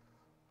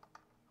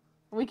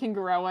 We can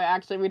grow it.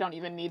 Actually, we don't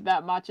even need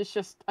that much. It's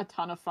just a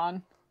ton of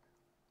fun.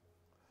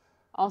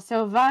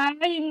 Also,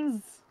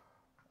 vines.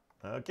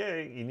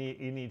 Okay, you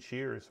need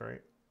shears,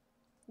 right?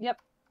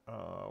 Yep.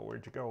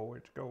 Where'd you go?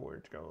 Where'd you go?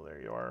 Where'd you go?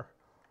 There you are.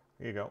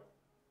 Here you go.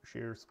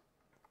 Shears.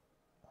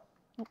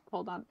 Oh,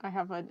 hold on. I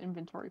have an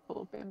inventory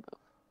full of bamboo.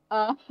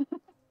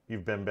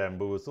 You've been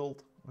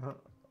bamboozled?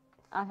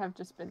 I have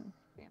just been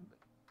bamboo.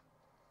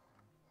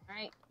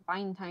 Alright,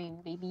 vine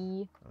time,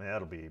 baby.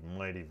 That'll be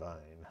mighty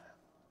vine.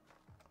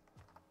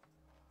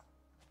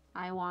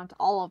 I want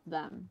all of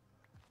them.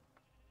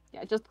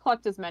 Yeah, just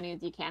collect as many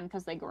as you can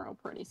because they grow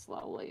pretty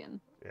slowly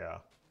and yeah.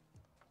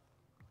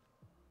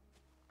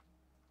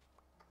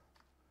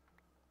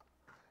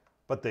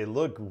 But they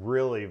look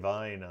really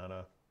vine on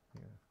a.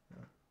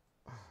 Yeah.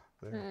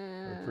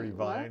 They're pretty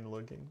vine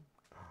looking.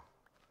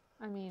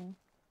 I mean,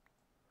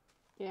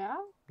 yeah.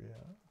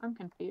 Yeah. I'm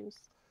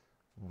confused.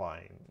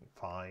 Fine.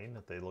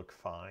 They look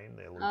fine.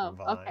 They look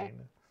vine. Okay.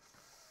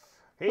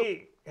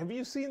 Hey, have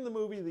you seen the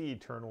movie The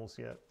Eternals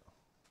yet?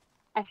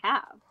 I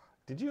have.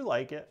 Did you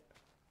like it?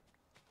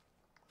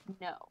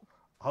 No.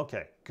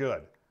 Okay,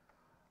 good.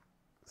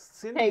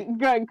 Hey,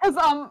 good, because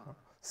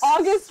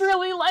August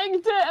really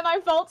liked it, and I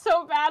felt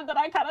so bad that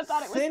I kind of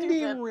thought it was Cindy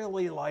stupid.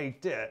 really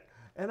liked it.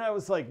 And I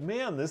was like,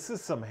 man, this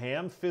is some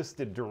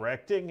ham-fisted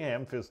directing,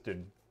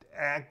 ham-fisted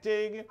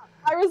acting.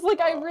 I was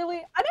like, I didn't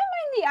mind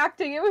the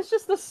acting. It was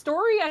just the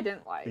story I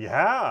didn't like.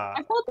 Yeah.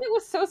 I felt it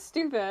was so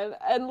stupid,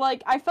 and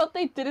like I felt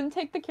they didn't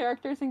take the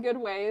characters in good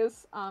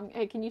ways.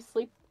 Hey, can you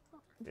sleep?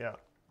 Yeah.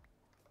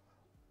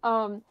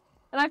 And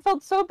I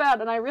felt so bad,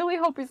 and I really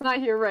hope he's not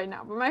here right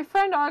now. But my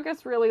friend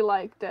August really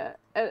liked it,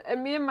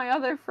 and me and my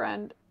other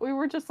friend, we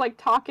were just like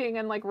talking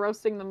and like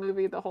roasting the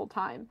movie the whole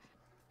time.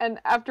 And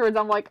afterwards,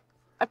 I'm like,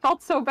 I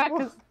felt so bad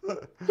because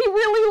he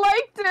really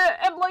liked it,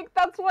 and like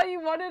that's why he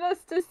wanted us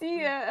to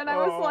see it. And I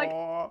was like,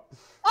 oh,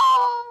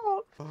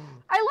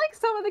 I like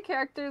some of the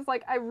characters.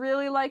 Like I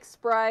really like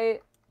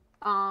Sprite.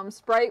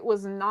 Sprite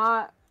was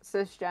not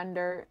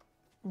cisgender,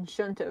 and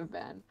shouldn't have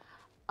been.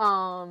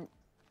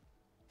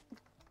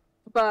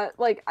 But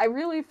like I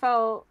really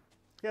felt.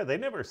 Yeah, they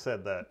never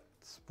said that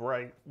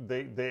Sprite.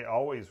 They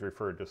always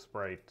referred to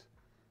Sprite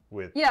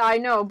with. Yeah, I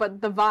know,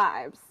 but the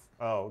vibes.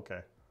 Oh,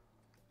 okay.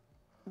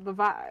 The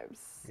vibes.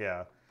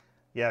 Yeah,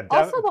 yeah.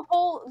 Also,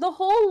 the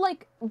whole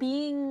like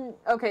being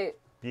okay.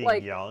 Being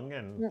like, young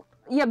and.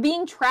 Yeah,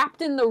 being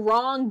trapped in the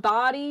wrong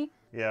body.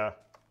 Yeah.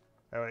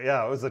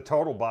 Yeah, it was a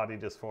total body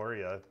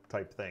dysphoria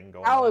type thing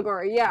going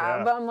Allegory, on.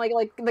 yeah. But I'm like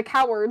the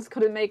cowards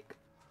couldn't make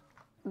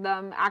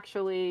them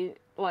actually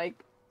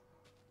like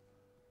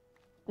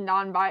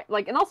non-bi,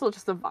 like, and also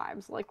just the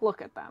vibes. Like,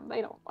 look at them;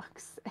 they don't look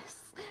cis.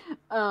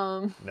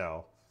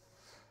 No.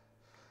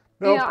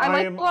 Nope, yeah, I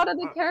like a lot of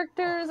the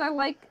characters. I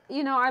like,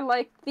 I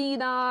like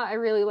Thena. I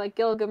really like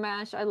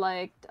Gilgamesh. I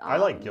like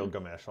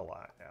Gilgamesh a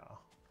lot. Yeah.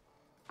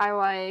 I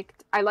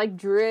like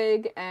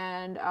Drig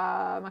and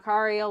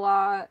Makari a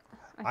lot.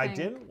 I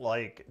didn't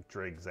like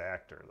Drig's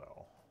actor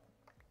though.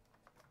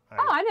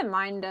 I didn't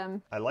mind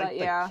him. I liked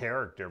the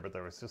character, but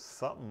there was just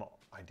something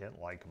I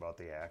didn't like about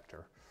the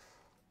actor.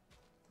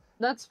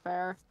 That's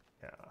fair.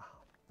 Yeah,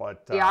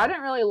 but yeah, I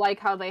didn't really like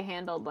how they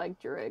handled like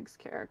Drig's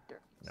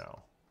character. No.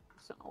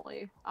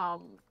 Personally,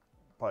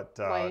 but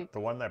like, the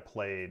one that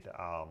played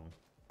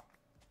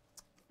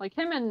like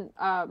him and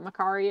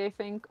Makari, I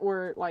think,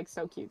 were like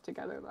so cute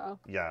together though.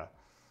 Yeah.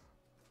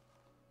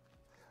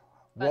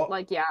 But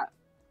like, yeah.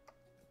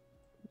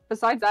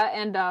 Besides that,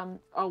 and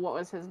what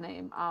was his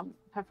name?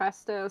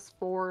 Hephaestus,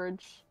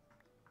 Forge,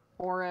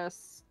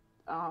 Horus.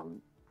 I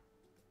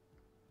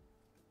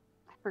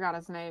forgot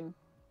his name.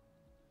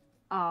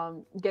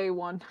 Gay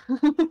one.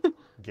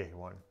 Gay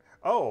one.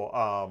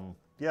 Oh,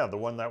 yeah, the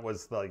one that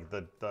was like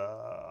the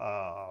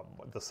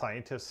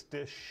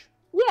scientist-ish.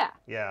 Yeah.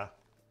 Yeah.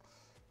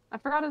 I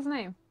forgot his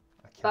name.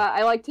 But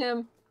I liked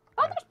him.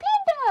 Oh, there's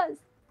pandas!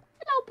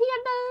 Hello,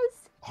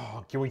 pandas!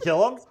 Oh, can we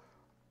kill them?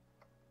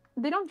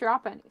 They don't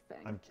drop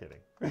anything. I'm kidding.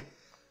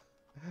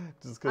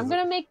 Just 'cause I'm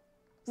gonna make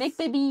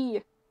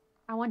baby.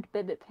 I want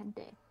baby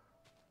panda.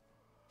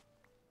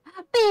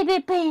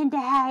 Baby panda,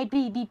 hi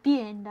baby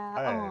panda.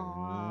 I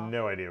have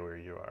no idea where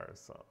you are,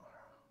 so.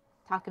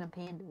 Talking to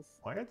pandas.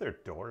 Why are there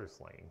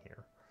doors laying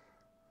here?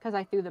 Because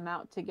I threw them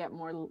out to get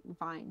more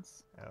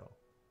vines. Oh.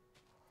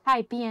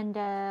 Hi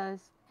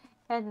pandas.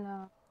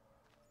 Hello.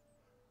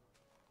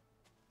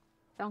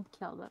 Don't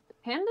kill them.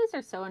 Pandas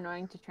are so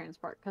annoying to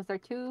transport because they're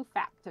too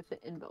fat to fit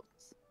in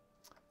boats.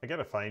 I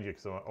gotta find you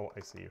because I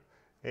see you.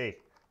 Hey,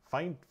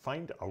 find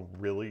a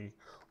really,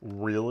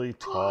 really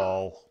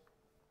tall.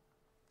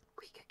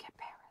 We could get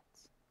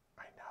parrots.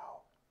 I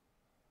know.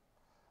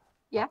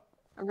 Yeah,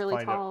 a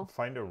really tall.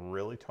 Find a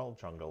really tall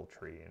jungle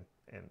tree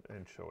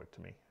and show it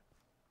to me.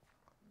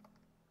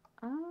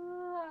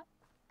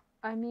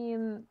 I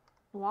mean,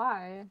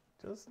 why?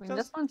 Just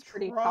this one's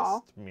pretty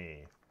tall. Trust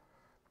me.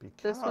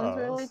 This one's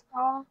really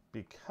tall.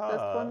 Because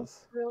this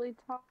one's really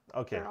tall.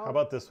 Okay, how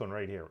about this one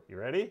right here? You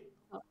ready?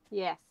 Oh,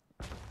 yes.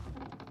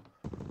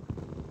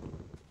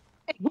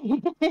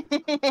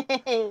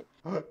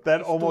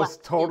 That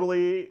almost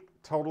totally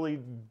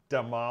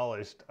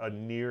demolished a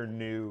near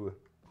new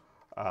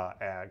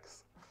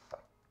axe.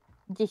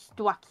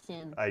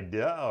 Destruction. I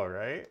know,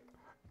 right?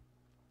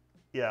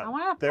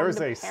 Yeah.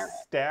 There's a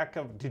stack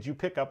of. Did you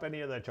pick up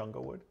any of that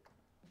jungle wood?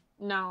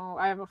 No,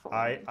 I have a full.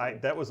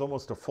 That was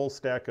almost a full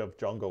stack of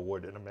jungle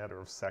wood in a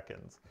matter of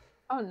seconds.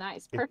 Oh,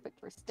 nice. Perfect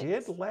for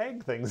sticks. Did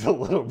lag things a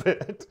little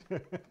bit.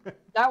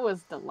 That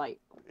was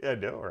delightful. I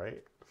know,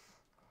 right?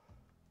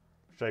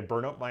 Should I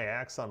burn up my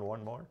axe on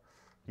one more?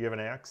 You have an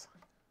axe?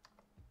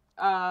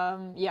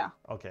 Yeah.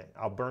 Okay,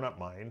 I'll burn up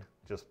mine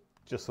just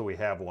so we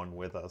have one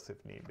with us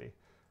if need be.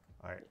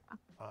 All right.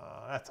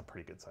 That's a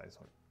pretty good size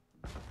one.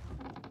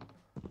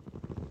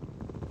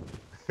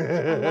 I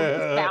love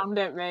the sound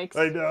it makes.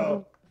 I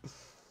know.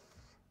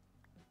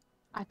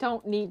 I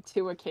don't need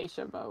 2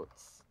 acacia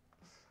boats.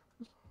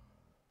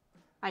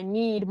 I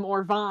need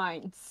more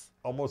vines.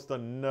 Almost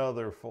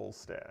another full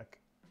stack.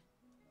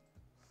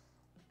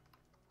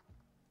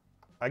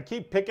 I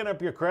keep picking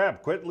up your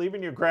crap. Quit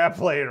leaving your crap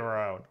laying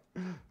around.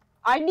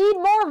 I need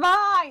more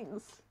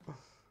vines!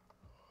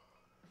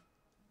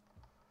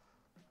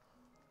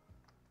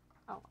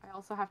 Oh, I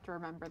also have to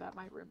remember that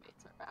my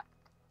roommates are back.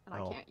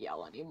 and I can't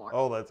yell anymore.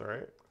 Oh, that's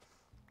right.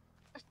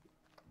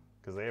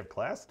 Because they have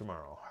class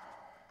tomorrow.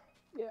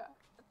 Yeah.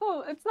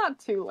 Well, it's not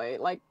too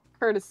late. Like,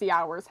 courtesy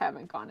hours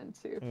haven't gone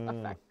into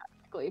effect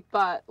technically,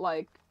 but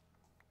like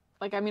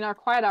I mean, our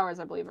quiet hours,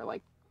 I believe, are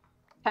like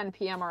 10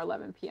 p.m. or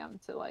 11 p.m.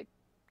 to like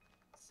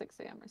 6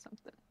 a.m. or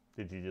something.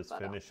 Did you just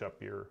finish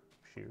up your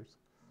shears?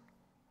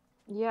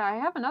 Yeah, I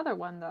have another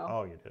one though.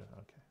 Oh, you did.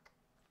 Okay.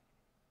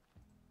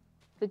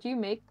 Did you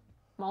make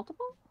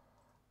multiple?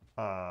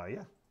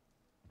 Yeah.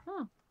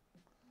 Oh.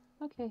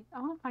 Okay. I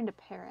want to find a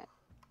parrot.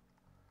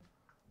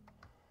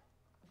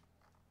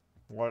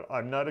 What?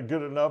 I'm not a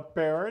good enough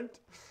parent?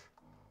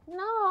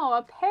 No,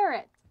 a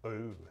parrot.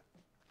 Ooh.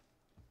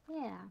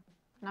 Yeah.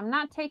 And I'm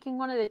not taking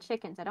one of the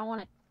chickens. I don't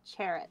want to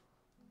chair it.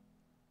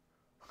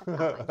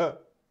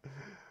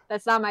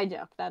 That's not my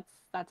joke. That's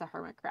a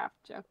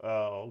Hermitcraft joke.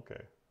 Oh,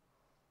 okay.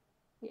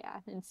 Yeah,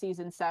 in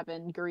season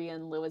 7,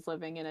 Grian was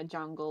living in a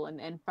jungle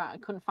and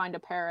couldn't find a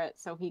parrot,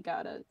 so he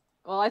got a...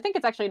 Well, I think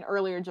it's actually an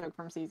earlier joke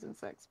from season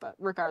 6, but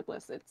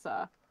regardless, it's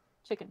a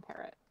chicken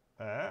parrot.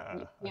 Ah,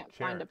 you can't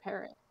find a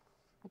parrot.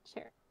 A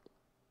chair.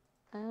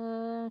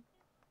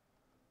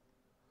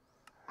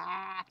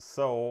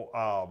 So,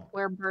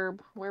 where burb?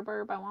 Where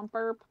burb? I want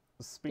burb.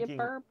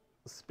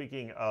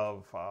 Speaking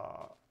of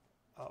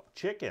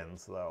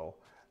chickens, though,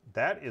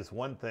 that is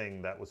one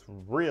thing that was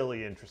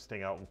really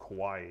interesting out in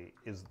Kauai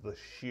is the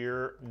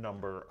sheer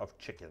number of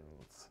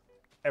chickens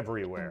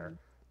everywhere.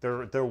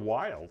 They're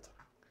wild.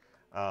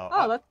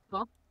 Oh, that's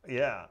cool.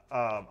 Yeah,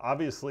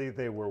 obviously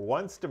they were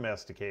once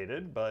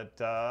domesticated, but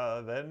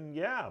then,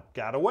 yeah,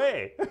 got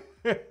away.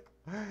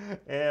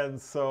 And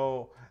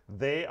so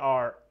they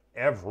are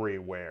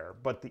everywhere.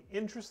 But the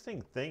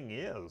interesting thing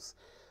is,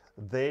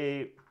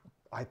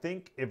 I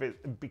think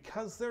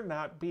because they're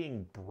not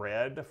being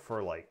bred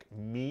for like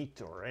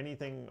meat or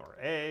anything, or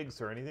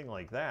eggs or anything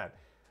like that,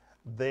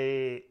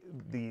 the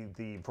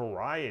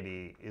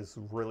variety is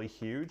really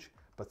huge,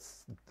 but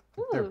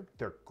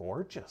they're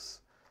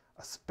gorgeous.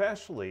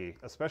 Especially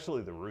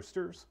the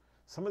roosters.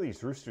 Some of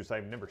these roosters,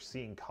 I've never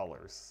seen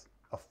colors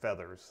of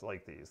feathers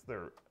like these.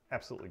 They're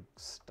absolutely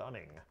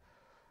stunning.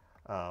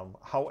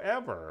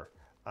 However,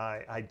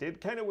 I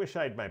did kind of wish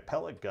I had my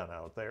pellet gun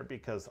out there,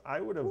 because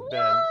I would have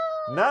been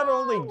not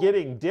only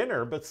getting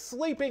dinner, but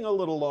sleeping a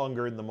little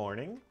longer in the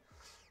morning.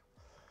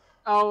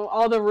 Oh,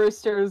 all the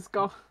roosters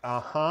go.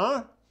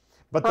 But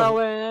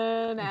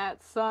crowing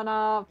at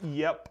sunup.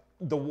 Yep.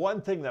 The one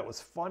thing that was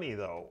funny,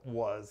 though,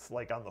 was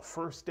like on the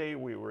first day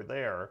we were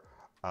there,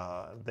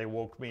 they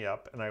woke me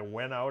up and I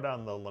went out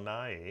on the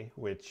lanai,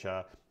 which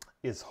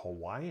is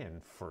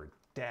Hawaiian for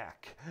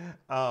deck,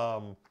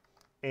 and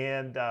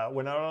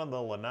went out on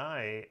the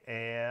lanai,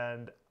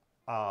 and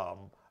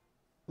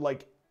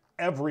like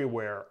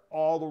everywhere,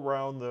 all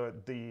around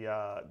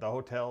the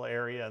hotel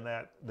area, and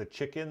that the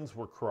chickens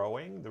were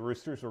crowing, the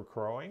roosters were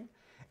crowing,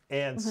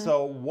 and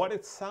so what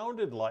it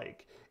sounded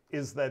like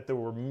is that there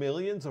were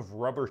millions of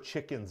rubber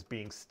chickens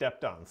being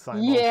stepped on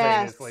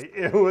simultaneously.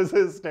 Yes. It was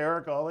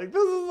hysterical. Like,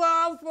 this is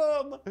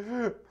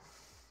awesome.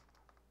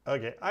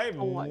 Okay, I have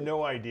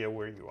no idea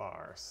where you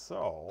are,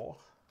 so...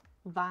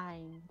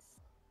 Vines.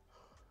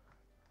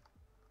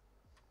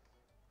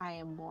 I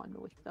am one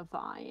with the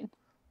vine.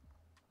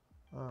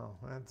 Oh,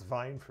 that's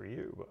vine for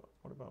you, but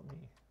what about me?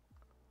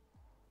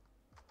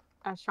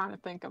 I was trying to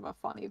think of a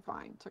funny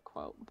vine to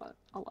quote, but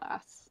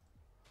alas,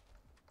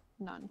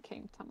 none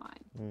came to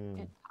mind in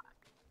time.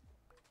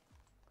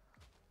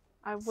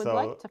 I would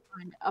like to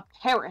find a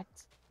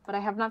parrot, but I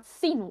have not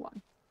seen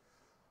one.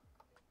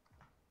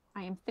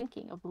 I am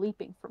thinking of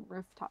leaping from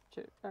rooftop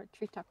to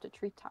treetop to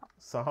treetop.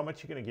 So how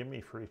much are you going to give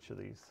me for each of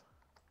these?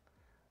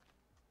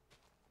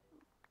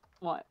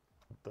 What?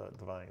 The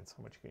vines.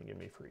 How much are you going to give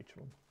me for each of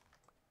them?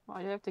 Well,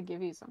 I have to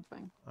give you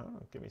something. I don't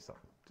know. Give me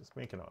something. Just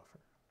make an offer.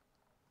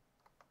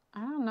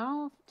 I don't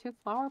know. 2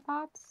 flower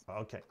pots?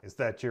 Okay. Is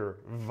that your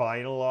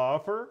vinyl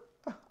offer?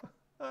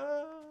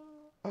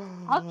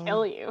 I'll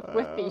kill you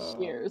with these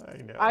shears.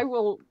 I know. I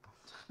will...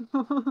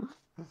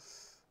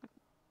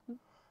 Keep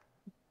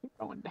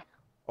going down.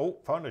 Oh,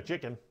 found a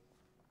chicken.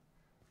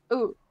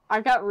 Ooh,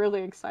 I got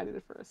really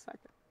excited for a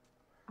second.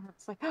 I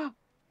was like, oh,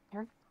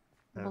 parrot?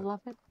 I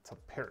love it. It's a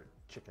parrot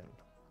chicken.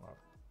 Wow.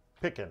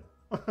 Pickin'.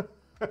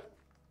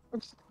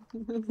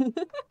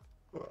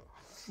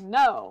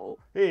 No.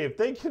 Hey, if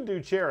they can do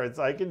chariots,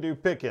 I can do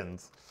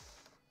pickins.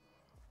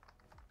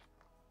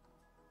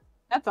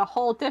 That's a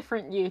whole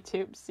different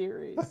YouTube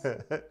series.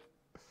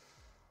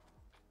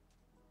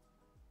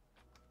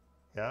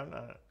 Yeah, I'm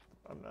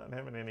not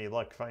having any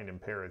luck finding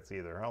parrots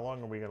either. How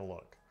long are we gonna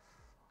look?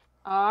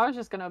 I was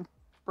just gonna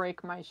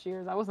break my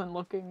shears. I wasn't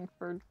looking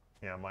for...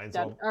 Yeah, mine's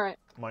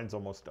mine's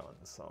almost done,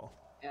 so...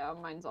 Yeah,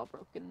 mine's all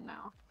broken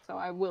now. So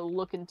I will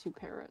look into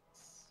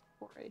parrots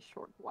for a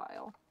short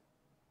while.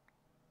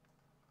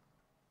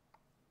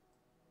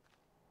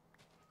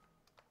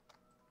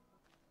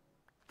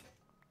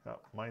 Oh,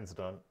 mine's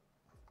done.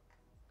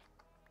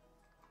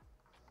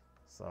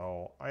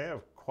 So I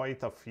have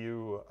quite a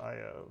few.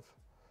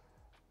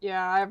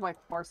 Yeah, I have like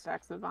 4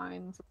 stacks of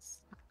vines.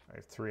 I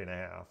have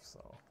 3.5,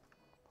 so...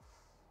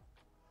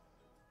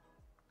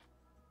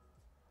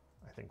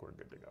 I think we're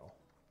good to go.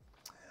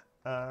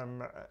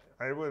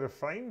 I will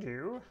find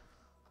you.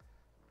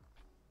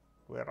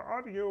 Where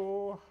are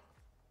you?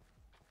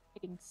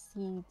 Getting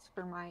seeds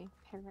for my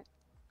parrot.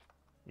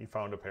 You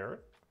found a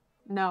parrot?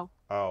 No.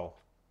 Oh.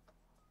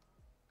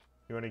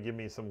 You want to give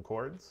me some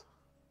chords?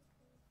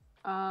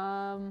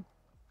 Yeah.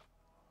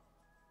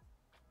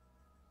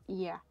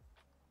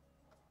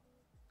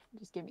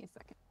 Just give me a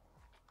second.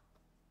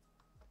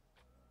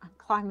 I'm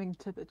climbing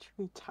to the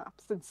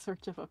treetops in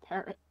search of a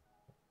parrot.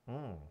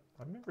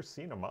 I've never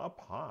seen them up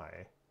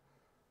high.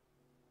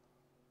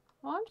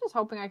 Well, I'm just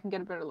hoping I can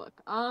get a better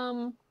look.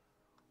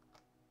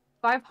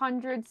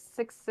 500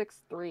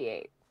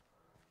 6638.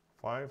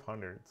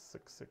 500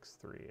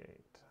 6638.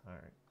 All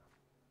right.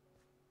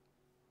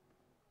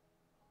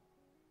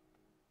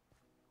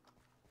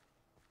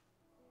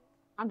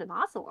 Found an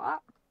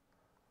ocelot.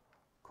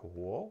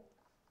 Cool.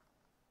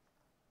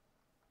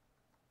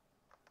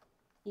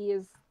 He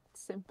is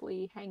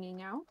simply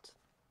hanging out.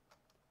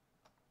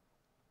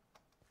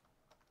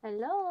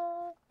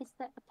 Hello? Is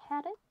there a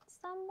parrot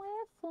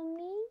somewhere for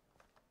me?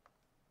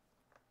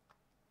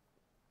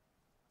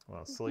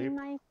 Want to sleep?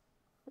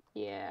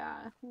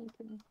 Yeah, you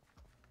can.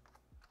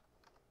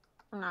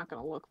 I'm not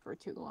gonna look for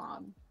too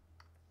long.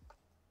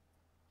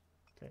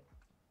 Okay.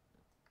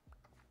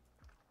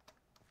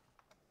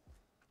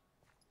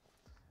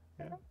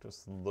 Yeah,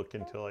 just look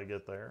until I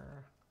get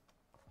there.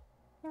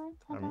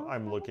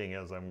 I'm looking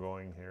as I'm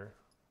going here.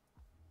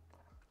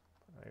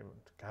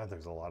 God,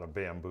 there's a lot of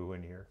bamboo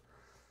in here.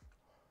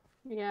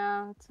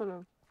 Yeah, it's sort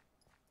of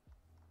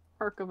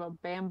perk of a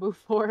bamboo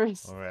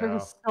forest. Oh, yeah.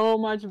 There's so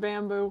much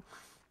bamboo.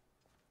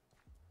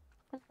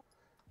 I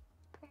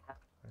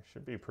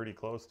should be pretty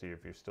close to you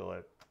if you're still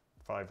at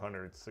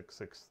 500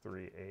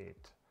 6638.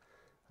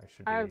 I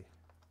should be.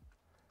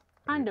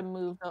 Kind of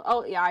moved.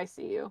 Oh, yeah, I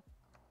see you.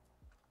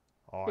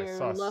 Oh, Here, I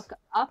saw. look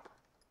up.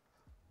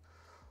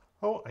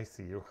 Oh, I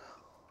see you.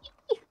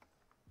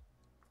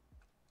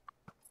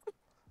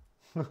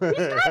 He's trying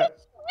to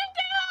shoot me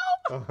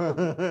down!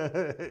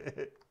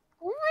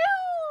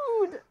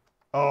 Rude!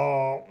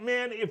 Oh,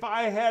 man, if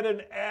I had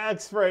an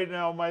axe right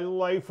now, my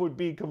life would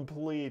be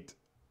complete.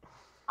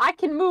 I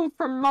can move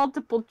from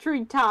multiple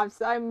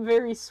treetops. I'm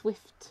very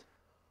swift.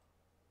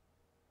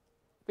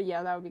 But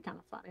yeah, that would be kind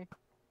of funny.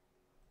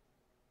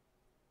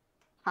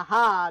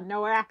 Haha,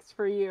 no axe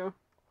for you.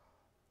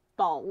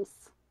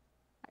 Balls.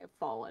 I have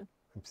fallen.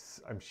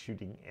 I'm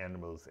shooting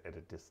animals at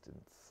a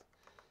distance.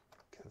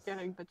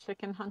 Getting the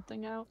chicken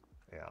hunting out.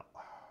 Yeah.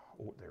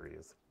 Oh, there he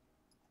is.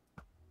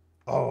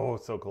 Oh,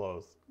 so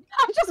close.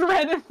 I just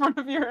ran in front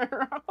of your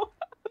arrow.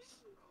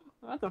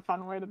 That's a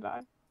fun way to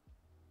die.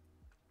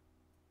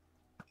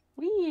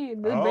 Wee,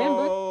 the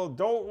bamboo.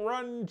 Don't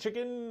run,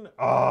 chicken.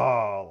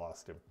 Oh,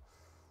 lost him.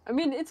 I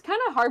mean, it's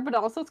kind of hard, but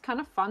also it's kind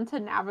of fun to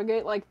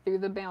navigate like through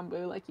the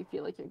bamboo. Like you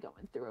feel like you're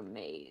going through a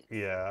maze.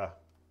 Yeah.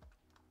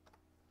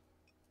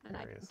 And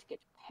I need to get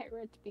a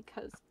parrot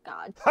because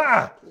God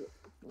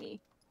me.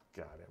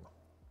 Got him.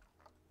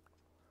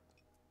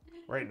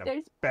 Right in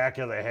the back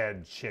of the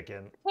head,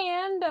 chicken.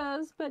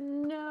 Pandas, but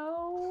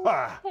no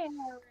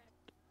parrot.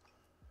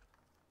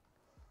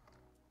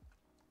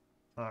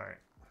 Alright.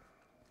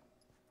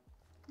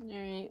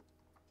 Alright.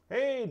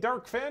 Hey,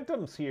 Dark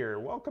Phantom's here.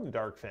 Welcome,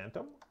 Dark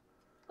Phantom.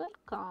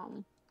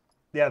 Welcome.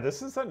 Yeah,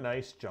 this is a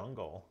nice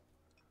jungle.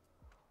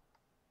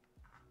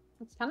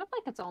 It's kind of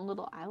like its own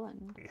little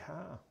island.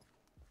 Yeah.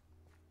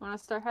 Want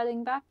to start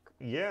heading back?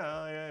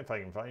 Yeah, if I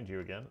can find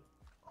you again.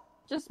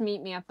 Just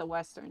meet me at the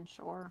western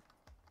shore.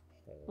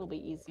 It'll be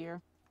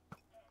easier.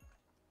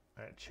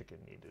 That chicken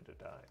needed to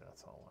die,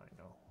 that's all I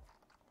know.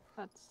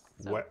 That's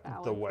so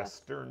the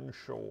western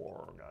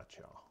shore,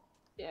 gotcha.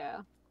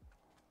 Yeah.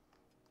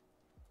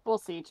 We'll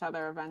see each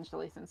other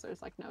eventually since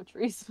there's like no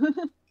trees.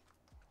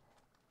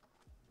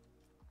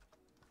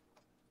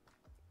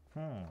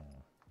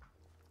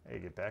 Hey,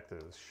 get back to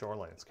the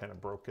shoreline. It's kind of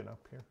broken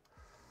up here.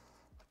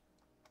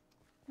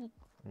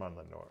 I'm on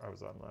the north. I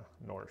was on the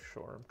north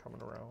shore. I'm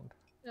coming around.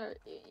 Yeah.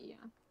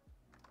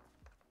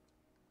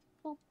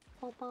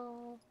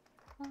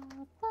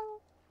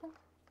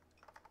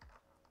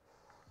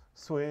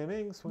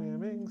 Swimming,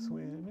 swimming,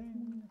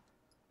 swimming.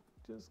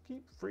 Just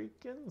keep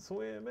freaking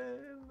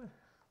swimming.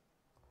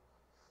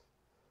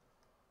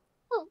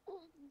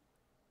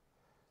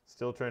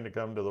 Still trying to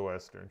come to the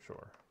western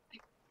shore.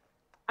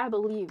 I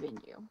believe in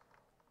you.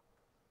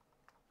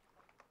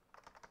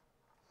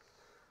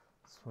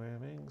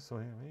 Swimming,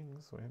 swimming,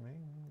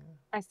 swimming.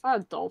 I saw a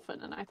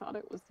dolphin and I thought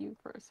it was you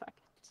for a second.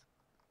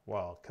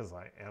 Well, because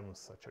I am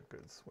such a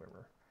good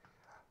swimmer.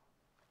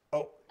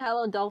 Oh.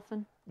 Hello,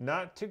 dolphin.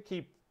 Not to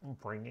keep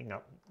bringing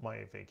up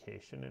my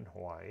vacation in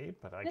Hawaii,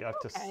 but I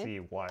got to see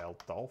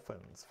wild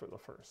dolphins for the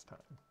first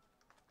time.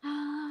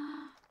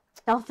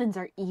 Dolphins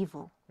are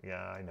evil.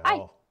 Yeah, I know.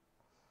 Hi.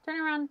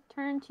 Turn around.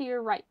 Turn to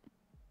your right.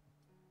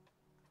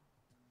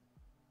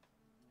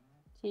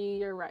 To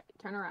your right.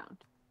 Turn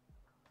around.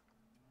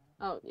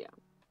 Oh, yeah.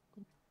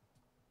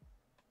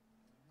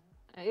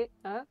 Hey,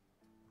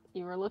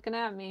 you were looking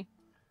at me.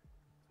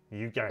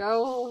 You got...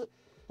 Go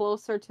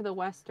closer to the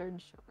western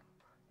shore.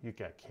 You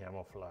got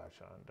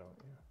camouflage on, don't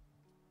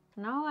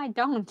you? No, I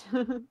don't.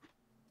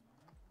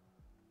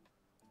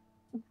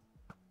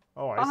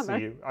 Oh, I see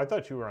you. I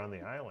thought you were on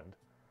the island.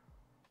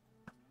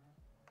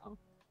 Oh,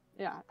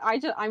 yeah.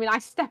 I mean, I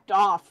stepped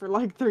off for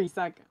like 3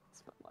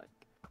 seconds, but like,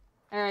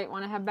 all right,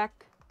 want to head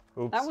back?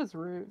 Oops. That was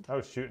rude. I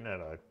was shooting at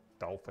a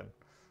dolphin.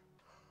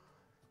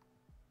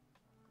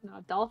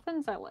 No,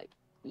 dolphins are like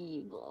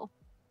evil.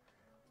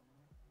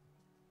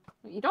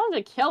 You don't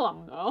have to kill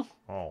them though.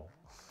 Oh.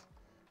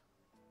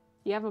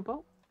 You have a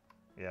boat?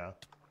 Yeah.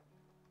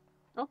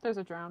 Oh, there's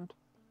a drowned.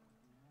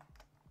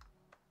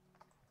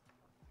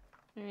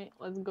 Alright,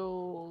 let's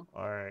go.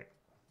 Alright.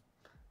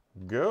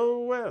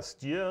 Go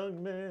west,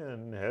 young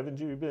man. Haven't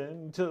you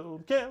been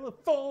told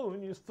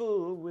California's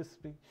full of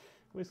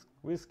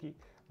whiskey?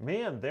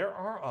 Man, there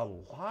are a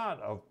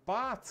lot of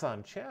bots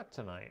on chat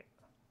tonight.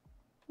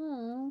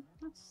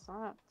 That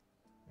sucks.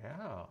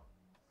 Yeah.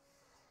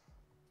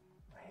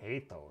 I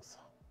hate those.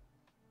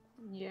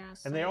 Yeah.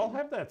 And they all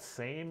have that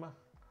same,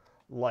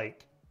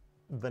 like,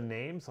 the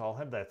names all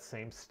have that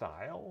same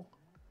style.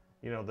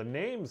 You know, the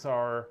names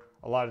are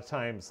a lot of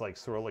times like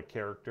Cyrillic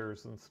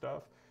characters and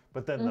stuff,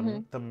 but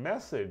then the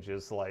message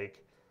is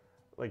like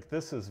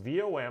this is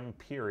VOM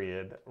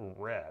period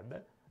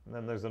red, and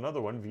then there's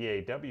another one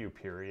VAW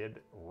period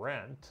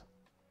rent,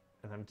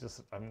 and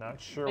I'm not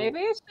sure. Maybe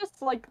it's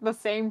just like the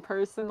same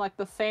person, like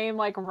the same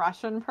like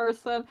Russian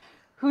person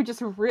who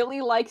just really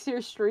likes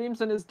your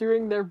streams and is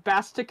doing their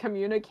best to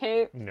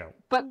communicate. No.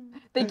 But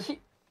they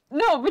keep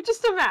no, but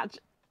just imagine.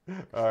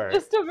 All right.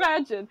 Just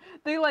imagine.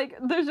 They're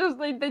just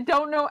they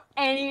don't know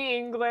any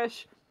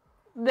English.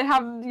 They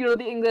have, you know,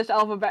 the English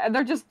alphabet and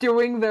they're just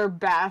doing their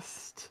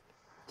best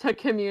to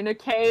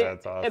communicate.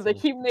 That's awesome. And they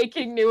keep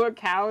making new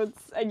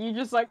accounts and you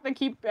just like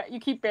you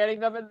keep banning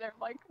them and they're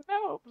like,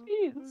 "No,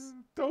 please."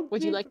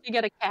 Would you like to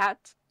get a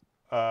cat?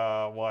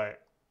 Why?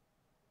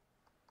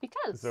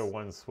 Because Is there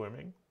one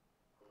swimming?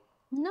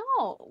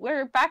 No,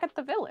 we're back at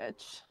the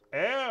village.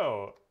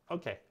 Oh,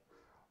 okay.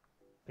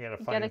 I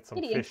gotta find some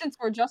kitty, fish. and since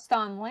we're just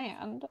on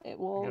land, it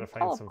will. I gotta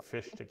find some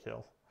fish to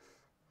kill.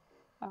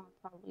 Oh,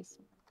 probably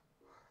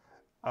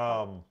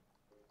some.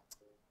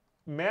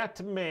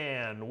 Matt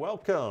Man,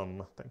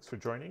 welcome. Thanks for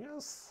joining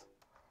us.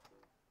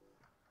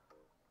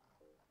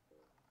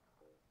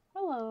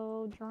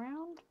 Hello,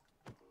 drowned.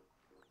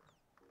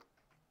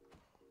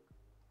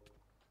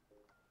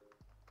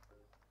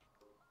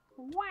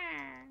 Wah.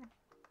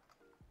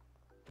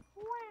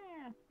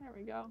 Wah. There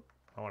we go.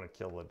 I want to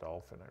kill the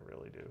dolphin, I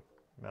really do.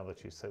 Now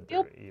that you said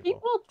they're evil.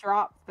 People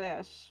drop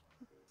fish,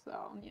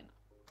 so, you know.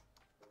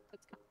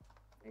 It's kind of,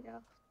 there you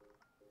go.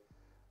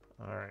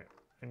 Alright,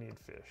 I need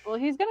fish. Well,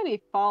 he's going to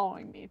be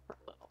following me for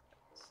a little bit.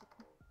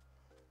 So.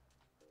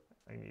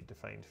 I need to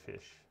find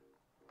fish.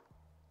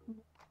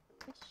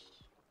 Fish.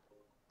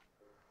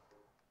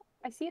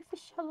 I see a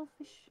fish. Hello,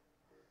 fish.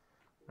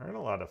 There aren't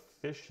a lot of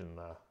fish in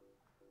the...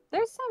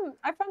 There's some...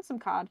 I found some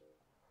cod.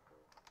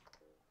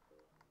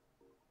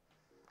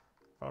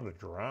 Found a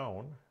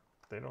drown.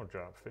 They don't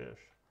drop fish.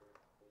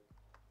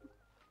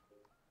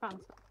 Found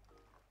some.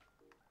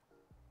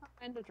 Oh,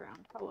 and a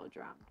drowned. Hello,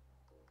 drowned.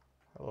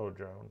 Hello,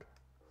 drowned.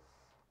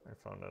 I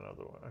found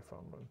another one. I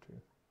found one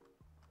too.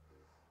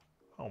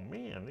 Oh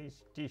man,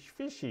 these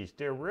fishies,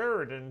 they're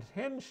rarer than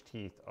hen's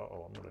teeth.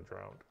 Uh-oh, I'm gonna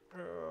drown.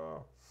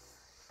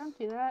 Don't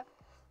do that.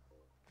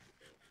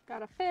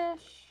 Got a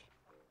fish.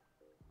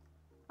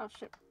 Oh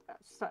shit.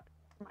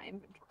 My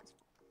inventory's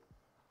full.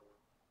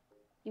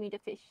 You need a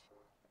fish.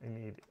 I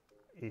need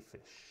a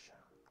fish.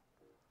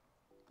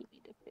 You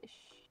need a fish.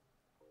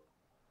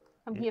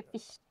 Come here,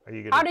 fish. Are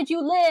you gonna, How did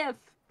you live?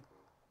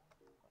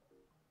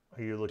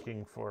 Are you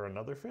looking for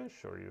another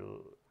fish, or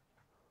you?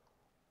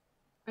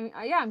 I mean,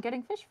 yeah, I'm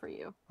getting fish for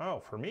you.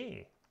 Oh, for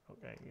me.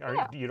 Okay.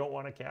 Yeah. You don't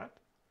want a cat?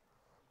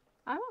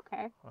 I'm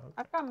okay. Okay.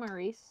 I've got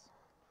Maurice.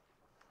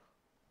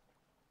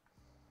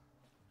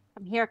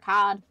 Come here,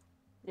 cod.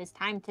 It is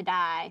time to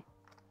die.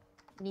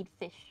 I need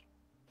fish.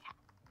 Cat.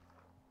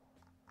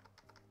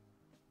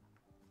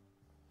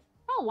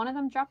 Oh, one of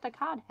them dropped a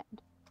cod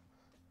head.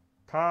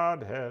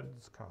 Cod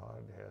heads,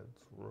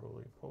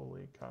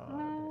 roly-poly cod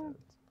heads.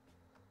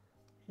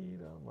 Eat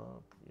 'em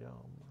up, yum.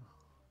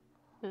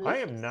 Delicious. I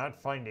am not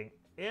finding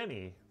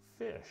any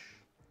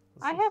fish.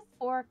 I have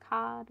 4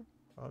 cod.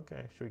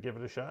 Okay, should we give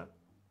it a shot?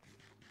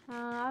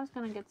 I was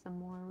gonna get some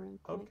more real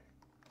quick. Okay.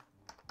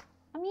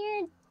 Come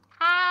here,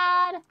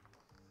 cod.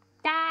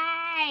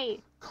 Die.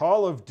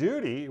 Call of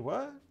Duty,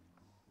 what?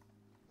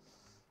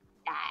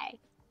 Die.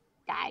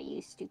 Die,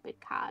 you stupid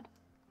cod.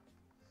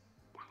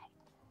 Die.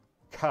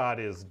 Cod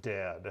is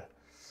dead.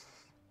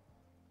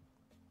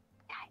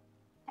 Die.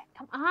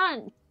 Come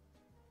on.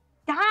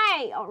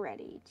 Die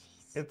already.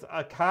 Jeez. It's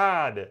a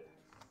cod.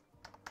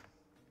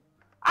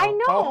 I How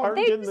know. hard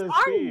They can just this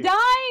aren't be?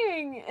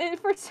 dying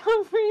for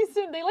some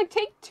reason. They like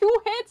take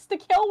 2 hits to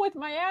kill with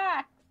my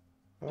axe.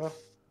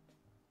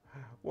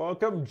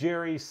 Welcome,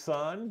 Jerry's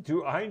son.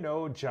 Do I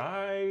know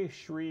Jai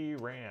Shri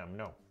Ram?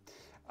 No.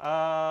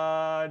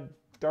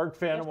 Dark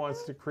Phantom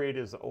wants to create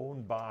his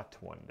own bot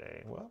one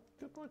day. Well,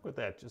 good luck with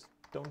that. Just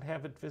don't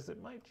have it visit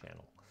my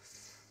channel.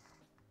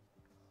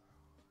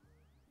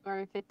 Or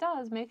if it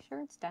does, make sure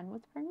it's done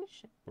with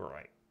permission.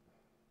 Right.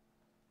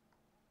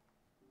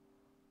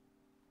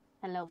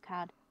 Hello,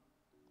 cod.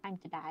 Time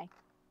to die.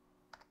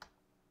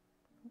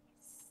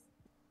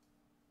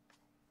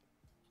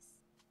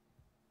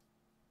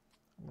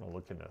 I'm gonna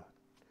look into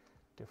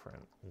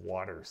different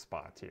water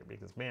spots here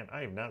because, man,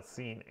 I have not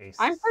seen a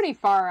I'm pretty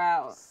far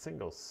out.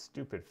 single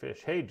stupid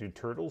fish. Hey, do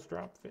turtles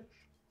drop fish?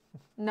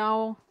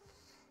 No.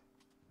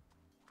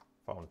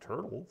 Found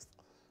turtles.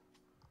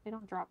 They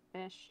don't drop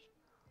fish.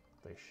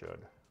 They should.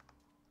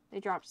 They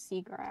drop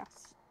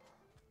seagrass.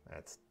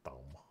 That's dumb.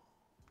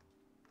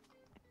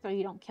 So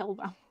you don't kill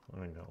them.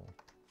 I know.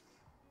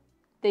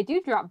 They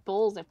do drop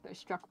bulls if they're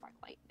struck by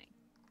lightning.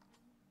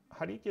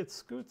 How do you get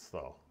scoots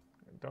though?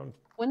 Don't.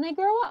 When they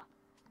grow up.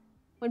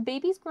 When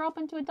babies grow up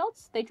into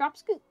adults, they drop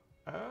scoot.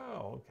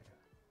 Oh, okay.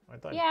 I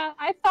thought. Yeah,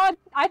 I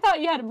thought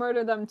you had to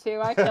murder them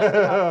too. I killed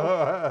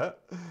them.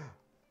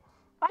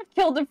 I've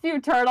killed a few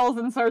turtles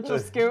in search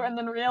of scoot and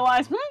then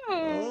realized,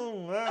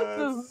 this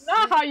is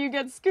not how you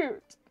get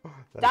scoot.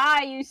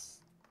 Die, you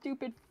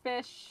stupid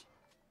fish.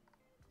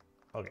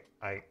 Okay,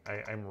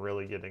 I'm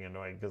really getting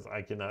annoyed because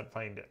I cannot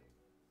find it.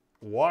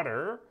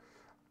 Water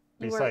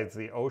besides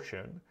the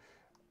ocean.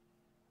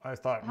 I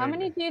thought How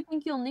many do you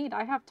think you'll need?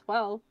 I have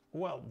 12.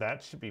 Well,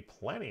 that should be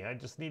plenty. I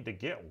just need to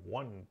get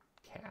one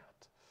cat.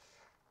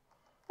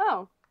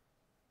 Oh.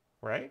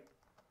 Right?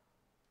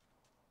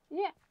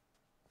 Yeah.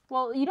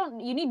 Well, you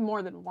need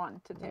more than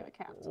one to take a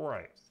cat.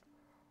 Right.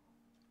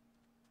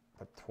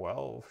 But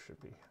 12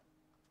 should be.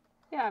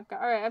 Yeah,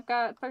 I've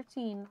got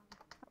 13.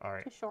 All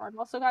right. For sure. I've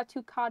also got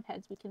 2 cod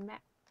heads we can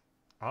match.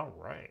 All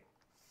right.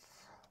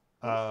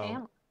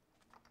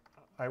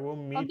 I will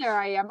meet. Oh, there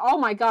I am. Oh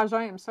my gosh,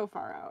 I am so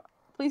far out.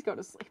 Please go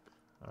to sleep.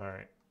 All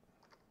right.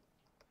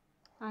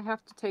 I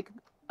have to take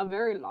a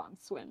very long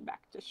swim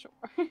back to shore.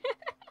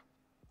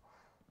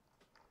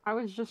 I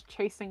was just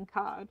chasing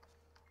cod.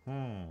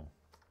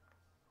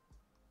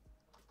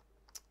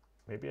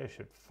 Maybe I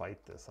should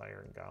fight this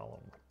iron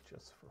golem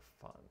just for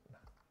fun.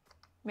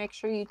 Make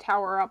sure you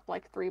tower up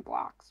like 3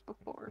 blocks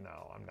before.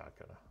 No, I'm not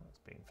gonna. I was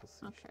being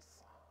facetious. Okay.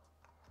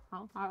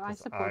 Well, I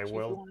support you if you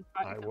want to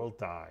fight him. I will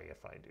die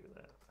if I do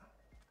that.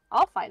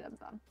 I'll fight him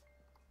then.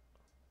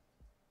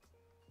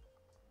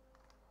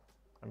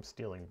 I'm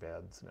stealing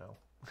beds now.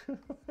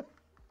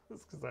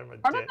 Just because I'm a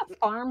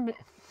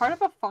Part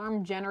of a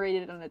farm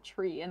generated on a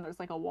tree, and there's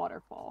like a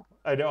waterfall.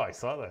 I know, I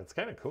saw that. It's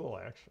kind of cool,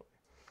 actually.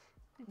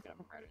 I'm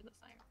gonna murder this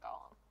iron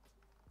golem.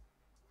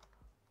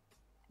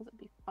 Because it'd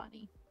be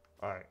funny.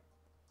 All right.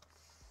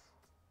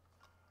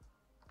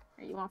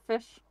 Here, you want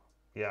fish?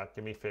 Yeah,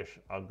 give me fish.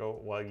 I'll go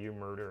while you're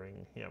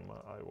murdering him.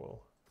 I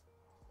will.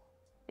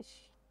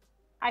 Fish.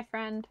 Hi,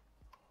 friend.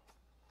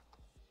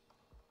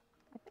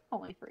 I think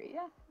only 3,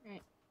 yeah.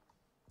 Right.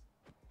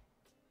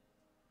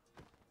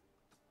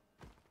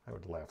 I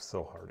would laugh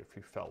so hard if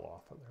you fell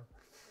off of there.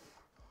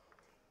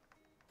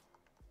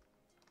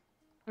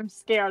 I'm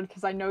scared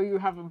because I know you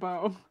have a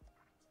bow.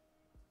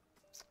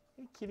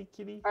 Hey, kitty,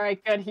 kitty. All right,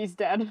 good. He's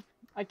dead.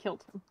 I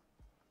killed him.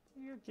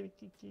 Here, kitty,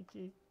 kitty, kitty,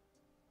 kitty.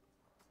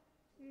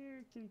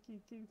 Here, kitty,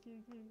 kitty, kitty,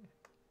 kitty, kitty.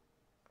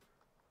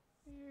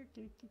 Here,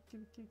 kitty, kitty,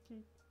 kitty, kitty,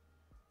 kitty.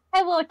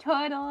 Hello,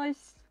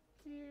 turtles.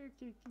 Here,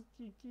 kitty, kitty,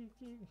 kitty, kitty,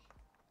 kitty.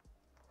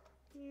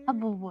 Here,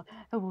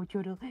 Hello,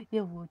 turtle.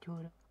 Hello,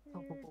 turtle.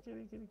 here, kitty,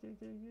 kitty, kitty,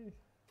 kitty, kitty.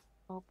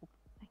 Oh,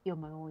 you're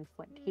my only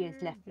friend. He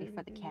has left me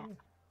for the cat.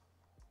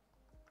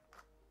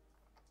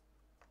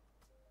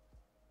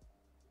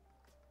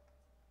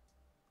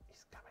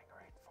 He's coming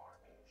right for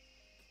me.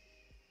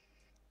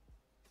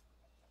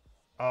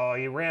 Oh,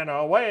 he ran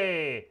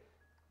away!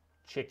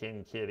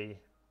 Chicken kitty.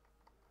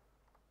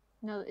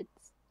 No,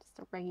 it's just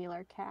a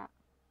regular cat.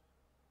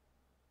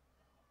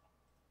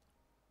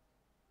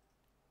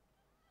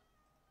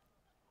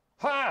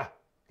 Ha!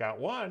 Got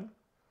one.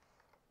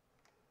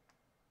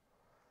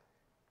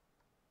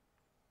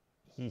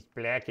 He's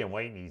black and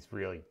white and he's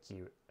really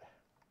cute.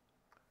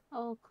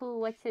 Oh,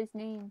 cool. What's his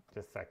name?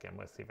 Just a second.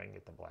 Let's see if I can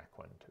get the black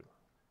one too.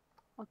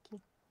 Okay.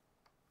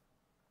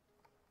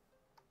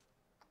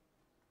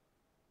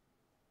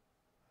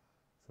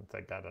 Since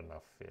I got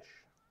enough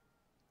fish.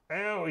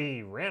 Oh,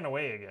 he ran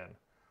away again.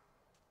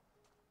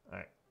 All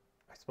right.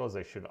 I suppose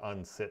I should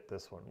unsit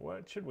this one.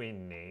 What should we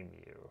name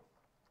you?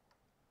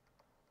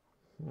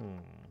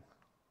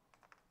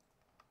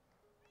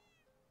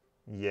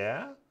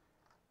 Yeah?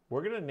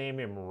 We're going to name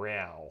him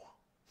Rao.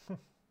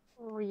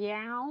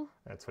 Reow?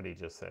 That's what he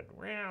just said.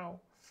 Rao.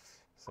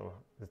 So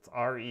it's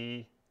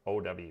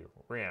R-E-O-W.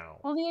 Rao.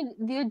 Well,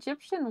 the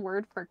Egyptian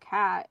word for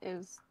cat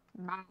is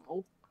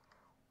mao.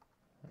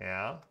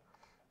 Yeah?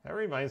 That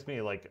reminds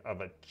me like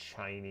of a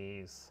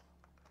Chinese,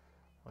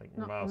 like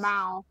No, mouse.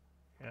 Mao.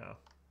 Yeah.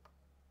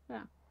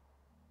 Yeah.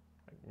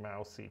 Like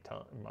mousy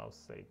tongue,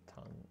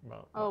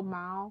 tongue. Oh,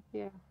 Mao.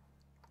 Yeah.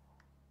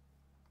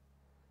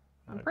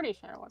 I'm pretty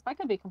sure it was. I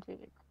could be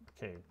completely wrong.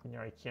 Okay,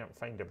 now I can't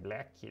find a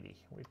black kitty.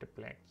 Where's the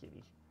black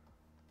kitty?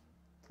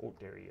 Oh,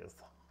 there he is.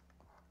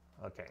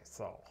 Okay,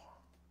 so.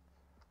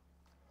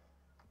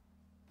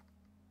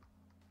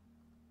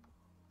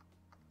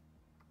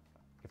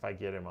 If If I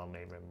get him, I'll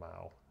name him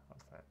Mao.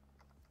 How's that?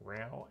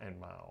 Rao and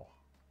Mao.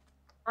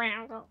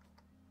 Row.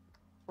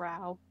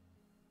 Row.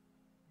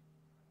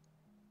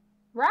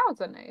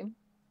 Row's a name.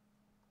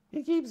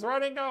 He keeps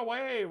running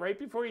away. Right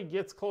before he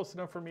gets close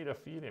enough for me to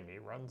feed him, he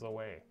runs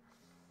away.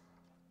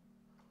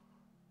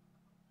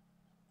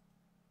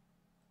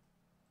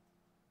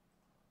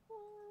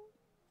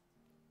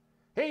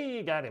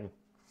 Hey, got him.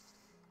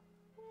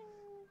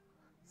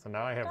 So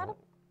now I have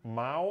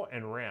Mao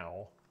and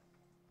Rao.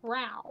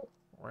 Row.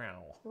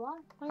 Rao.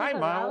 What? Hi,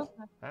 Mao.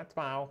 That's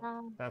Mao.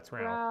 That's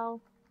Rao.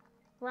 Row.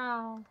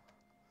 Row.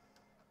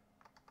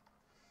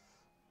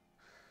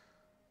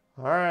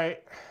 All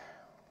right.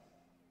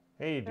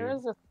 Hey, dude. There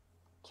was a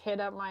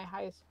kid at my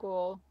high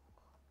school.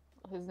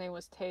 His name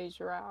was Tej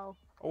Rao.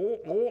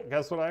 Oh,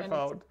 guess what I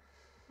found?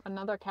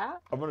 Another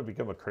cat? I'm going to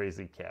become a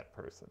crazy cat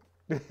person.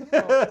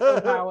 So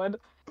valid.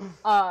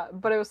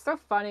 But it was so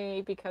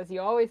funny because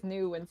you always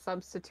knew when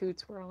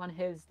substitutes were on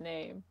his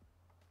name.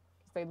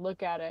 Because they'd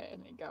look at it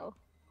and they'd go,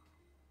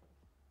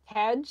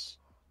 Tej?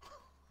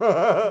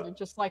 And you're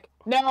just like,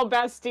 no,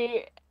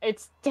 bestie,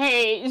 it's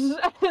Tej.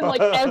 And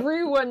like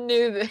everyone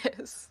knew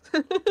this.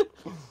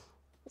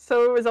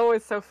 So it was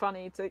always so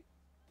funny to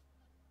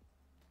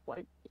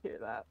like hear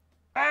that.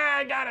 Ah,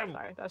 I got him!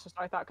 Sorry, that's just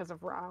what I thought because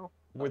of Rao.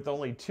 With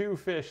only 2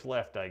 fish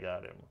left, I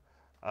got him.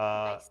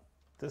 Nice.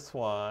 This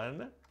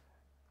one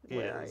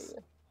Where is... are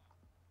you?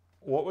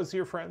 What was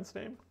your friend's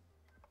name?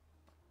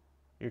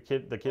 The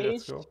kid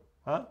at school?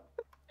 Huh?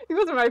 He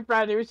wasn't my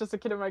friend. He was just a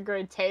kid in my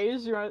grade. Tej.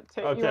 You want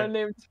Okay. to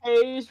name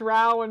Tej,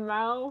 Rao, and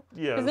Mao?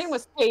 Yes. His name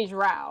was Tej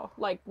Rao.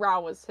 Like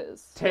Rao was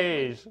his.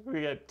 Tej.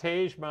 We got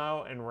Tej,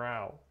 Mao, and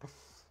Rao.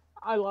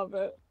 I love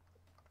it.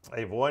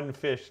 I have 1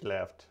 fish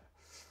left.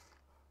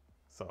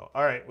 So,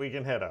 all right, we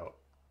can head out.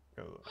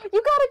 You got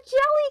a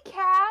jelly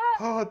cat.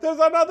 Oh, there's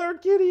another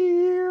kitty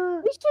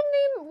here. We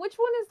should name. Which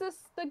one is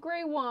this? The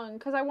gray one?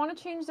 Because I want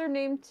to change their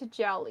name to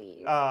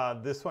Jelly.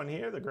 This one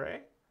here, the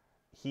gray.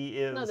 He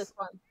is. No, this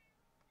one.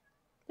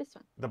 This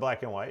one. The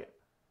black and white.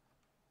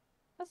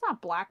 That's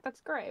not black.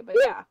 That's gray. But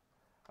yeah.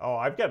 Oh,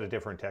 I've got a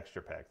different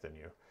texture pack than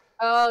you.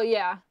 Oh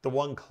yeah. The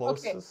one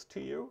closest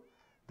to you.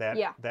 That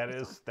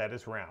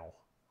is Rao.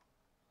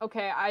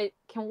 Okay.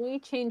 Can we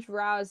change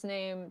Rao's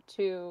name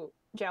to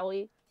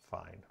Jelly?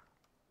 Fine.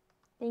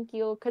 Thank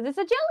you, because it's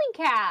a jelly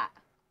cat.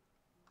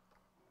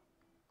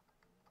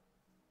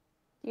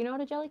 You know what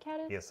a jelly cat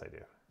is? Yes, I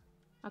do.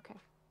 Okay.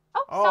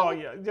 Oh,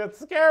 yeah, you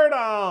scared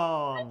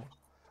him.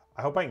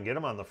 I hope I can get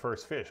him on the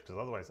first fish, because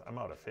otherwise I'm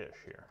out of fish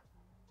here.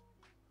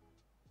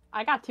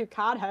 I got 2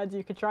 cod heads.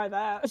 You could try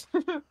that.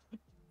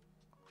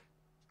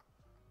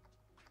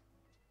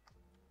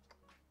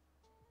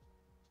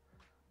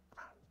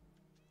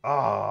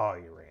 Oh,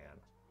 you ran.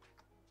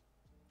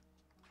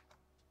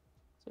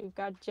 So you've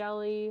got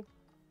Jelly.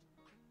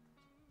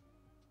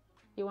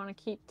 You want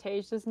to keep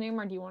Tej's name,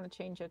 or do you want to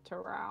change it to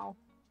Rao?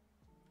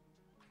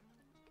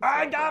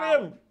 I got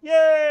him!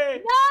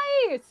 Yay!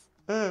 Nice!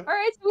 All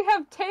right, so we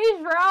have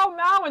Tej, Rao,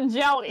 Mao, and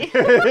Jelly.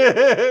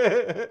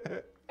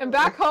 And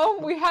back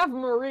home, we have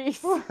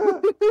Maurice. They're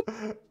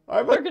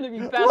going to be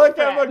best Look,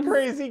 friends. I'm a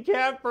crazy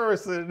cat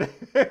person.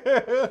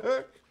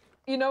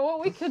 You know what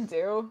we could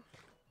do?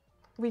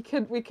 We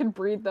could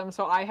breed them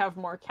so I have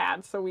more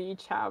cats, so we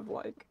each have,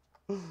 like...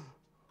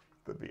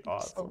 That'd be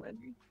awesome. So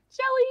many.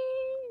 Jelly!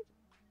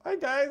 Hi,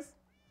 guys.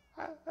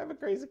 I'm a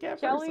crazy cat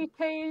Jelly,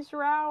 person. Tej,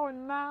 Rao,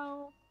 and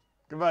Mao.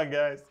 Come on,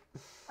 guys.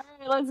 All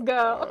right, let's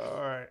go.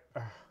 All right.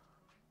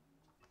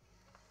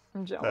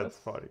 I'm jealous. That's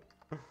funny.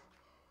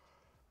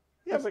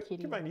 Yeah, but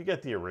come on, you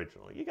got the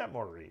original. You got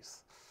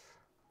Maurice.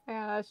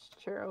 Yeah, that's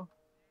true.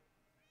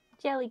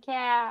 Jelly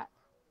cat.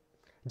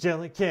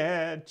 Jelly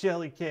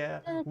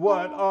cat,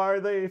 what are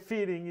they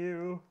feeding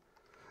you?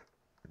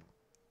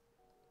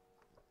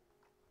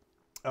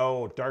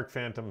 Oh, Dark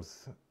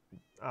Phantom's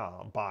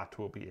bot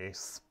will be a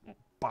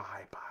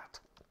spy bot.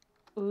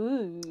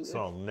 Ooh. So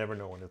I'll never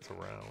know when it's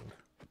around.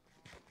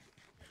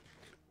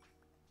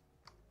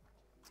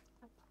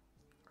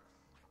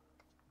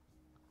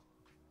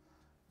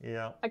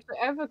 Yeah. Actually,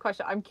 I have a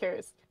question. I'm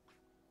curious.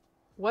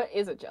 What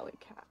is a jelly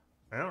cat?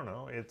 I don't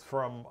know. It's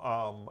from,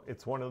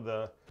 it's one of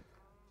the,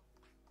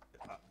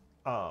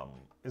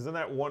 isn't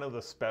that one of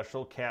the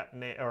special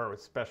or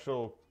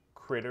special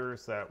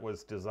critters that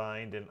was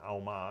designed in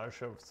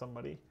homage of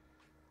somebody?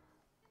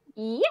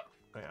 Yeah.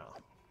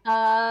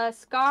 Yeah.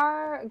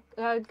 Scar,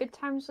 Good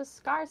Times with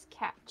Scar's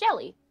cat,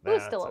 Jelly,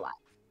 who's still alive.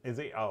 Is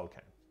he? Oh,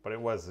 okay. But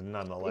it was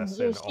nonetheless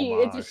It's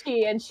homage. a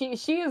she, and she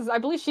is, I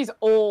believe she's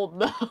old,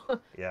 though.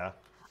 Yeah.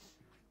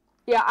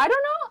 Yeah, I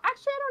don't know.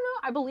 Actually, I don't know.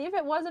 I believe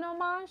it was an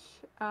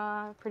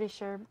homage. Pretty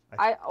sure.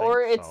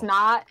 Or it's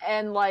not,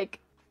 and like,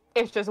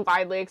 it's just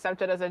widely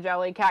accepted as a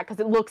jelly cat because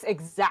it looks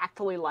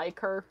exactly like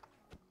her.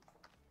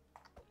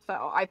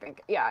 So I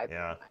think, yeah.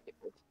 Yeah.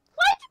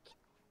 What?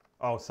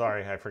 Oh,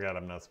 sorry. I forgot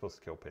I'm not supposed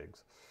to kill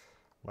pigs.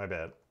 My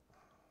bad.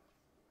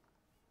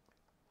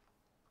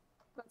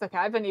 That's okay.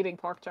 I've been eating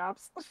pork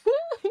chops.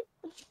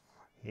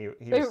 They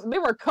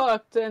were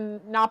cooked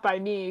and not by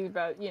me,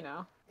 but you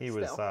know. He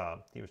was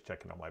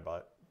checking on my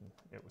butt.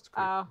 It was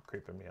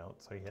creeping me out,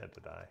 so he had to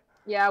die.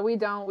 Yeah, we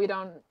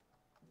don't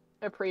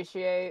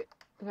appreciate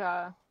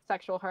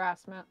sexual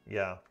harassment.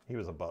 Yeah, he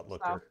was a butt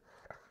looker.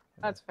 So,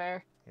 that's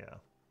fair. Yeah.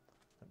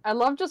 I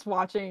love just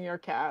watching your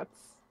cats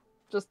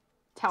just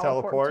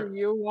teleport to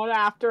you one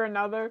after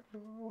another.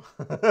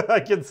 I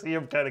can see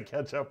him kind of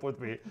catch up with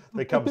me.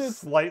 They come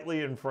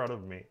slightly in front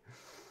of me.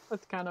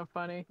 That's kind of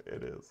funny.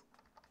 It is.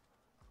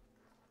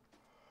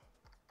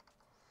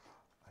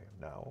 I am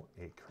now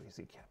a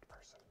crazy cat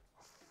person.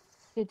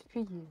 Good for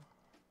you.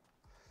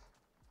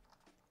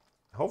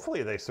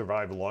 Hopefully they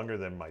survive longer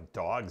than my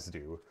dogs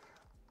do.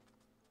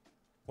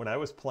 When I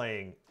was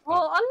playing...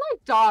 Well,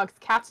 unlike dogs,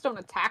 cats don't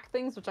attack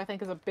things, which I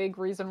think is a big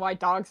reation why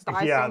dogs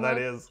die yeah, so much.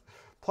 that is.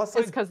 Plus,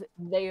 it's because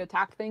they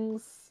attack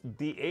things.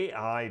 The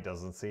AI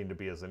doesn't seem to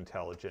be as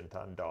intelligent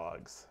on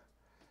dogs.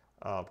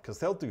 Because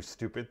they'll do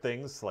stupid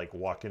things like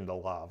walk into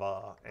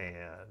lava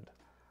and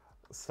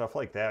stuff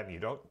like that, and you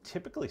don't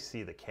typically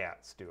see the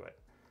cats do it.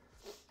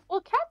 Well,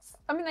 cats,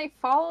 I mean, they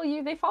follow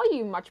you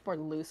much more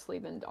loosely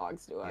than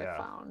dogs do, yeah. I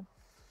found.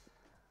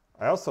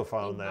 I also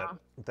found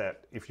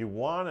that if you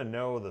want to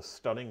know the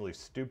stunningly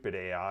stupid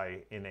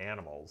AI in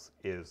animals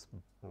is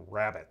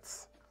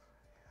rabbits.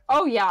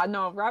 Oh yeah,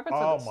 no, rabbits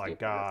are the my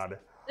stupidest. God.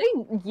 They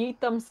yeet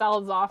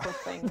themselves off of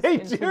things. They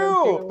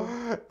do!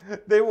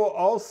 They will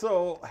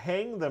also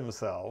hang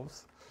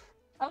themselves.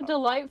 Oh,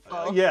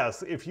 delightful.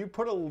 Yes, if you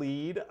put a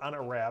lead on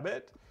a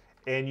rabbit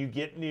and you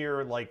get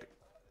near like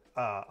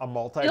a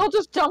multi... They'll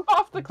just jump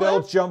off the cliff?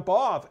 They'll jump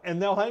off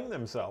and they'll hang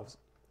themselves.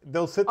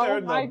 They'll sit there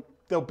and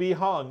they'll be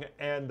hung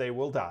and they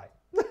will die.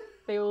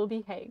 They will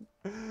be hanged.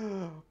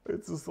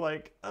 It's just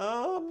like,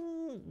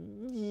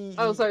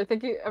 Oh, sorry,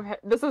 thinking of...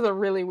 This is a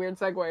really weird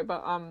segue,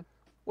 but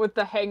with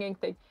the hanging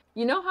thing.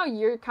 You know how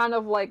you're kind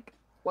of like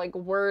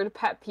word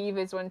pet peeve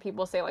is when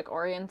people say like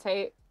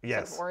orientate?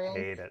 Yes,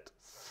 hate it.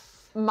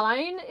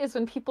 Mine is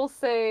when people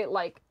say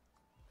like,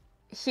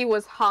 he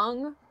was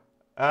hung.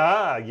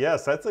 Ah,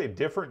 yes, that's a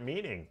different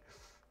meaning.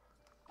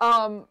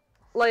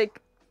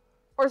 Like,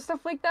 or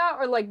stuff like that,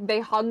 or like they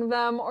hung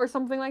them or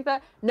something like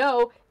that.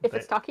 No, if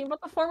it's talking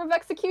about the form of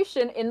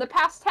execution in the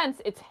past tense,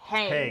 it's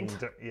hanged.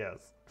 Hanged,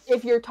 yes.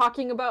 If you're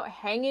talking about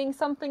hanging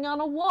something on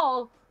a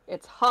wall,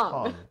 it's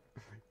hung.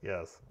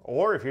 Yes.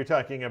 Or if you're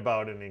talking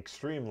about an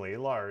extremely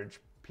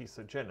large piece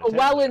of genitalia. A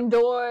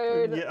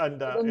well-endowed,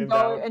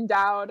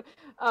 endowed,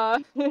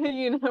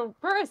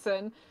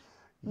 person,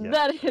 yes.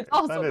 then it's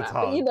also then it's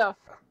that. But, you know.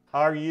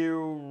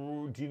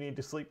 Do you need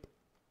to sleep?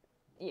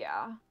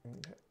 Yeah.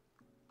 Okay.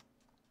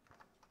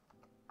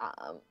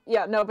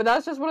 Yeah, no, but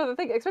that's just one of the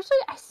things. Especially,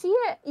 I see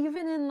it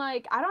even in,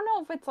 like, I don't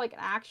know if it's, like, an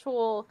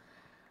actual...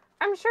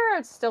 I'm sure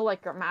it's still,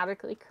 like,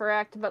 grammatically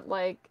correct, but,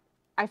 like,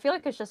 I feel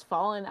like it's just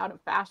fallen out of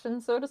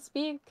fashion, so to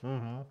speak.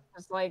 Mm-hmm.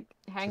 It's like,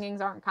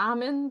 hangings aren't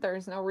common.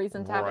 There's no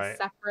reason to have a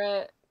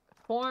separate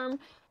form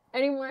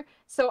anymore.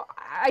 So,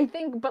 I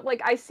think, but,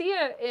 like, I see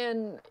it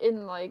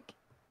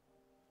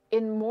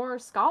in more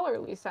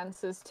scholarly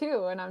senses,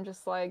 too, and I'm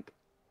just like...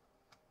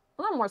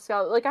 A lot more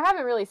scholarly. Like, I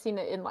haven't really seen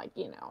it in, like,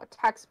 a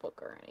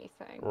textbook or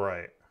anything.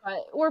 Right.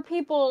 But where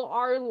people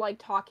are, like,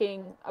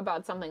 talking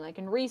about something, like,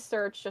 in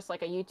research, just,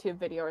 like, a YouTube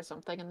video or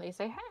something, and they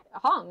say, hey,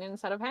 hung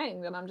instead of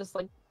hanged, and I'm just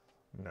like,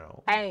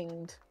 no.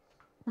 Hanged.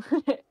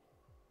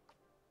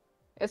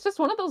 It's just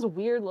one of those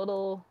weird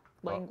little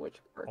language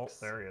quirks. Oh,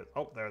 there he is.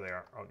 Oh, there they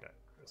are. Okay.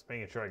 Just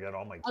making sure I got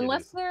all my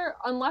kitties.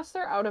 Unless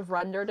they're out of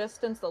render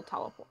distance, they'll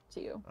teleport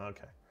to you.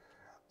 Okay.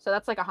 So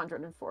that's, like,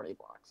 140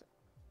 blocks.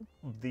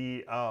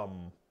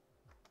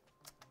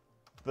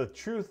 The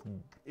truth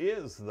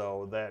is,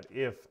 though, that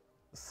if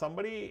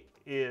somebody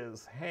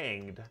is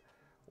hanged,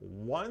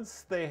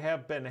 once they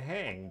have been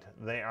hanged,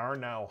 they are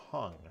now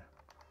hung.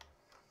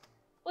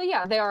 Well,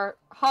 yeah, they are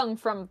hung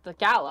from the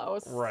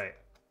gallows. Right.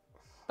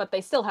 But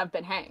they still have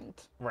been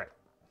hanged. Right.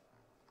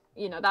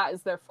 That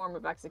is their form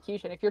of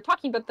execution. If you're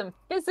talking about them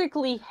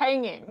physically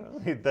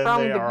hanging then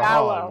from the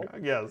gallows,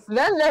 yes.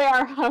 Then they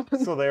are hung.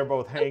 So they are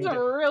both hanged. It's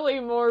really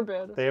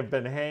morbid. They have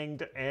been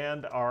hanged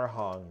and are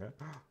hung.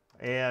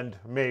 And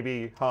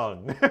maybe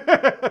hung.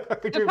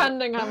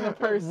 Depending on the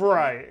person.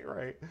 Right,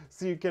 right.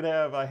 So you could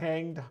have a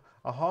hanged,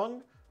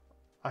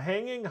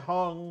 hanged,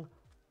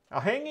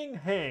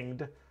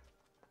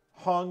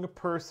 hung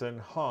person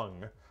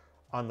hung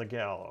on the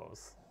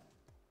gallows.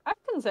 I've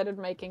considered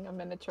making a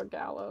miniature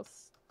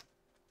gallows.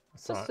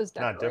 It's just as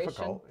decoration. Not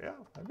difficult. Yeah,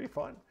 that'd be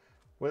fun.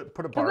 Put a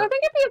Because I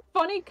think it'd be a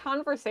funny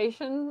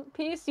conversation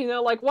piece,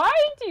 like, why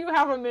do you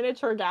have a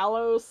miniature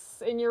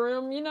gallows in your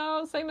room,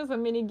 Same as a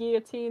mini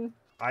guillotine.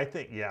 I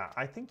think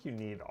you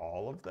need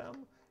all of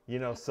them,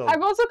 so...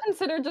 I've also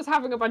considered just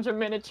having a bunch of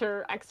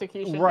miniature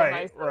execution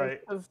devices. Right.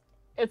 Because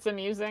it's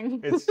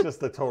amusing. It's just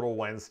the total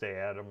Wednesday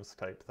Addams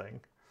type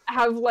thing.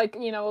 Have, like, a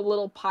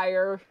little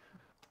pyre.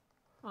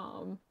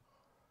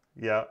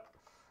 Yeah.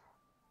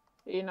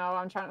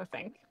 I'm trying to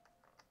think.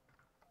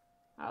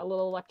 A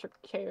little electric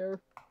chair.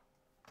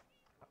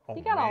 Oh,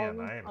 man,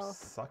 I am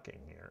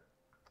sucking here.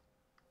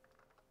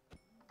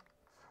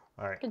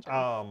 All right.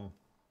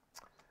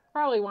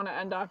 Probably want to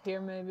end off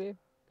here, maybe.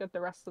 Get the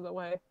rest of the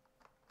way.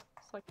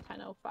 It's like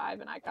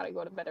 10:05, and I gotta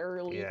go to bed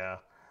early. Yeah.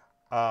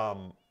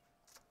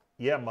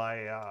 Yeah,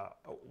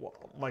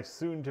 my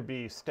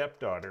soon-to-be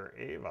stepdaughter,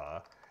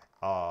 Ava,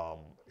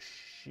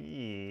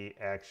 she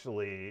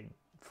actually,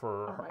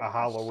 for Oh my a gosh.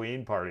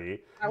 Halloween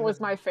party... That was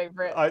my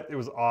favorite. It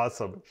was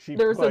awesome. She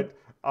There's put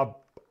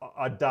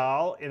a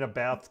doll in a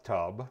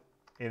bathtub,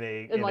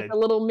 in like a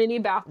little mini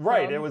bathtub.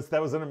 Right,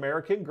 that was an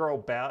American Girl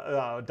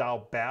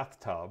doll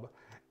bathtub,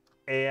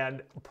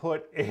 and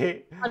put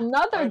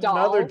another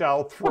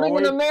doll putting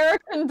an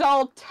American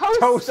Doll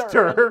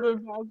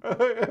toaster.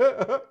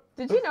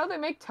 Did you know they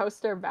make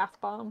toaster bath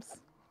bombs?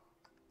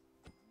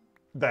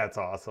 That's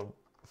awesome.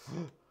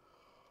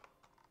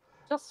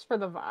 Just for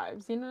the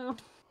vibes, you know?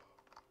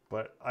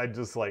 But I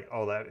just like,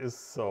 oh, that is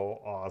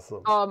so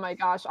awesome. Oh my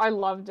gosh, I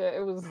loved it.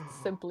 It was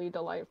simply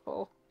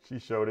delightful. She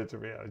showed it to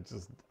me.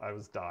 I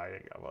was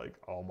dying. I'm like,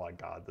 oh my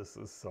God, this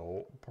is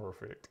so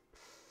perfect.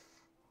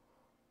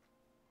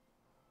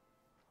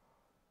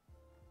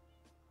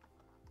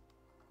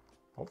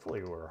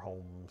 Hopefully we're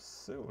home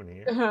soon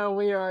here.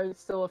 We are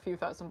still a few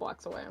thousand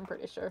blocks away, I'm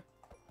pretty sure.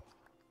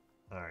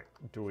 All right,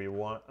 do we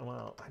want,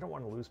 well, I don't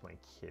want to lose my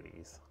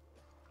kitties.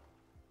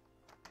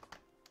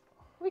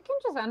 We can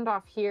just end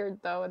off here,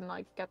 though, and,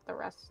 like, get the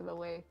rest of the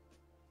way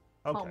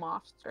home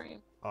off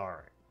stream. All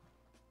right.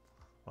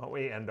 Why don't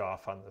we end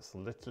off on this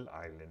little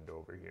island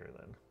over here,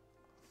 then?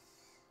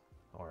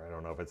 Or I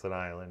don't know if it's an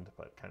island,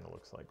 but kind of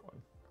looks like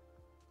one.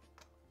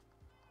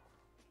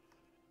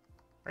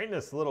 Right in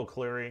this little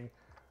clearing,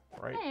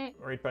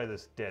 right by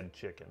this dead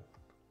chicken.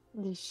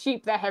 These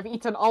sheep that have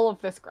eaten all of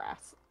this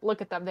grass.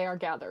 Look at them, they are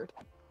gathered.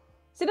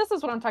 See, this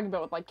is what I'm talking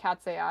about with, like,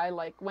 Cat's AI.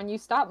 Like, when you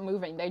stop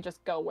moving, they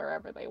just go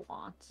wherever they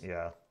want.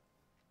 Yeah.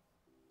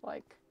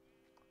 Like,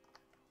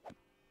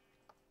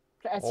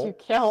 as you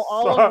kill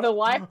all of the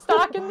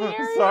livestock in the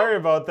area. Sorry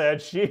about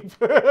that, sheep.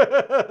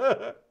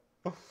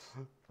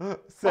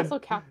 Also,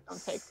 cats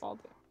don't take fall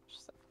damage.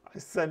 So.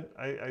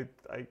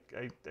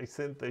 I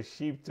sent the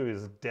sheep to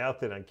his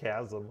death in a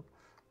chasm.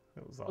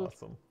 It was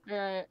awesome.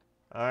 Alright.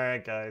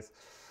 Alright, guys.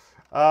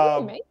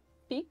 We may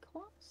be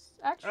close,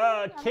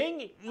 actually.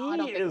 King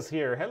E is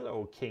here.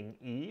 Hello, King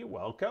E.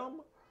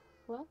 Welcome.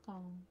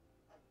 Welcome.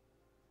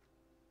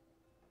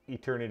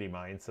 Eternity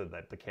Mind said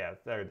that the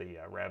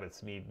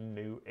rabbits need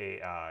new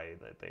AI,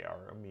 that they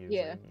are amusing.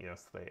 Yeah.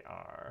 Yes, they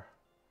are.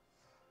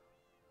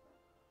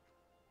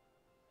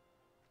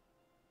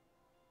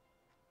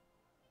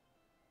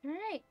 All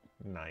right.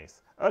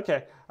 Nice.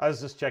 Okay, I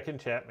was just checking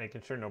chat,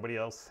 making sure nobody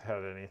else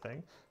had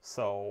anything.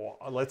 So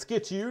let's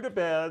get you to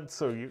bed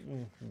so you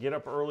can get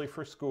up early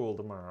for school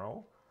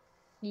tomorrow.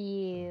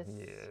 Yes.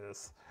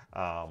 Yes.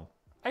 I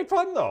had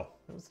fun though.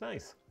 It was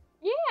nice.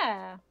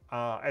 Yeah.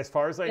 As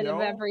far as I know,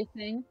 of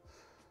everything.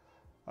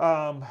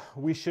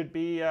 we should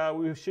be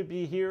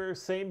here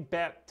same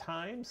bat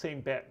time,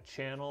 same bat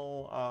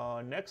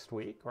channel next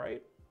week,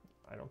 right?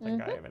 I don't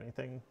think I have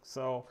anything.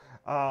 So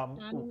I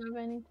don't have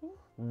anything.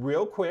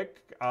 Real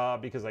quick,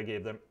 because I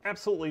gave them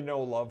absolutely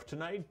no love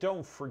tonight,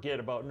 don't forget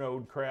about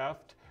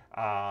Nodecraft.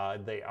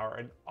 They are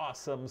an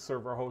awesome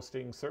server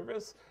hosting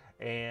service.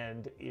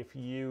 And if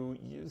you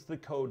use the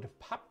code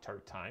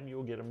POPTARTTIME,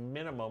 you'll get a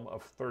minimum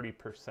of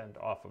 30%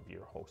 off of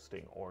your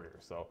hosting order.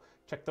 So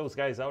check those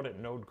guys out at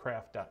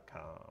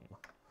nodecraft.com.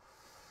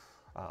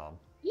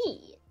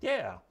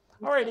 Yeah.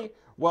 Alrighty.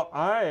 Well,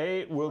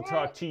 I will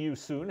talk to you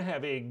soon.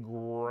 Have a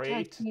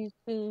great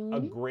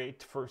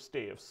first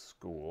day of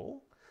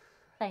school.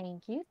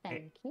 Thank you.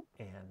 Thank you.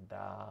 And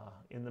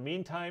in the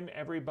meantime,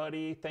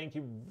 everybody, thank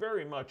you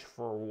very much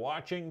for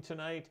watching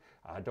tonight.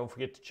 Don't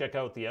forget to check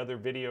out the other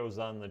videos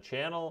on the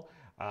channel.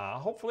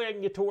 Hopefully I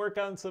can get to work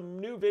on some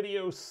new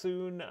videos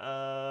soon.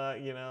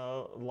 You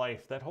know,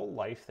 that whole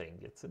life thing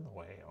gets in the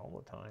way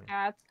all the time.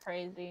 That's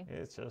crazy.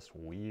 It's just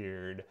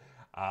weird.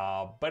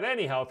 But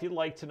anyhow, if you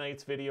liked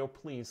tonight's video,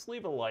 please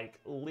leave a like,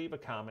 leave a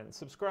comment,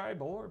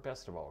 subscribe, or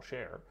best of all,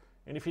 share.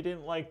 And if you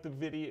didn't like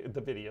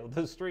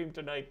the stream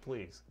tonight,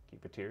 please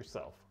keep it to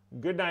yourself.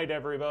 Good night,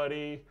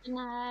 everybody. Good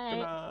night. Good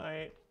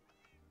night.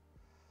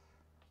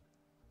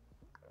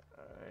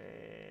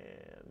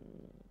 And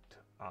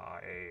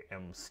I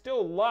am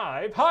still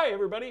live. Hi,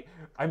 everybody.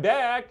 I'm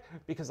back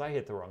because I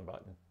hit the wrong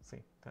button.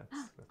 See, that's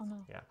oh,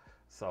 no. yeah.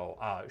 So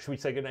should we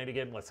say good night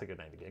again? Let's say good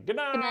night again. Good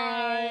night. Good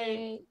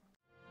night.